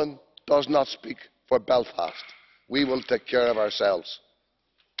 Dublin does not speak for Belfast. We will take care of ourselves.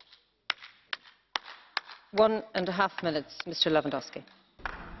 1.5 minutes, Mr. Lewandowski.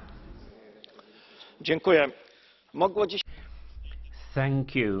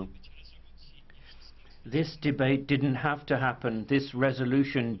 Thank you. This debate didn't have to happen. This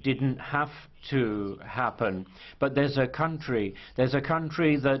resolution didn't have to happen. But there's a country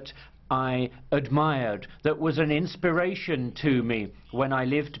that I admired, that was an inspiration to me when I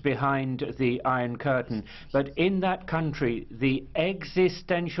lived behind the Iron Curtain. But in that country, the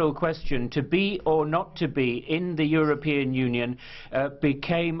existential question to be or not to be in the European Union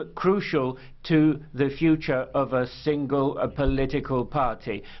became crucial to the future of a single political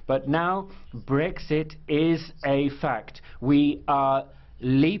party. But now Brexit is a fact. We are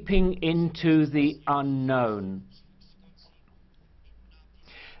leaping into the unknown.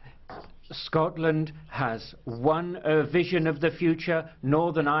 Scotland has one vision of the future,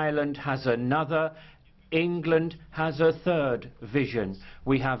 Northern Ireland has another, England has a third vision.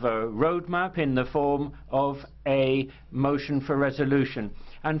 We have a roadmap in the form of a motion for resolution.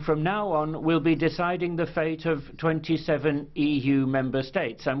 And from now on, we'll be deciding the fate of 27 EU member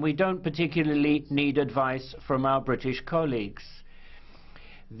states. And we don't particularly need advice from our British colleagues.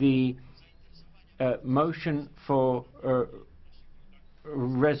 The motion for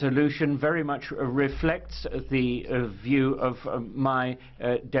resolution very much reflects the view of my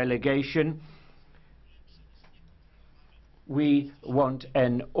delegation. We want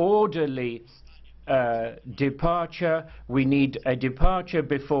an orderly departure. We need a departure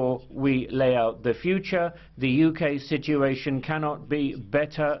before we lay out the future. The UK situation cannot be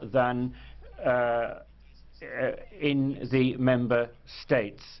better than in the member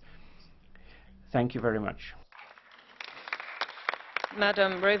states. Thank you very much.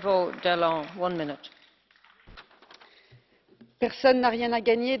 Madame Revaud-Dallon, 1 minute. Personne n'a rien à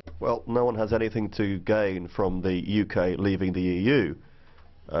gagner. Well, no one has anything to gain from the UK leaving the EU.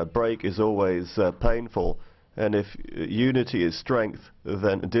 A break is always painful, and if unity is strength,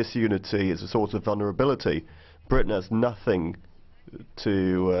 then disunity is a source of vulnerability. Britain has nothing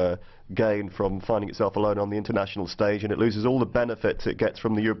to gain from finding itself alone on the international stage, and it loses all the benefits it gets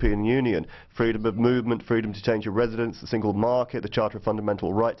from the European Union. Freedom of movement, freedom to change your residence, the single market, the Charter of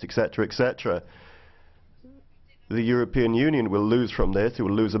Fundamental Rights, etc., etc. The European Union will lose from this. It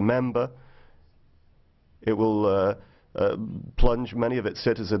will lose a member. It will plunge many of its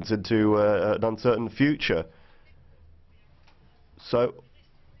citizens into an uncertain future. So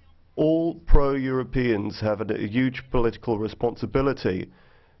all pro-Europeans have a huge political responsibility.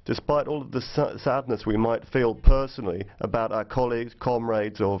 Despite all of the sadness we might feel personally about our colleagues,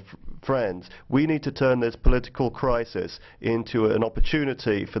 comrades or friends, we need to turn this political crisis into an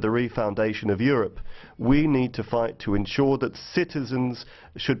opportunity for the refoundation of Europe. We need to fight to ensure that citizens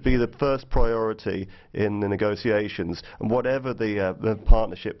should be the first priority in the negotiations, and whatever the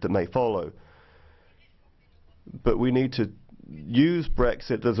partnership that may follow. But we need to use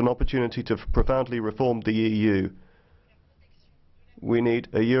Brexit as an opportunity to profoundly reform the EU. We need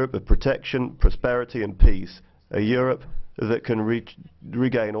a Europe of protection, prosperity and peace, a Europe that can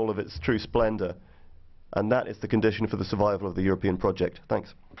regain all of its true splendour, and that is the condition for the survival of the European project.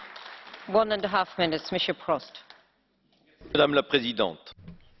 Thanks. 1.5 minutes, Mr. Prost. Madame la Présidente.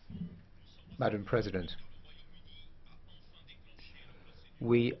 Madam President,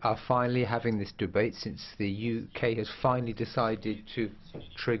 we are finally having this debate since the UK has finally decided to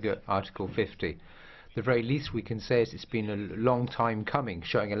trigger Article 50. The very least we can say is it's been a long time coming,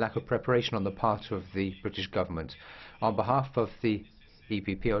 showing a lack of preparation on the part of the British government. On behalf of the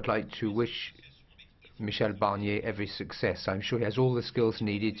EPP, I would like to wish Michel Barnier every success. I'm sure he has all the skills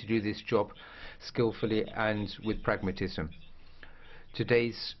needed to do this job skillfully and with pragmatism.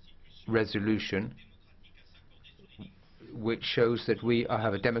 Today's resolution, which shows that we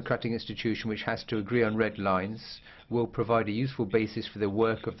have a democratic institution which has to agree on red lines, will provide a useful basis for the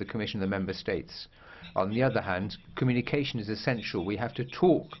work of the Commission and the Member States. On the other hand, communication is essential. We have to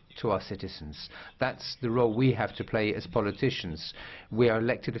talk to our citizens. That's the role we have to play as politicians. We are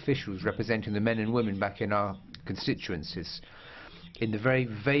elected officials representing the men and women back in our constituencies. In the very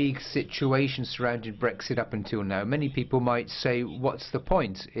vague situation surrounding Brexit up until now, many people might say, what's the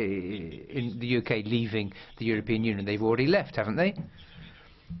point in the UK leaving the European Union? They've already left, haven't they?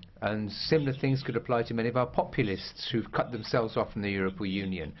 And similar things could apply to many of our populists who've cut themselves off from the European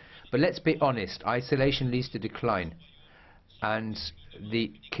Union. But let's be honest, isolation leads to decline, and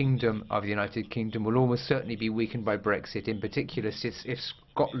the Kingdom of the United Kingdom will almost certainly be weakened by Brexit, in particular if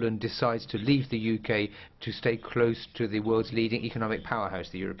Scotland decides to leave the UK to stay close to the world's leading economic powerhouse,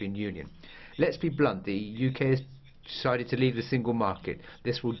 the European Union. Let's be blunt, the UK has decided to leave the single market.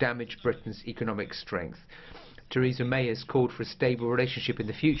 This will damage Britain's economic strength. Theresa May has called for a stable relationship in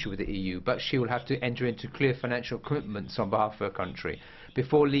the future with the EU, but she will have to enter into clear financial commitments on behalf of her country.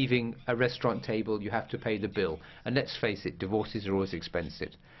 Before leaving a restaurant table, you have to pay the bill. And let's face it, divorces are always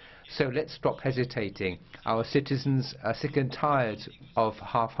expensive. So let's stop hesitating. Our citizens are sick and tired of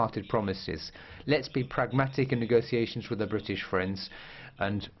half-hearted promises. Let's be pragmatic in negotiations with our British friends,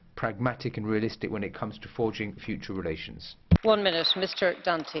 and pragmatic and realistic when it comes to forging future relations. 1 minute, Mr.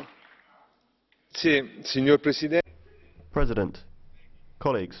 Dante. Signor Presidente. President,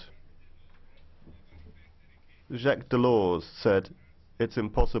 colleagues, Jacques Delors said, it's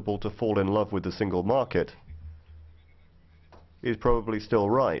impossible to fall in love with the single market. He's probably still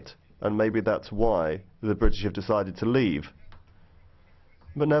right, and maybe that's why the British have decided to leave.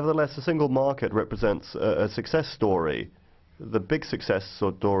 But nevertheless, the single market represents a success story, the big success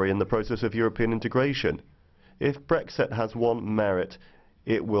story in the process of European integration. If Brexit has one merit,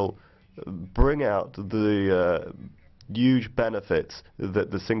 it will bring out the huge benefits that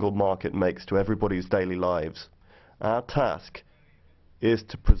the single market makes to everybody's daily lives. Our task is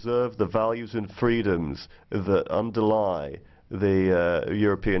to preserve the values and freedoms that underlie the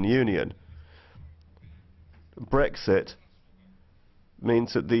European Union. Brexit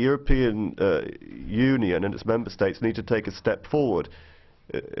means that the European Union and its member states need to take a step forward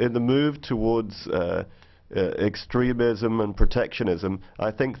in the move towards extremism and protectionism.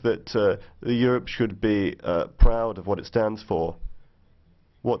 I think that Europe should be proud of what it stands for.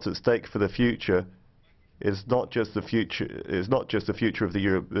 What's at stake for the future is not just the future of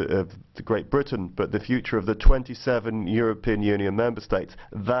the Great Britain, but the future of the 27 European Union member states.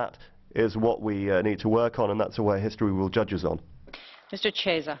 That is what we need to work on, and that's the way history will judge us on. Mr.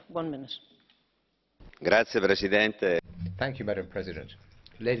 Chiesa, 1 minute. Grazie, Presidente. Thank you, Madam President.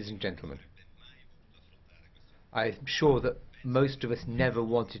 Ladies and gentlemen, I'm sure that most of us never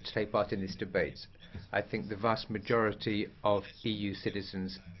wanted to take part in this debate. I think the vast majority of EU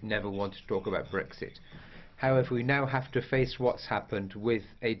citizens never wanted to talk about Brexit. However, we now have to face what's happened with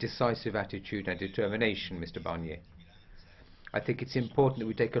a decisive attitude and determination, Mr. Barnier. I think it's important that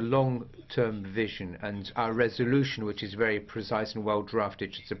we take a long-term vision, and our resolution, which is very precise and well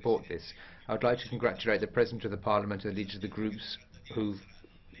drafted, should support this. I would like to congratulate the President of the Parliament and the leaders of the groups who've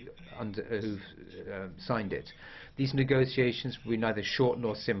signed it. These negotiations will be neither short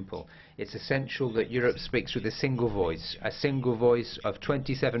nor simple. It's essential that Europe speaks with a single voice of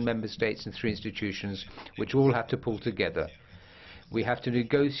 27 member states and 3 institutions, which all have to pull together. We have to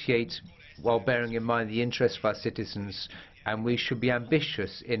negotiate while bearing in mind the interests of our citizens, and we should be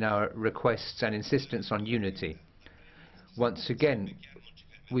ambitious in our requests and insistence on unity. Once again,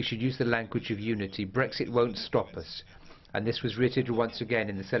 we should use the language of unity. Brexit won't stop us, and this was reiterated once again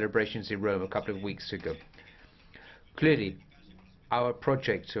in the celebrations in Rome a couple of weeks ago. Clearly, our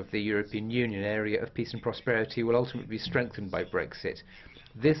project of the European Union, area of peace and prosperity, will ultimately be strengthened by Brexit.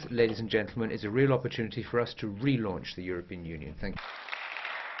 This, ladies and gentlemen, is a real opportunity for us to relaunch the European Union. Thank you.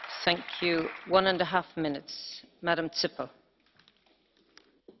 Thank you. 1.5 minutes. Madam Zippel.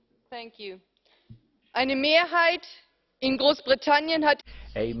 Thank you. Eine Mehrheit in Großbritannien hat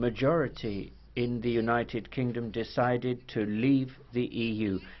A majority in the United Kingdom decided to leave the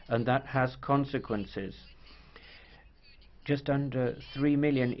EU, and that has consequences. Just under 3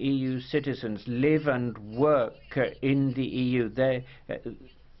 million EU citizens live and work in the EU. They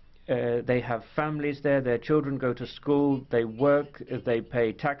have families there, their children go to school, they work, they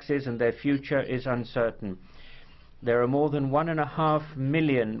pay taxes, and their future is uncertain. There are more than 1.5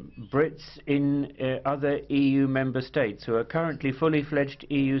 million Brits in other EU member states who are currently fully fledged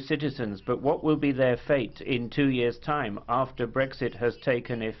EU citizens, but what will be their fate in 2 years' time after Brexit has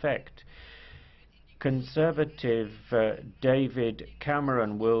taken effect? Conservative David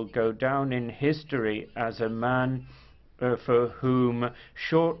Cameron will go down in history as a man for whom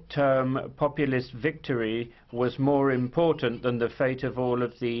short-term populist victory was more important than the fate of all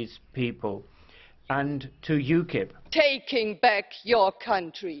of these people. And to UKIP. Taking back your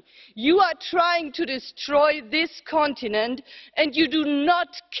country. You are trying to destroy this continent, and you do not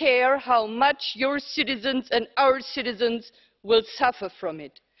care how much your citizens and our citizens will suffer from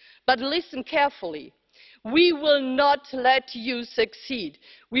it. But listen carefully. We will not let you succeed.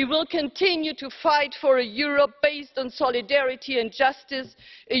 We will continue to fight for a Europe based on solidarity and justice,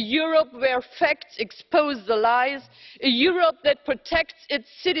 a Europe where facts expose the lies, a Europe that protects its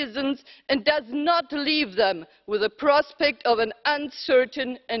citizens and does not leave them with the prospect of an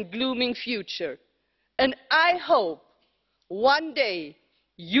uncertain and glooming future. And I hope one day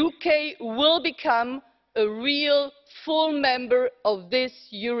UK will become a real full member of this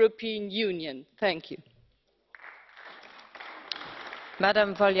European Union. Thank you.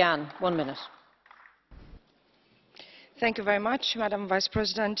 Madam Vălean, 1 minute. Thank you very much, Madam Vice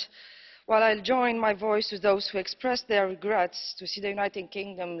President. While I'll join my voice with those who expressed their regrets to see the United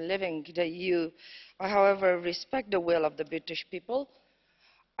Kingdom leaving the EU, I, however, respect the will of the British people.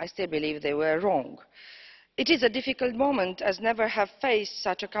 I still believe they were wrong. It is a difficult moment, as never have faced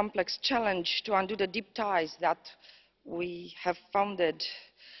such a complex challenge to undo the deep ties that we have founded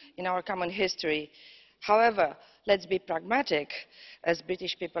in our common history. However, let's be pragmatic, as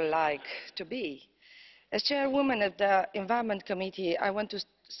British people like to be. As chairwoman of the Environment Committee, I want to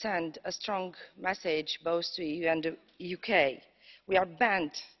send a strong message both to EU and the UK. We are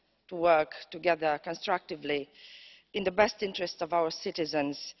bound to work together constructively in the best interest of our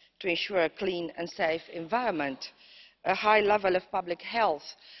citizens to ensure a clean and safe environment, a high level of public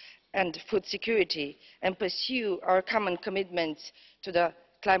health and food security, and pursue our common commitments to the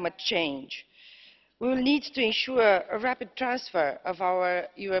climate change. We will need to ensure a rapid transfer of our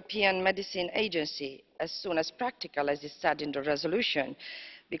European Medicine Agency as soon as practical, as is said in the resolution,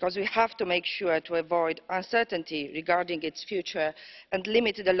 because we have to make sure to avoid uncertainty regarding its future and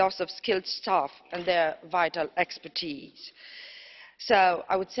limit the loss of skilled staff and their vital expertise. So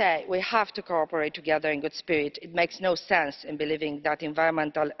I would say we have to cooperate together in good spirit. It makes no sense in believing that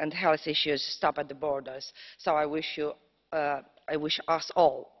environmental and health issues stop at the borders. So I wish us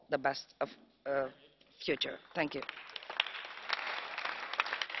all the best future. Thank you.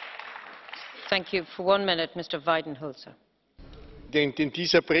 Thank you. For 1 minute, Mr. Weidenholzer.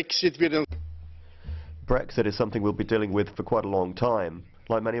 Brexit is something we'll be dealing with for quite a long time.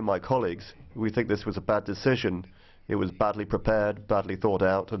 Like many of my colleagues, we think this was a bad decision. It was badly prepared, badly thought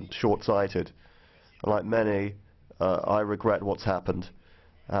out, and short-sighted. Like many, I regret what's happened.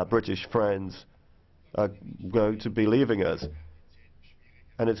 Our British friends are going to be leaving us,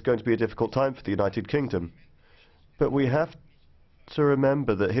 and it's going to be a difficult time for the United Kingdom. But we have to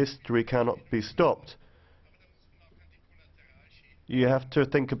remember that history cannot be stopped. You have to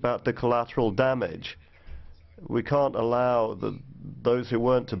think about the collateral damage. We can't allow those who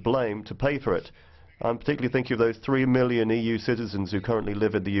weren't to blame to pay for it. I'm particularly thinking of those 3 million EU citizens who currently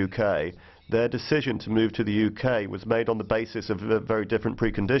live in the UK. Their decision to move to the UK was made on the basis of very different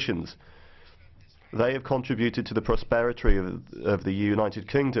preconditions. They have contributed to the prosperity of the United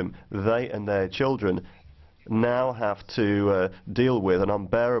Kingdom. They and their children now have to deal with an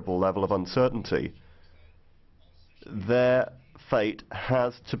unbearable level of uncertainty. Their fate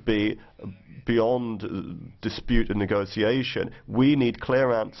has to be beyond dispute and negotiation. We need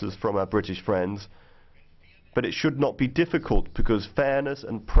clear answers from our British friends, but it should not be difficult, because fairness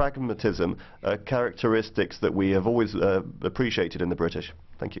and pragmatism are characteristics that we have always appreciated in the British.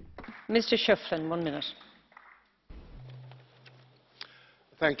 Thank you. Mr. Schöpflin, 1 minute.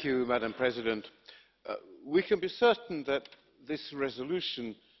 Thank you, Madam President. We can be certain that this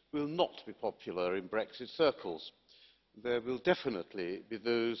resolution will not be popular in Brexit circles. There will definitely be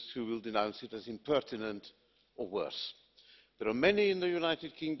those who will denounce it as impertinent or worse. There are many in the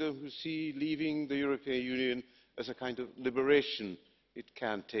United Kingdom who see leaving the European Union as a kind of liberation. It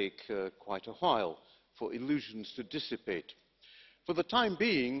can take quite a while for illusions to dissipate. For the time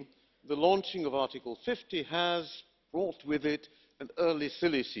being, the launching of Article 50 has brought with it an early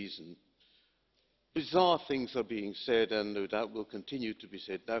silly season. Bizarre things are being said, and no doubt will continue to be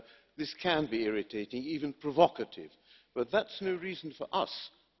said. Now, this can be irritating, even provocative, but that's no reason for us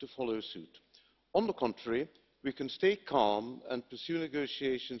to follow suit. On the contrary, we can stay calm and pursue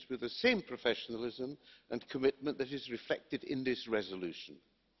negotiations with the same professionalism and commitment that is reflected in this resolution.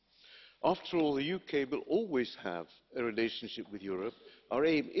 After all, the UK will always have a relationship with Europe. Our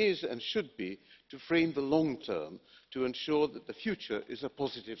aim is and should be to frame the long term to ensure that the future is a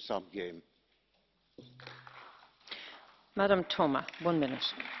positive sum game. Madam Thoma, 1 minute.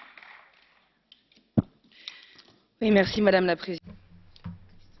 Oui, merci, Madame la Présidente.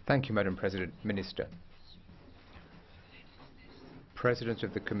 Thank you, Madam President. Minister. President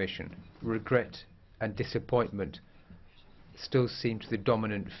of the Commission, regret and disappointment still seem to be the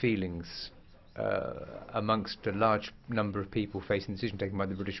dominant feelings amongst a large number of people facing the decision taken by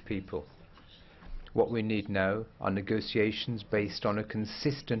the British people. What we need now are negotiations based on a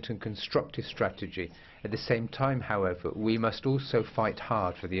consistent and constructive strategy. At the same time, however, we must also fight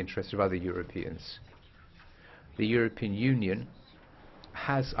hard for the interests of other Europeans. The European Union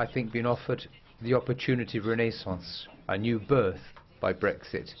has, I think, been offered the opportunity of renaissance, a new birth by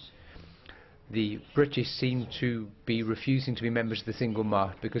Brexit. The British seem to be refusing to be members of the single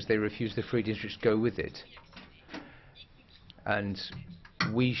market because they refuse the freedoms which go with it. And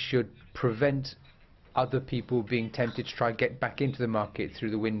we should prevent other people being tempted to try and get back into the market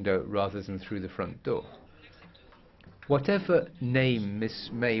through the window rather than through the front door. Whatever name Ms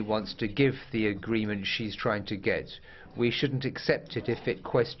May wants to give the agreement she's trying to get, we shouldn't accept it if it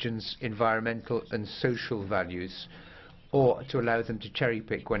questions environmental and social values, or to allow them to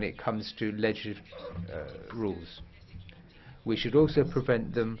cherry-pick when it comes to legislative rules. We should also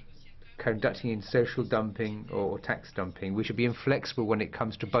prevent them conducting in social dumping or tax dumping. We should be inflexible when it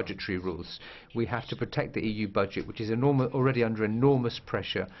comes to budgetary rules. We have to protect the EU budget, which is already under enormous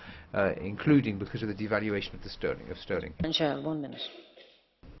pressure, including because of the devaluation of the sterling. Angel, 1 minute.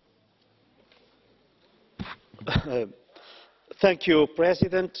 Thank you,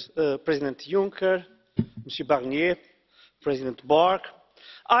 President. President Juncker, Mr. Barnier, President Borg.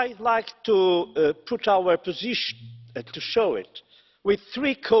 I'd like to put our position, to show it, with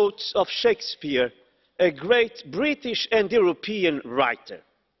 3 quotes of Shakespeare, a great British and European writer.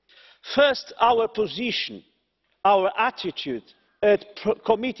 First, our position, our attitude as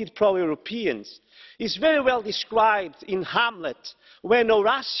committed pro-Europeans is very well described in Hamlet, when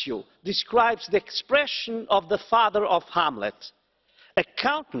Horatio describes the expression of the father of Hamlet: a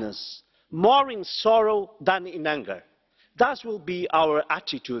countenance more in sorrow than in anger. That will be our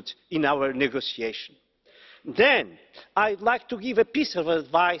attitude in our negotiation. Then, I'd like to give a piece of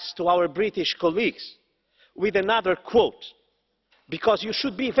advice to our British colleagues with another quote, because you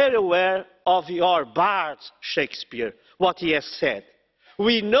should be very aware of your bard Shakespeare, what he has said.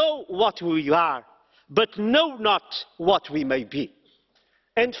 We know what we are, but know not what we may be.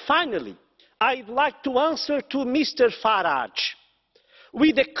 And finally, I'd like to answer to Mr. Farage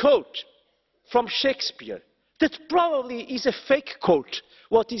with a quote from Shakespeare that probably is a fake quote,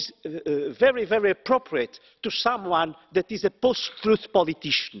 what is very, very appropriate to someone that is a post-truth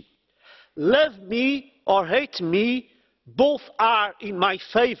politician. Love me or hate me, both are in my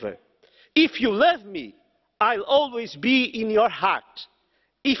favor. If you love me, I'll always be in your heart.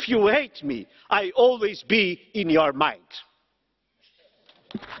 If you hate me, I'll always be in your mind.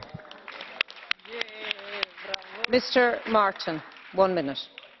 Mr. Martin, 1 minute.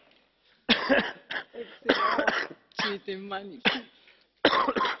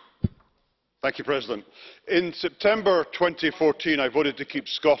 Thank you, President. In September 2014, I voted to keep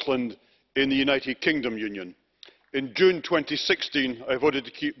Scotland in the United Kingdom Union. In June 2016, I voted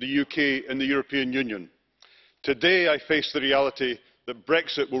to keep the UK in the European Union. Today, I face the reality that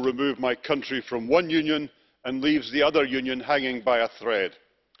Brexit will remove my country from one union and leaves the other union hanging by a thread.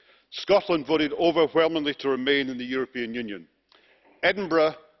 Scotland voted overwhelmingly to remain in the European Union.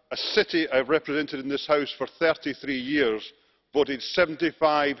 Edinburgh, a city I've represented in this House for 33 years, voted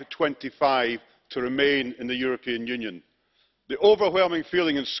 75-25 to remain in the European Union. The overwhelming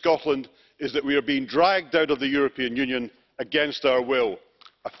feeling in Scotland is that we are being dragged out of the European Union against our will,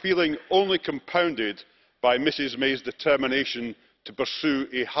 a feeling only compounded by Mrs May's determination to pursue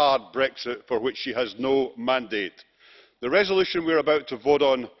a hard Brexit for which she has no mandate. The resolution we are about to vote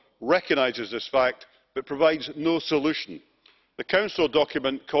on recognises this fact but provides no solution. The Council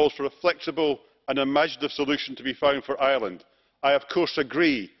document calls for a flexible and imaginative solution to be found for Ireland. I of course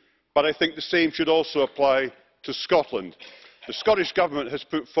agree, but I think the same should also apply to Scotland. The Scottish Government has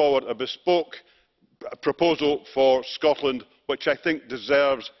put forward a bespoke proposal for Scotland which I think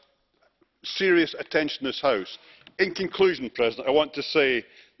deserves serious attention in this House. In conclusion, President, I want to say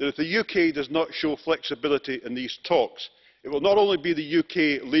that if the UK does not show flexibility in these talks, it will not only be the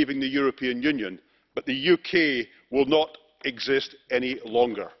UK leaving the European Union, but the UK will not exist any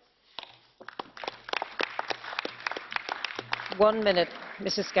longer. 1 minute,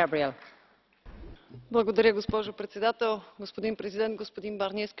 Mrs. Gabriel. Благодаря, госпожо председател, господин президент, господин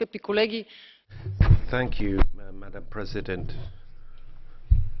Барние, скъпи колеги. Thank you, Madam President.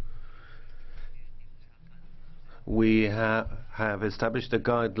 We have established the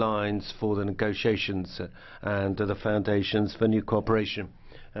guidelines for the negotiations and the foundations for new cooperation.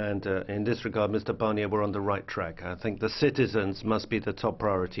 And in this regard, Mr. Barnier, we're on the right track. I think the citizens must be the top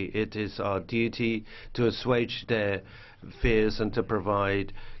priority. It is our duty to assuage their fears and to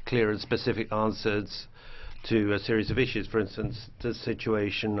provide clear and specific answers to a series of issues. For instance, the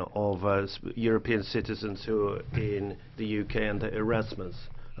situation of European citizens who are in the UK and the Erasmus.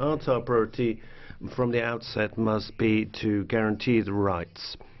 Our top priority from the outset must be to guarantee the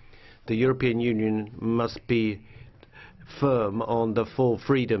rights. The European Union must be firm on the 4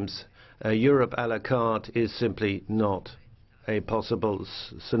 freedoms. Europe à la carte is simply not a possible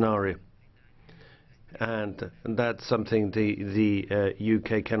scenario. And that's something the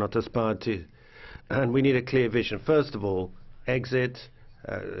UK cannot aspire to. And we need a clear vision. First of all, exit,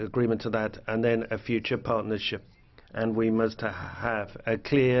 agreement to that, and then a future partnership. And we must have a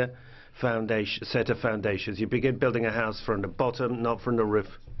clear set of foundations. You begin building a house from the bottom, not from the roof.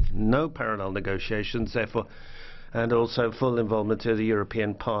 No parallel negotiations, therefore, and also full involvement of the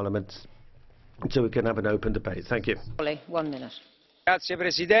European Parliament so we can have an open debate. Thank you. 1 minute.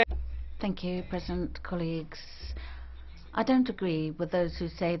 Thank you, President, colleagues. I don't agree with those who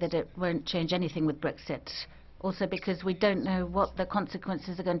say that it won't change anything with Brexit, also because we don't know what the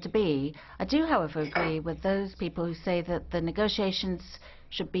consequences are going to be. I do, however, agree with those people who say that the negotiations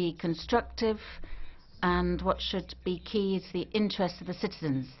should be constructive, and what should be key is the interests of the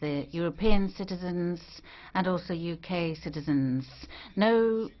citizens, the European citizens and also UK citizens.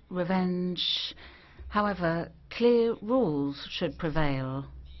 No revenge. However, clear rules should prevail.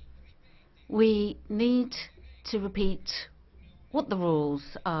 We need to repeat what the rules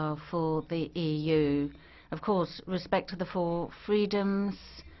are for the EU. Of course, respect to the 4 freedoms,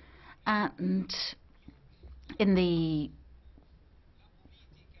 and in the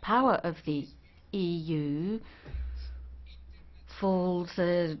power of the EU falls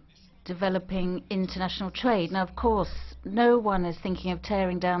developing international trade. Now, of course, no one is thinking of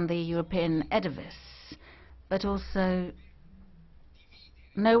tearing down the European edifice, but also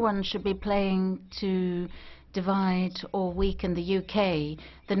no one should be playing to divide or weaken the UK.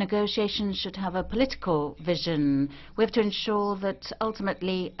 The negotiations should have a political vision. We have to ensure that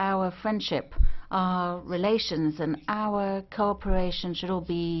ultimately our friendship, our relations and our cooperation should all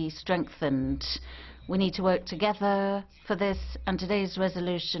be strengthened. We need to work together for this, and today's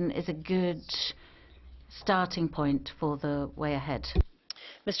resolution is a good starting point for the way ahead.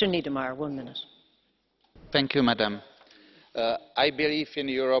 Mr. Niedermayer, 1 minute. Thank you, Madam. I believe in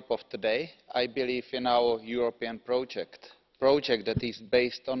Europe of today. I believe in our European project that is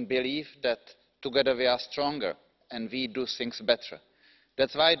based on belief that together we are stronger and we do things better.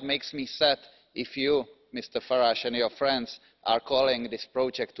 That's why it makes me sad if you, Mr. Farage, and your friends are calling this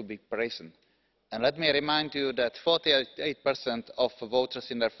project to be prison. And let me remind you that 48% of voters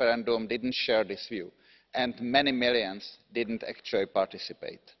in the referendum didn't share this view, and many millions didn't actually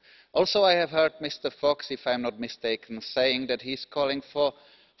participate. Also, I have heard Mr. Fox, if I'm not mistaken, saying that he's calling for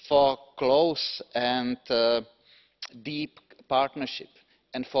close and deep partnership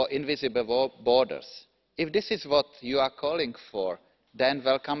and for invisible borders. If this is what you are calling for, then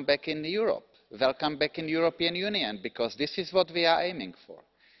welcome back in Europe. Welcome back in the European Union, because this is what we are aiming for.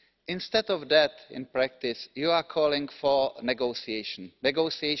 Instead of that, in practice, you are calling for negotiation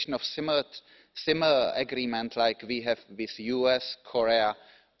of similar agreement like we have with the US, Korea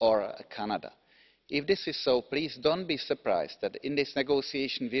or Canada. If this is so, please don't be surprised that in this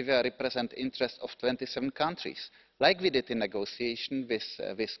negotiation we will represent interests of 27 countries, like we did in negotiation with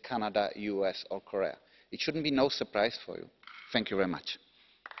Canada, US or Korea. It shouldn't be no surprise for you. Thank you very much.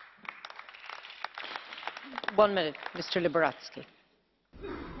 1 minute, Mr. Liberatsky.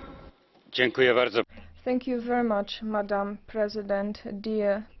 Thank you very much, Madam President,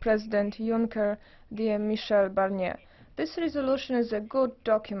 dear President Juncker, dear Michel Barnier. This resolution is a good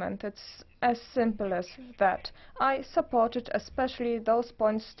document. It's as simple as that. I support it, especially those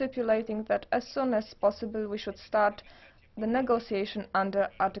points stipulating that as soon as possible we should start the negotiation under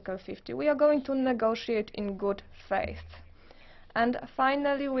Article 50. We are going to negotiate in good faith. And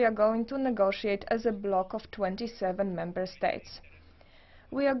finally, we are going to negotiate as a bloc of 27 member states.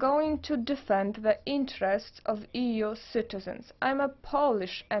 We are going to defend the interests of EU citizens. I'm a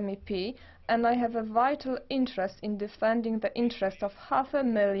Polish MEP and I have a vital interest in defending the interests of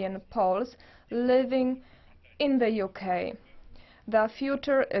 500,000 Poles living in the UK. Their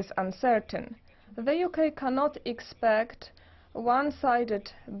future is uncertain. The UK cannot expect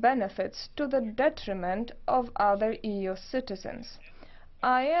one-sided benefits to the detriment of other EU citizens.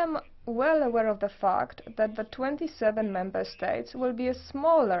 I am well aware of the fact that the 27 member states will be a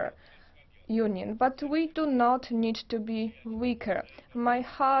smaller union, but we do not need to be weaker. My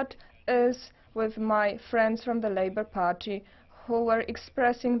heart is with my friends from the Labour Party who were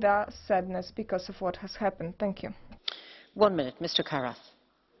expressing their sadness because of what has happened. Thank you. 1 minute, Mr. Karas.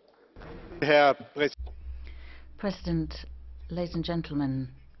 President, ladies and gentlemen,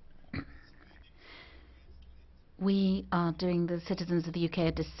 we are doing the citizens of the UK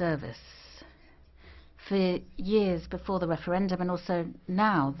a disservice. For years before the referendum and also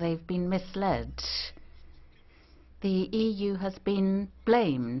now, they've been misled. The EU has been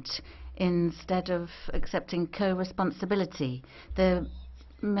blamed instead of accepting co-responsibility. The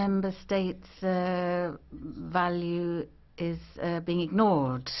member states' value is being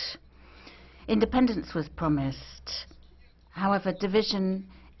ignored. Independence was promised. However, division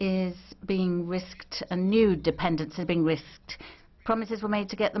is being risked and new dependence is being risked. Promises were made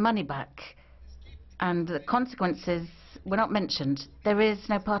to get the money back and the consequences were not mentioned. There is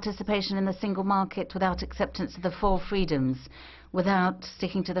no participation in the single market without acceptance of the 4 freedoms, without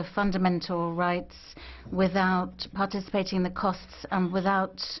sticking to the fundamental rights, without participating in the costs and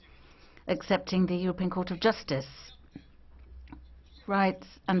without accepting the European Court of Justice. Rights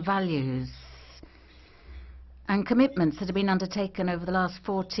and values and commitments that have been undertaken over the last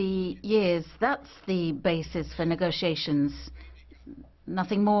 40 years. That's the basis for negotiations.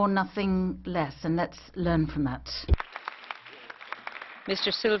 Nothing more, nothing less, and let's learn from that.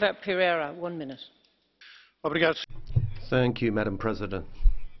 Mr. Silva Pereira, 1 minute. Thank you, Madam President.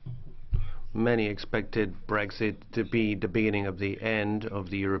 Many expected Brexit to be the beginning of the end of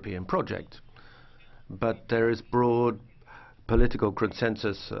the European project, but there is broad political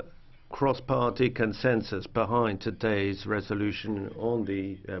consensus, cross-party consensus behind today's resolution on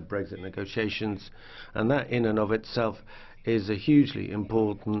the Brexit negotiations, and that in and of itself is a hugely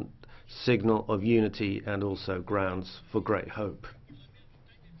important signal of unity and also grounds for great hope.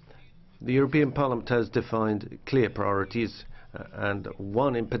 The European Parliament has defined clear priorities, and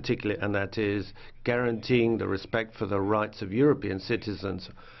one in particular, and that is guaranteeing the respect for the rights of European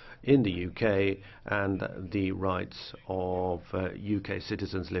citizens in the UK and the rights of UK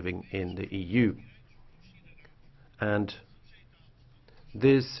citizens living in the EU. And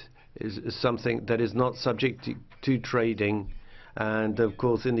this is something that is not subject to trading, and of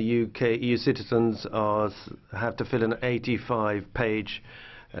course in the UK EU citizens have to fill an 85-page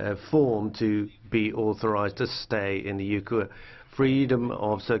form to be authorised to stay in the UK freedom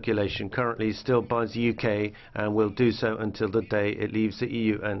of circulation currently still binds the UK and will do so until the day it leaves the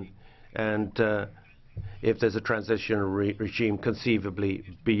EU, and if there's a transitional regime conceivably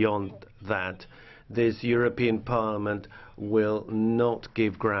beyond that, this European Parliament will not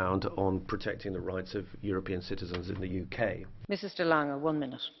give ground on protecting the rights of European citizens in the UK. Mrs. de Lange, 1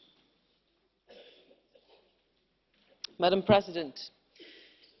 minute. Madam President,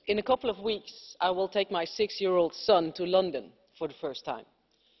 in a couple of weeks I will take my 6-year-old son to London for the first time,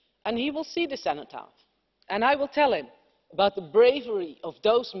 and he will see the cenotaph, and I will tell him about the bravery of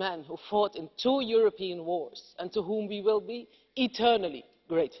those men who fought in 2 European wars and to whom we will be eternally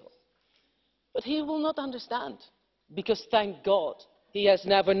grateful. But he will not understand, because thank God he has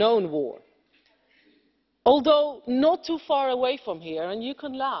never known war. Although not too far away from here, and you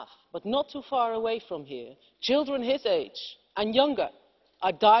can laugh, but not too far away from here, children his age and younger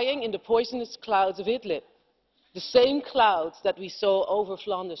are dying in the poisonous clouds of Idlib, the same clouds that we saw over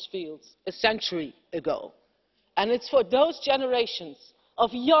Flanders fields a century ago. And it's for those generations of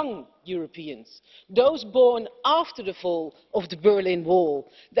young Europeans, those born after the fall of the Berlin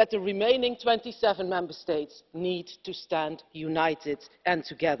Wall, that the remaining 27 member states need to stand united and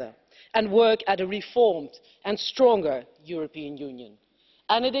together and work at a reformed and stronger European Union.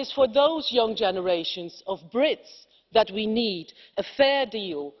 And it is for those young generations of Brits that we need a fair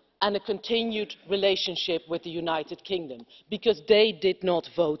deal and a continued relationship with the United Kingdom, because they did not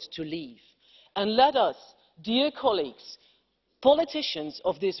vote to leave. And let us, dear colleagues, politicians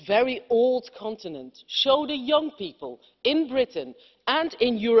of this very old continent, show the young people in Britain and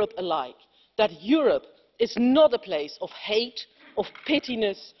in Europe alike that Europe is not a place of hate, of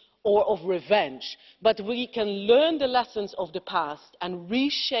pettiness or of revenge, but we can learn the lessons of the past and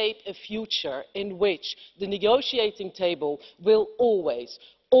reshape a future in which the negotiating table will always,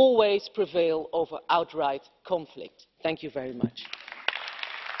 always prevail over outright conflict. Thank you very much.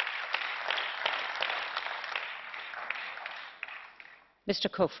 Mr.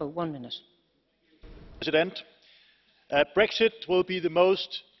 Kofod, 1 minute. President, Brexit will be the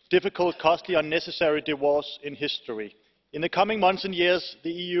most difficult, costly, unnecessary divorce in history. In the coming months and years,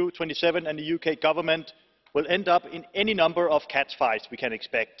 the EU 27 and the UK government will end up in any number of catfights we can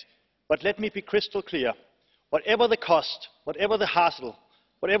expect. But let me be crystal clear. Whatever the cost, whatever the hassle,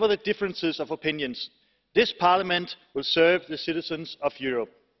 whatever the differences of opinions, this Parliament will serve the citizens of Europe,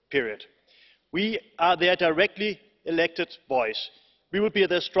 period. We are their directly elected voice. We will be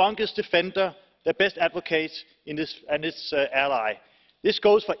their strongest defender, their best advocate and its ally. This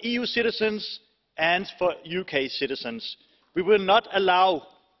goes for EU citizens and for UK citizens. We will not allow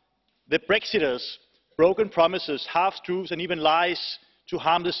the Brexiters' broken promises, half-truths and even lies to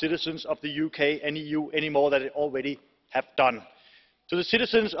harm the citizens of the UK and EU any more than they already have done. To the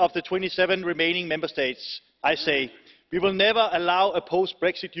citizens of the 27 remaining member states, I say, we will never allow a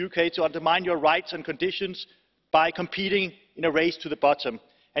post-Brexit UK to undermine your rights and conditions by competing in a race to the bottom.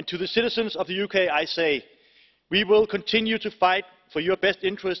 And to the citizens of the UK, I say, we will continue to fight for your best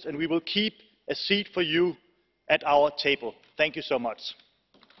interest, and we will keep a seat for you at our table. Thank you so much.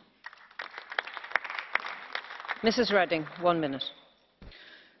 Mrs. Reding, 1 minute.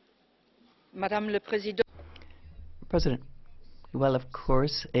 Madame le Président. President, well, of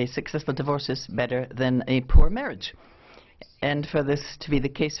course, a successful divorce is better than a poor marriage. And for this to be the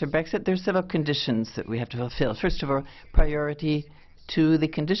case for Brexit, there are several conditions that we have to fulfill. First of all, priority to the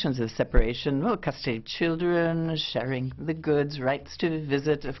conditions of separation, well, custody of children, sharing the goods, rights to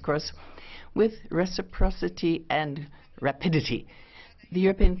visit, of course, with reciprocity and rapidity. The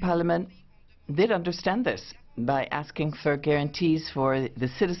European Parliament did understand this by asking for guarantees for the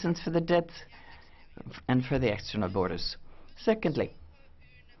citizens for the debts and for the external borders. Secondly,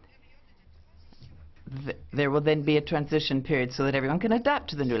 there will then be a transition period so that everyone can adapt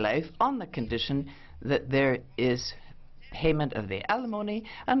to the new life on the condition that there is payment of the alimony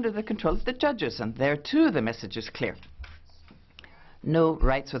under the control of the judges. And there too the message is clear. No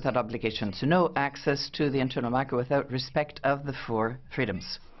rights without obligations, no access to the internal market without respect of the 4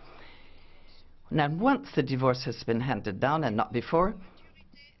 freedoms. Now, once the divorce has been handed down, and not before,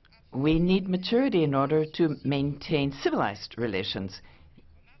 we need maturity in order to maintain civilized relations,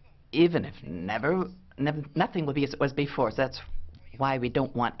 even if nothing will be as it was before. So that's why we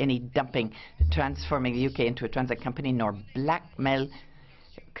don't want any dumping, transforming the UK into a transit company, nor blackmail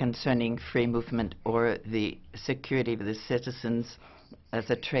concerning free movement or the security of the citizens as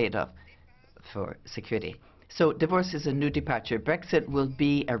a trade-off for security. So divorce is a new departure. Brexit will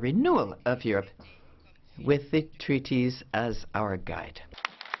be a renewal of Europe with the treaties as our guide.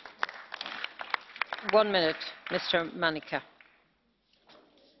 1 minute, Mr. Manica.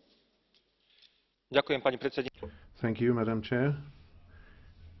 Thank you, Madam Chair.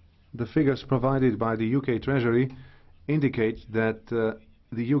 The figures provided by the UK Treasury indicate that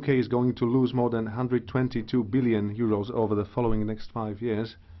the UK is going to lose more than 122 billion euros over the following next 5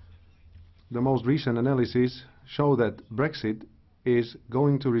 years. The most recent analysis show that Brexit is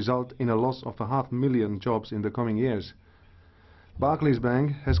going to result in a loss of 500,000 jobs in the coming years. Barclays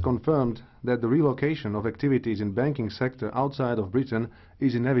Bank has confirmed that the relocation of activities in banking sector outside of Britain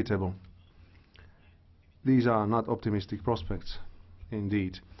is inevitable. These are not optimistic prospects,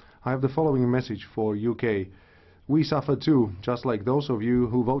 indeed. I have the following message for UK. We suffer too, just like those of you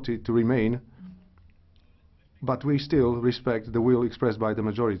who voted to remain, but we still respect the will expressed by the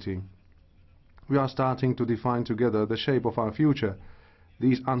majority. We are starting to define together the shape of our future.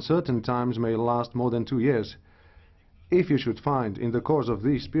 These uncertain times may last more than 2 years. If you should find in the course of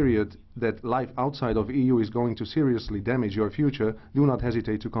this period that life outside of EU is going to seriously damage your future, do not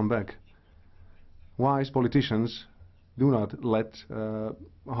hesitate to come back. Wise politicians do not let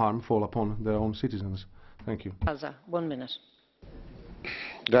harm fall upon their own citizens. Thank you. 1 minute.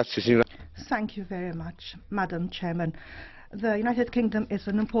 Thank you very much, Madam Chairman. The United Kingdom is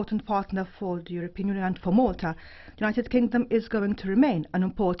an important partner for the European Union and for Malta. The United Kingdom is going to remain an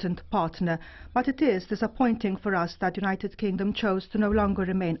important partner, but it is disappointing for us that the United Kingdom chose to no longer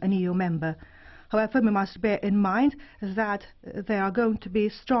remain an EU member. However, we must bear in mind that there are going to be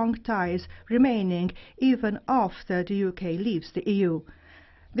strong ties remaining even after the UK leaves the EU.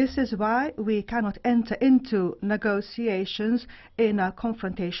 This is why we cannot enter into negotiations in a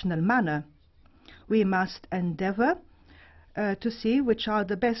confrontational manner. We must endeavour to see which are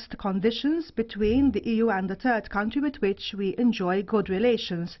the best conditions between the EU and the third country with which we enjoy good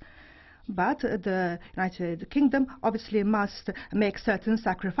relations. But the United Kingdom obviously must make certain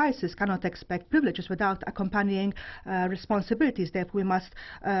sacrifices, cannot expect privileges without accompanying responsibilities. Therefore, we must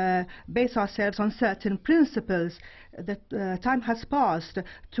base ourselves on certain principles. The time has passed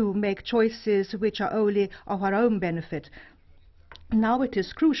to make choices which are only of our own benefit. Now it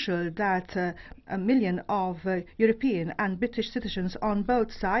is crucial that 1 million of European and British citizens on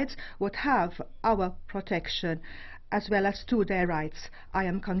both sides would have our protection as well as to their rights. I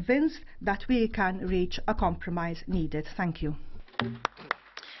am convinced that we can reach a compromise needed. Thank you.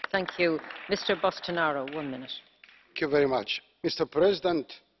 Thank you. Mr. Bostonaro, 1 minute. Thank you very much. Mr.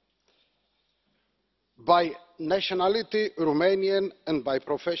 President, by nationality Romanian and by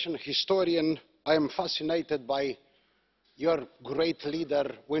profession historian, I am fascinated by your great leader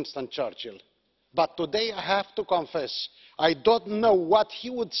Winston Churchill. But today I have to confess, I don't know what he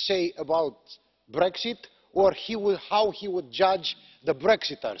would say about Brexit or how he would judge the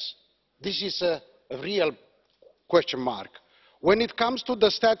Brexiters. This is a real question mark. When it comes to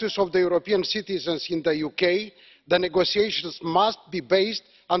the status of the European citizens in the UK, the negotiations must be based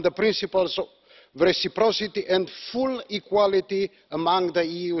on the principles of reciprocity and full equality among the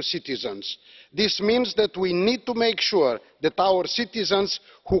EU citizens. This means that we need to make sure that our citizens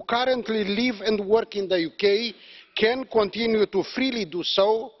who currently live and work in the UK can continue to freely do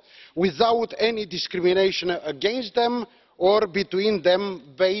so without any discrimination against them or between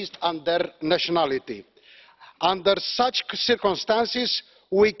them based on their nationality. Under such circumstances,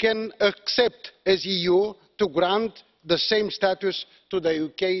 we can accept as EU to grant the same status to the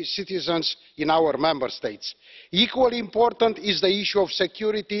UK citizens in our member states. Equally important is the issue of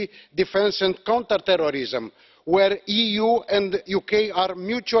security, defence and counter-terrorism, where EU and UK are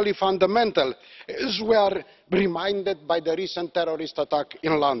mutually fundamental, as we are reminded by the recent terrorist attack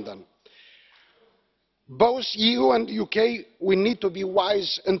in London. Both EU and UK, we need to be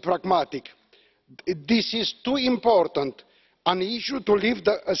wise and pragmatic. This is too important an issue to leave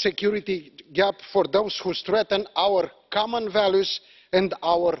a security gap for those who threaten our common values and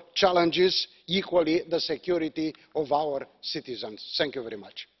our challenges, equally the security of our citizens. Thank you very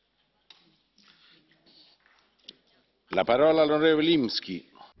much. La parola all'onorevole Rimsky.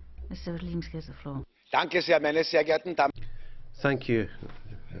 Mr. Rimsky has the floor. Danke sehr, meine sehr geehrten Damen. Thank you.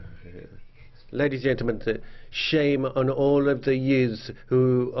 Ladies and gentlemen, shame on all of the youths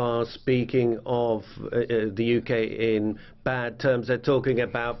who are speaking of the UK in bad terms. They're talking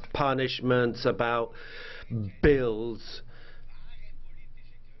about punishments, about bills.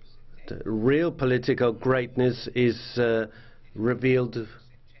 The real political greatness is revealed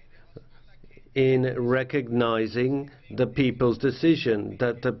in recognizing the people's decision,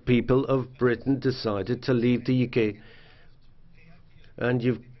 that the people of Britain decided to leave the UK.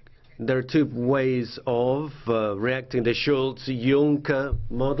 And there are two ways of reacting. The Schulz-Juncker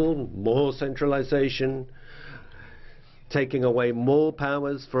model, more centralization, taking away more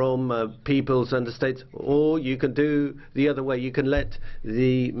powers from peoples and the states, or you can do the other way. You can let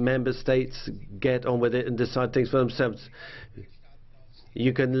the member states get on with it and decide things for themselves.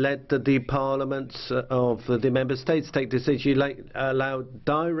 You can let the parliaments of the member states take decisions. You allow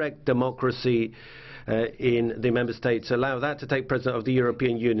direct democracy in the member states. Allow that to take precedent of the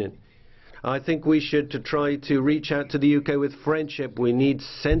European Union. I think we should try to reach out to the UK with friendship. We need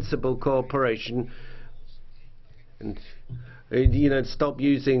sensible cooperation. And stop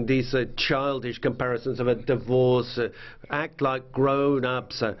using these childish comparisons of a divorce. Act like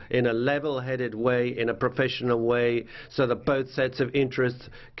grown-ups in a level-headed way, in a professional way, so that both sets of interests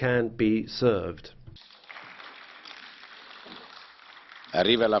can be served.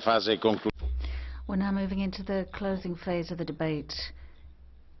 We're now moving into the closing phase of the debate.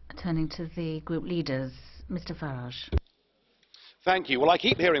 Turning to the group leaders, Mr. Farage. Thank you. Well, I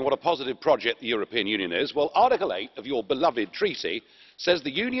keep hearing what a positive project the European Union is. Well, Article 8 of your beloved treaty says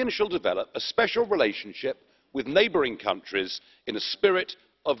the Union shall develop a special relationship with neighbouring countries in a spirit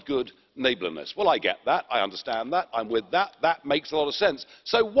of good neighbourliness. Well, I get that. I understand that. I'm with that. That makes a lot of sense.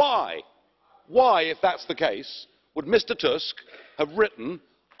 So why, if that's the case, would Mr. Tusk have written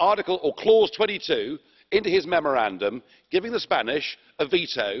Article or Clause 22 into his memorandum, giving the Spanish a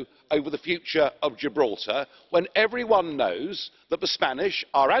veto over the future of Gibraltar, when everyone knows that the Spanish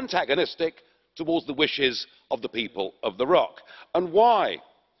are antagonistic towards the wishes of the people of the Rock? And why,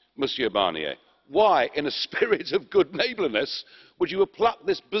 Monsieur Barnier, why, in a spirit of good neighbourliness, would you have plucked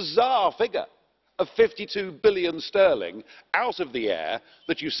this bizarre figure of 52 billion sterling out of the air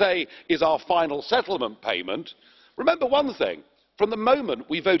that you say is our final settlement payment? Remember one thing, from the moment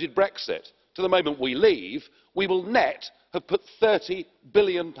we voted Brexit to the moment we leave, we will net have put £30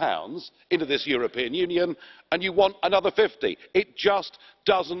 billion into this European Union, and you want another 50. It just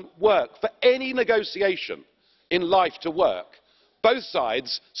doesn't work. For any negotiation in life to work, both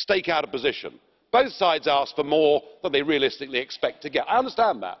sides stake out a position. Both sides ask for more than they realistically expect to get. I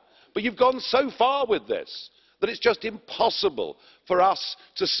understand that. But you've gone so far with this that it's just impossible for us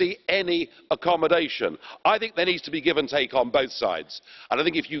to see any accommodation. I think there needs to be give and take on both sides. And I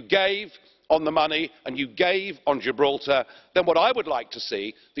think if you gave on the money and you gave on Gibraltar, then what I would like to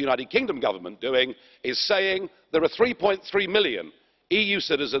see the United Kingdom government doing is saying there are 3.3 million EU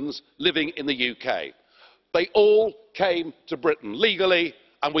citizens living in the UK. They all came to Britain legally,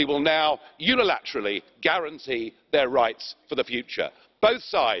 and we will now unilaterally guarantee their rights for the future. Both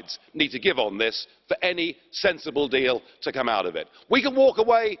sides need to give on this for any sensible deal to come out of it. We can walk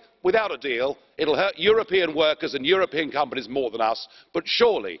away without a deal. It'll hurt European workers and European companies more than us, but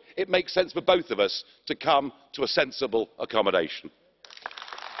surely it makes sense for both of us to come to a sensible accommodation.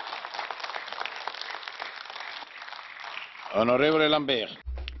 Honourable Lambert.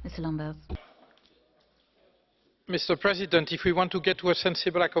 Mr. Lambert. Mr. President, if we want to get to a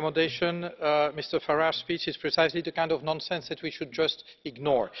sensible accommodation, Mr. Farage's speech is precisely the kind of nonsense that we should just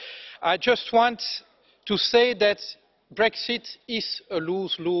ignore. I just want to say that Brexit is a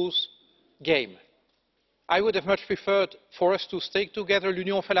lose-lose game. I would have much preferred for us to stay together.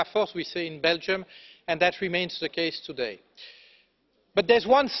 L'union fait la force, we say in Belgium, and that remains the case today. But there's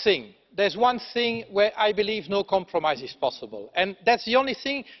one thing where I believe no compromise is possible, and that's the only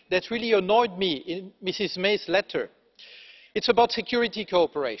thing that really annoyed me in Mrs. May's letter. It's about security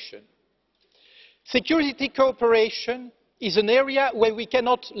cooperation. Security cooperation is an area where we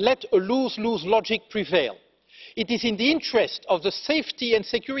cannot let a lose-lose logic prevail. It is in the interest of the safety and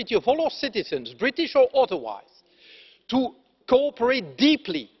security of all our citizens, British or otherwise, to cooperate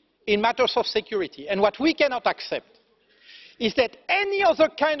deeply in matters of security. And what we cannot accept is that any other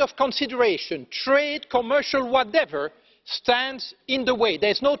kind of consideration, trade, commercial, whatever, stands in the way.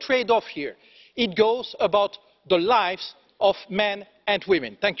 There's no trade-off here. It goes about the lives of men and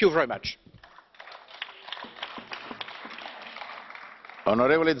women. Thank you very much.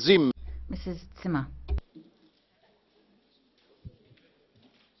 Honourable Zimmer. Mrs. Zimmer.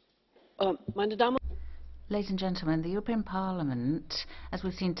 Ladies and gentlemen, the European Parliament, as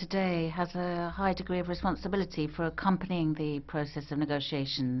we've seen today, has a high degree of responsibility for accompanying the process of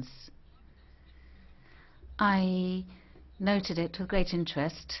negotiations. I noted it with great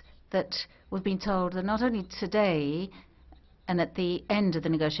interest that we've been told that not only today and at the end of the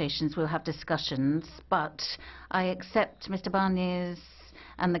negotiations we'll have discussions, but I accept Mr. Barnier's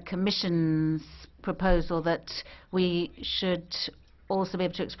and the Commission's proposal that we should also be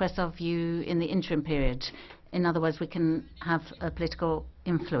able to express our view in the interim period. In other words, we can have a political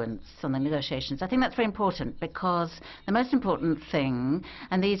influence on the negotiations. I think that's very important, because the most important thing,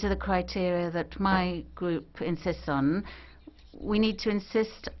 and these are the criteria that my group insists on, we need to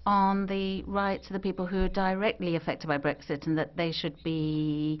insist on the rights of the people who are directly affected by Brexit and that they should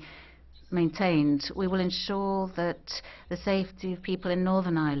be maintained. We will ensure that the safety of people in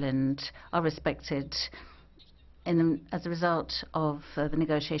Northern Ireland are respected as a result of the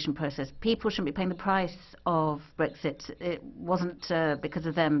negotiation process. People shouldn't be paying the price of Brexit. It wasn't because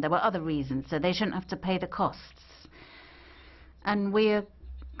of them. There were other reasons, so they shouldn't have to pay the costs. And we are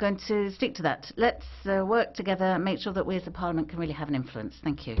going to stick to that. Let's work together and make sure that we as a Parliament can really have an influence.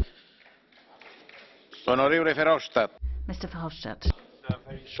 Thank you. Onorevole Verhofstadt. Mr. Verhofstadt.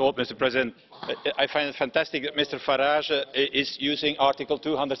 Very short, Mr. President. I find it fantastic that Mr. Farage is using Article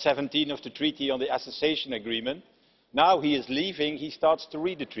 217 of the Treaty on the Association Agreement. Now he is leaving, he starts to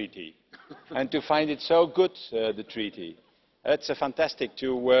read the treaty and to find it so good, the treaty. It's fantastic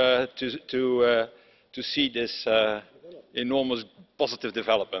to see this enormous positive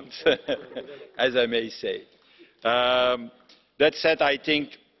development, as I may say. That said, I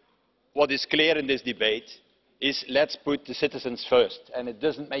think what is clear in this debate is let's put the citizens first, and it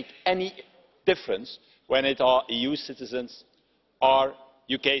doesn't make any difference when it are EU citizens or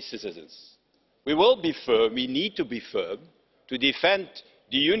UK citizens. We will be firm, we need to be firm, to defend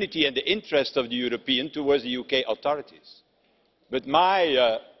the unity and the interest of the European towards the UK authorities. But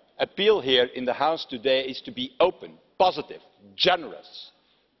my appeal here in the House today is to be open, positive, generous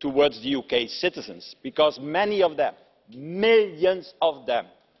towards the UK citizens, because many of them, millions of them,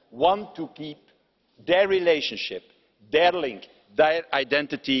 want to keep their relationship, their link, their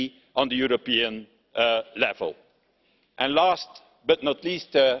identity on the European level. And last but not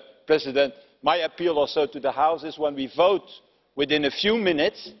least, President, my appeal also to the House is when we vote within a few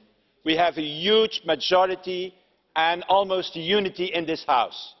minutes, we have a huge majority and almost unity in this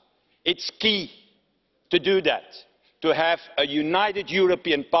House. It's key to do that, to have a united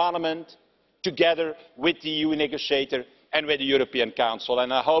European Parliament together with the EU negotiator and with the European Council.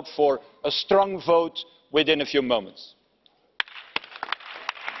 And I hope for a strong vote within a few moments.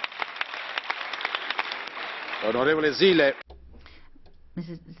 Onorevole Zile.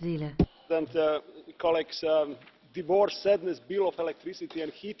 Mrs. Zile. Colleagues, divorce, sadness, bill of electricity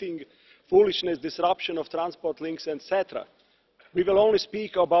and heating, foolishness, disruption of transport links, etc. We will only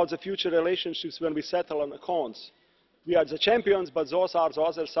speak about the future relationships when we settle on accounts. We are the champions, but those are the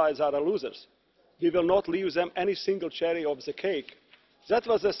other sides are the losers. We will not leave them any single cherry of the cake. That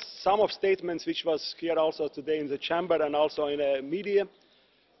was the sum of statements which was here also today in the chamber and also in the media.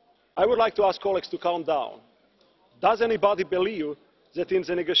 I would like to ask colleagues to calm down. Does anybody believe that in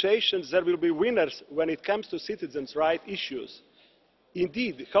the negotiations there will be winners when it comes to citizens' rights issues?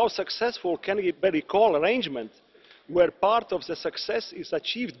 Indeed, how successful can we recall arrangement where part of the success is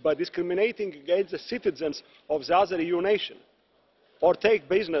achieved by discriminating against the citizens of the other EU nation? Or take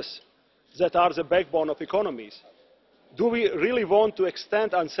business that are the backbone of economies. Do we really want to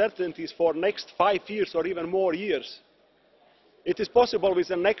extend uncertainties for the next 5 years or even more years? It is possible with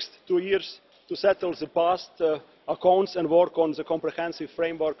the next 2 years to settle the past accounts and work on the comprehensive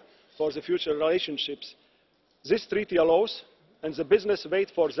framework for the future relationships. This treaty allows, and the business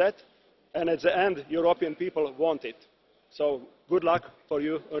waits for that, and at the end, European people want it. So good luck for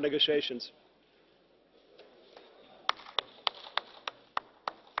your negotiations.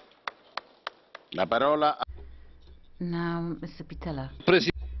 La parola. Now, Mr. Pitella.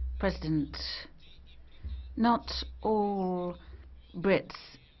 President, not all Brits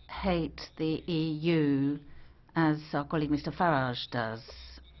hate the EU as our colleague Mr. Farage does.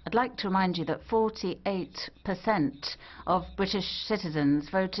 I'd like to remind you that 48% of British citizens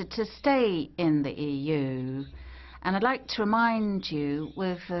voted to stay in the EU. And I'd like to remind you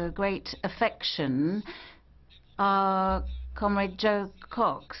with great affection our comrade Joe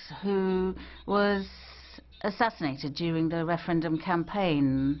Cox, who was assassinated during the referendum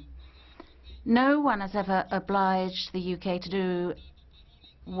campaign. No one has ever obliged the UK to do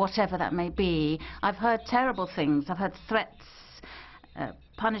whatever that may be. I've heard terrible things. I've heard threats,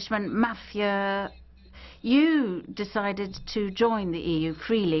 punishment, mafia. You decided to join the EU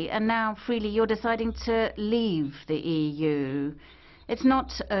freely, and now freely you're deciding to leave the EU. It's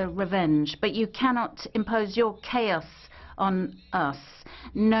not revenge, but you cannot impose your chaos on us.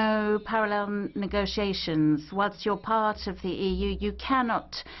 No parallel negotiations. Whilst you're part of the EU, you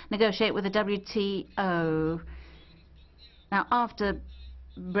cannot negotiate with the WTO. Now, after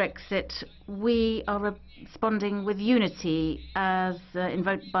Brexit, we are responding with unity, as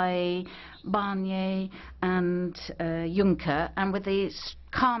invoked by Barnier and Juncker, and with the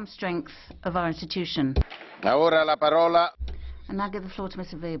calm strength of our institution. Ora la parola. And now give the floor to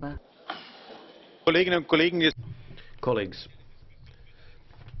Mr. Weber. Colleagues,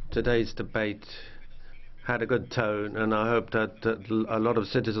 today's debate had a good tone, and I hope that a lot of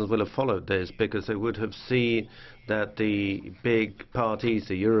citizens will have followed this, because they would have seen that the big parties,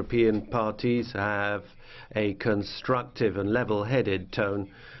 the European parties, have a constructive and level-headed tone,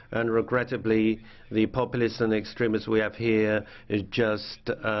 and regrettably the populists and extremists we have here just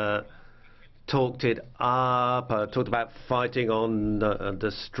talked it up, talked about fighting on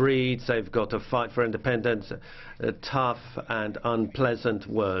the streets. They've got to fight for independence, tough and unpleasant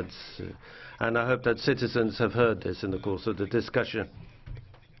words. And I hope that citizens have heard this in the course of the discussion.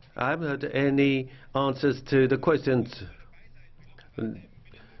 I haven't heard any answers to the questions.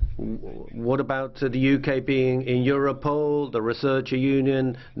 What about the UK being in Europol, the Research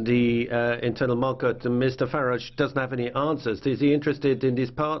Union, the internal market? Mr. Farage doesn't have any answers. Is he interested in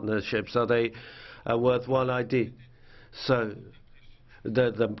these partnerships? Are they a worthwhile idea? So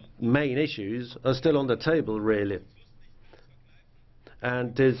the main issues are still on the table, really.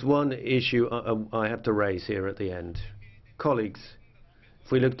 And there's one issue I have to raise here at the end. Colleagues,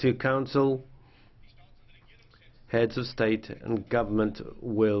 if we look to Council, heads of state and government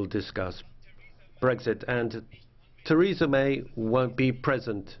will discuss Brexit, and Theresa May won't be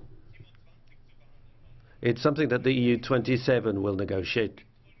present. It's something that the EU 27 will negotiate.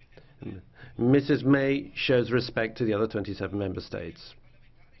 Mrs. May shows respect to the other 27 member states.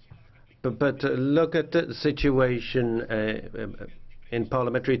 But look at the situation in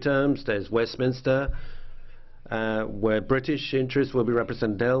parliamentary terms. There's Westminster, where British interests will be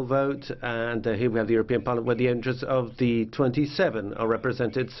represented. They'll vote, and here we have the European Parliament, where the interests of the 27 are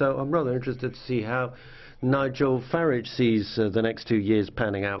represented. So I'm rather interested to see how Nigel Farage sees the next 2 years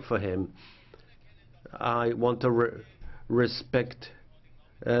panning out for him. I want to respect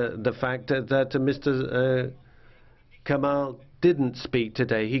the fact that Mr. Kamal didn't speak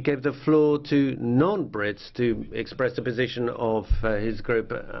today. He gave the floor to non-Brits to express the position of his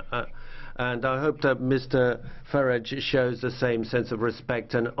group. And I hope that Mr. Farage shows the same sense of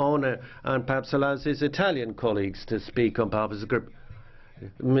respect and honour, and perhaps allows his Italian colleagues to speak on behalf of his group.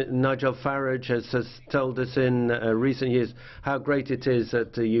 Nigel Farage has told us in recent years how great it is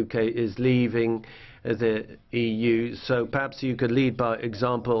that the UK is leaving the EU, so perhaps you could lead by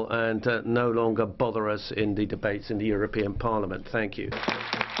example and no longer bother us in the debates in the European Parliament. Thank you.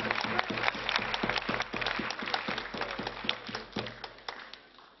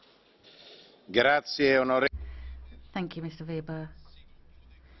 Thank you, Mr. Weber.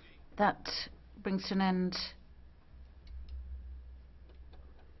 That brings to an end.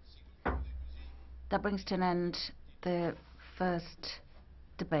 That brings to an end the first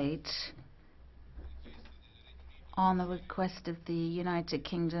debate on the request of the United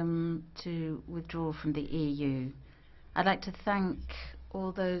Kingdom to withdraw from the EU. I'd like to thank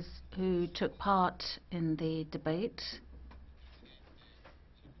all those who took part in the debate.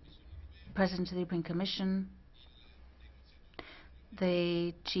 President of the European Commission,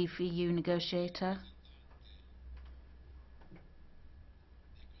 the chief EU negotiator,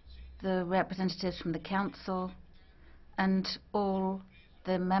 the representatives from the Council, and all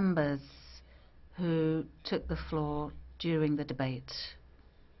the members who took the floor during the debate.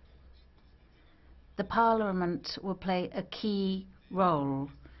 The Parliament will play a key role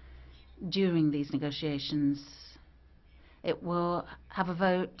during these negotiations. It will have a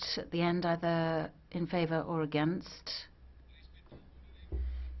vote at the end, either in favour or against,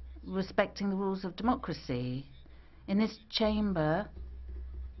 respecting the rules of democracy. In this chamber,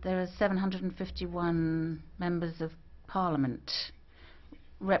 there are 751 members of Parliament,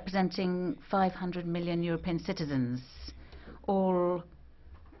 representing 500 million European citizens, all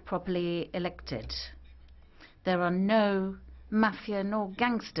properly elected. There are no mafia nor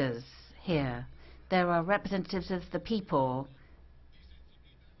gangsters here. There are representatives of the people.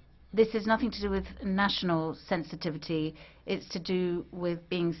 This is nothing to do with national sensitivity. It's to do with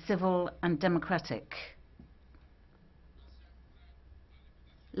being civil and democratic.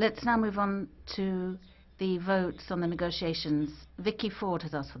 Let's now move on to the votes on the negotiations. Vicky Ford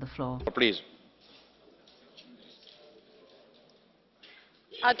has asked for the floor. Please.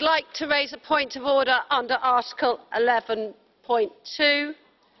 I'd like to raise a point of order under Article 11.2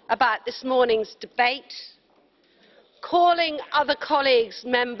 about this morning's debate. Calling other colleagues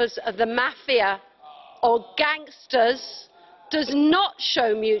members of the mafia or gangsters does not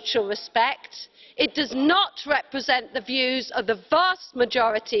show mutual respect. It does not represent the views of the vast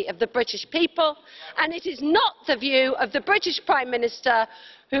majority of the British people, and it is not the view of the British Prime Minister,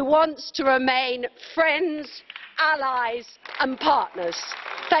 who wants to remain friends, allies and partners.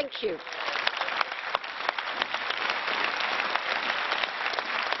 Thank you.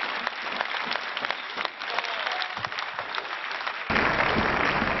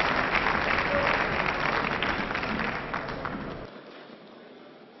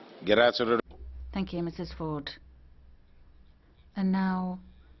 Thank you, Mrs. Ford. And now,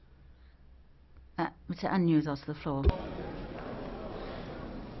 Mr. Agnew has asked the floor.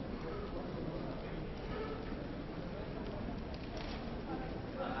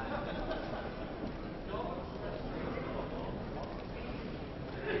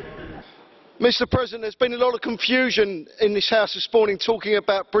 Mr. President, there's been a lot of confusion in this House this morning talking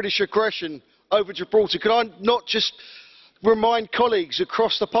about British aggression over Gibraltar. Could I not just remind colleagues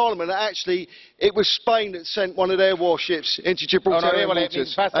across the Parliament that actually it was Spain that sent one of their warships into Gibraltarian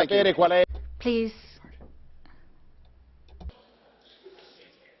waters? Please.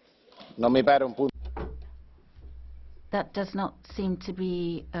 That does not seem to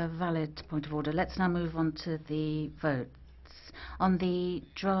be a valid point of order. Let's now move on to the votes. On the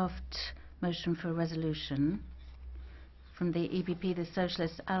draft motion for a resolution from the EPP, the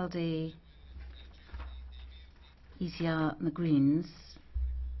Socialists, ALDE, ECR and the Greens,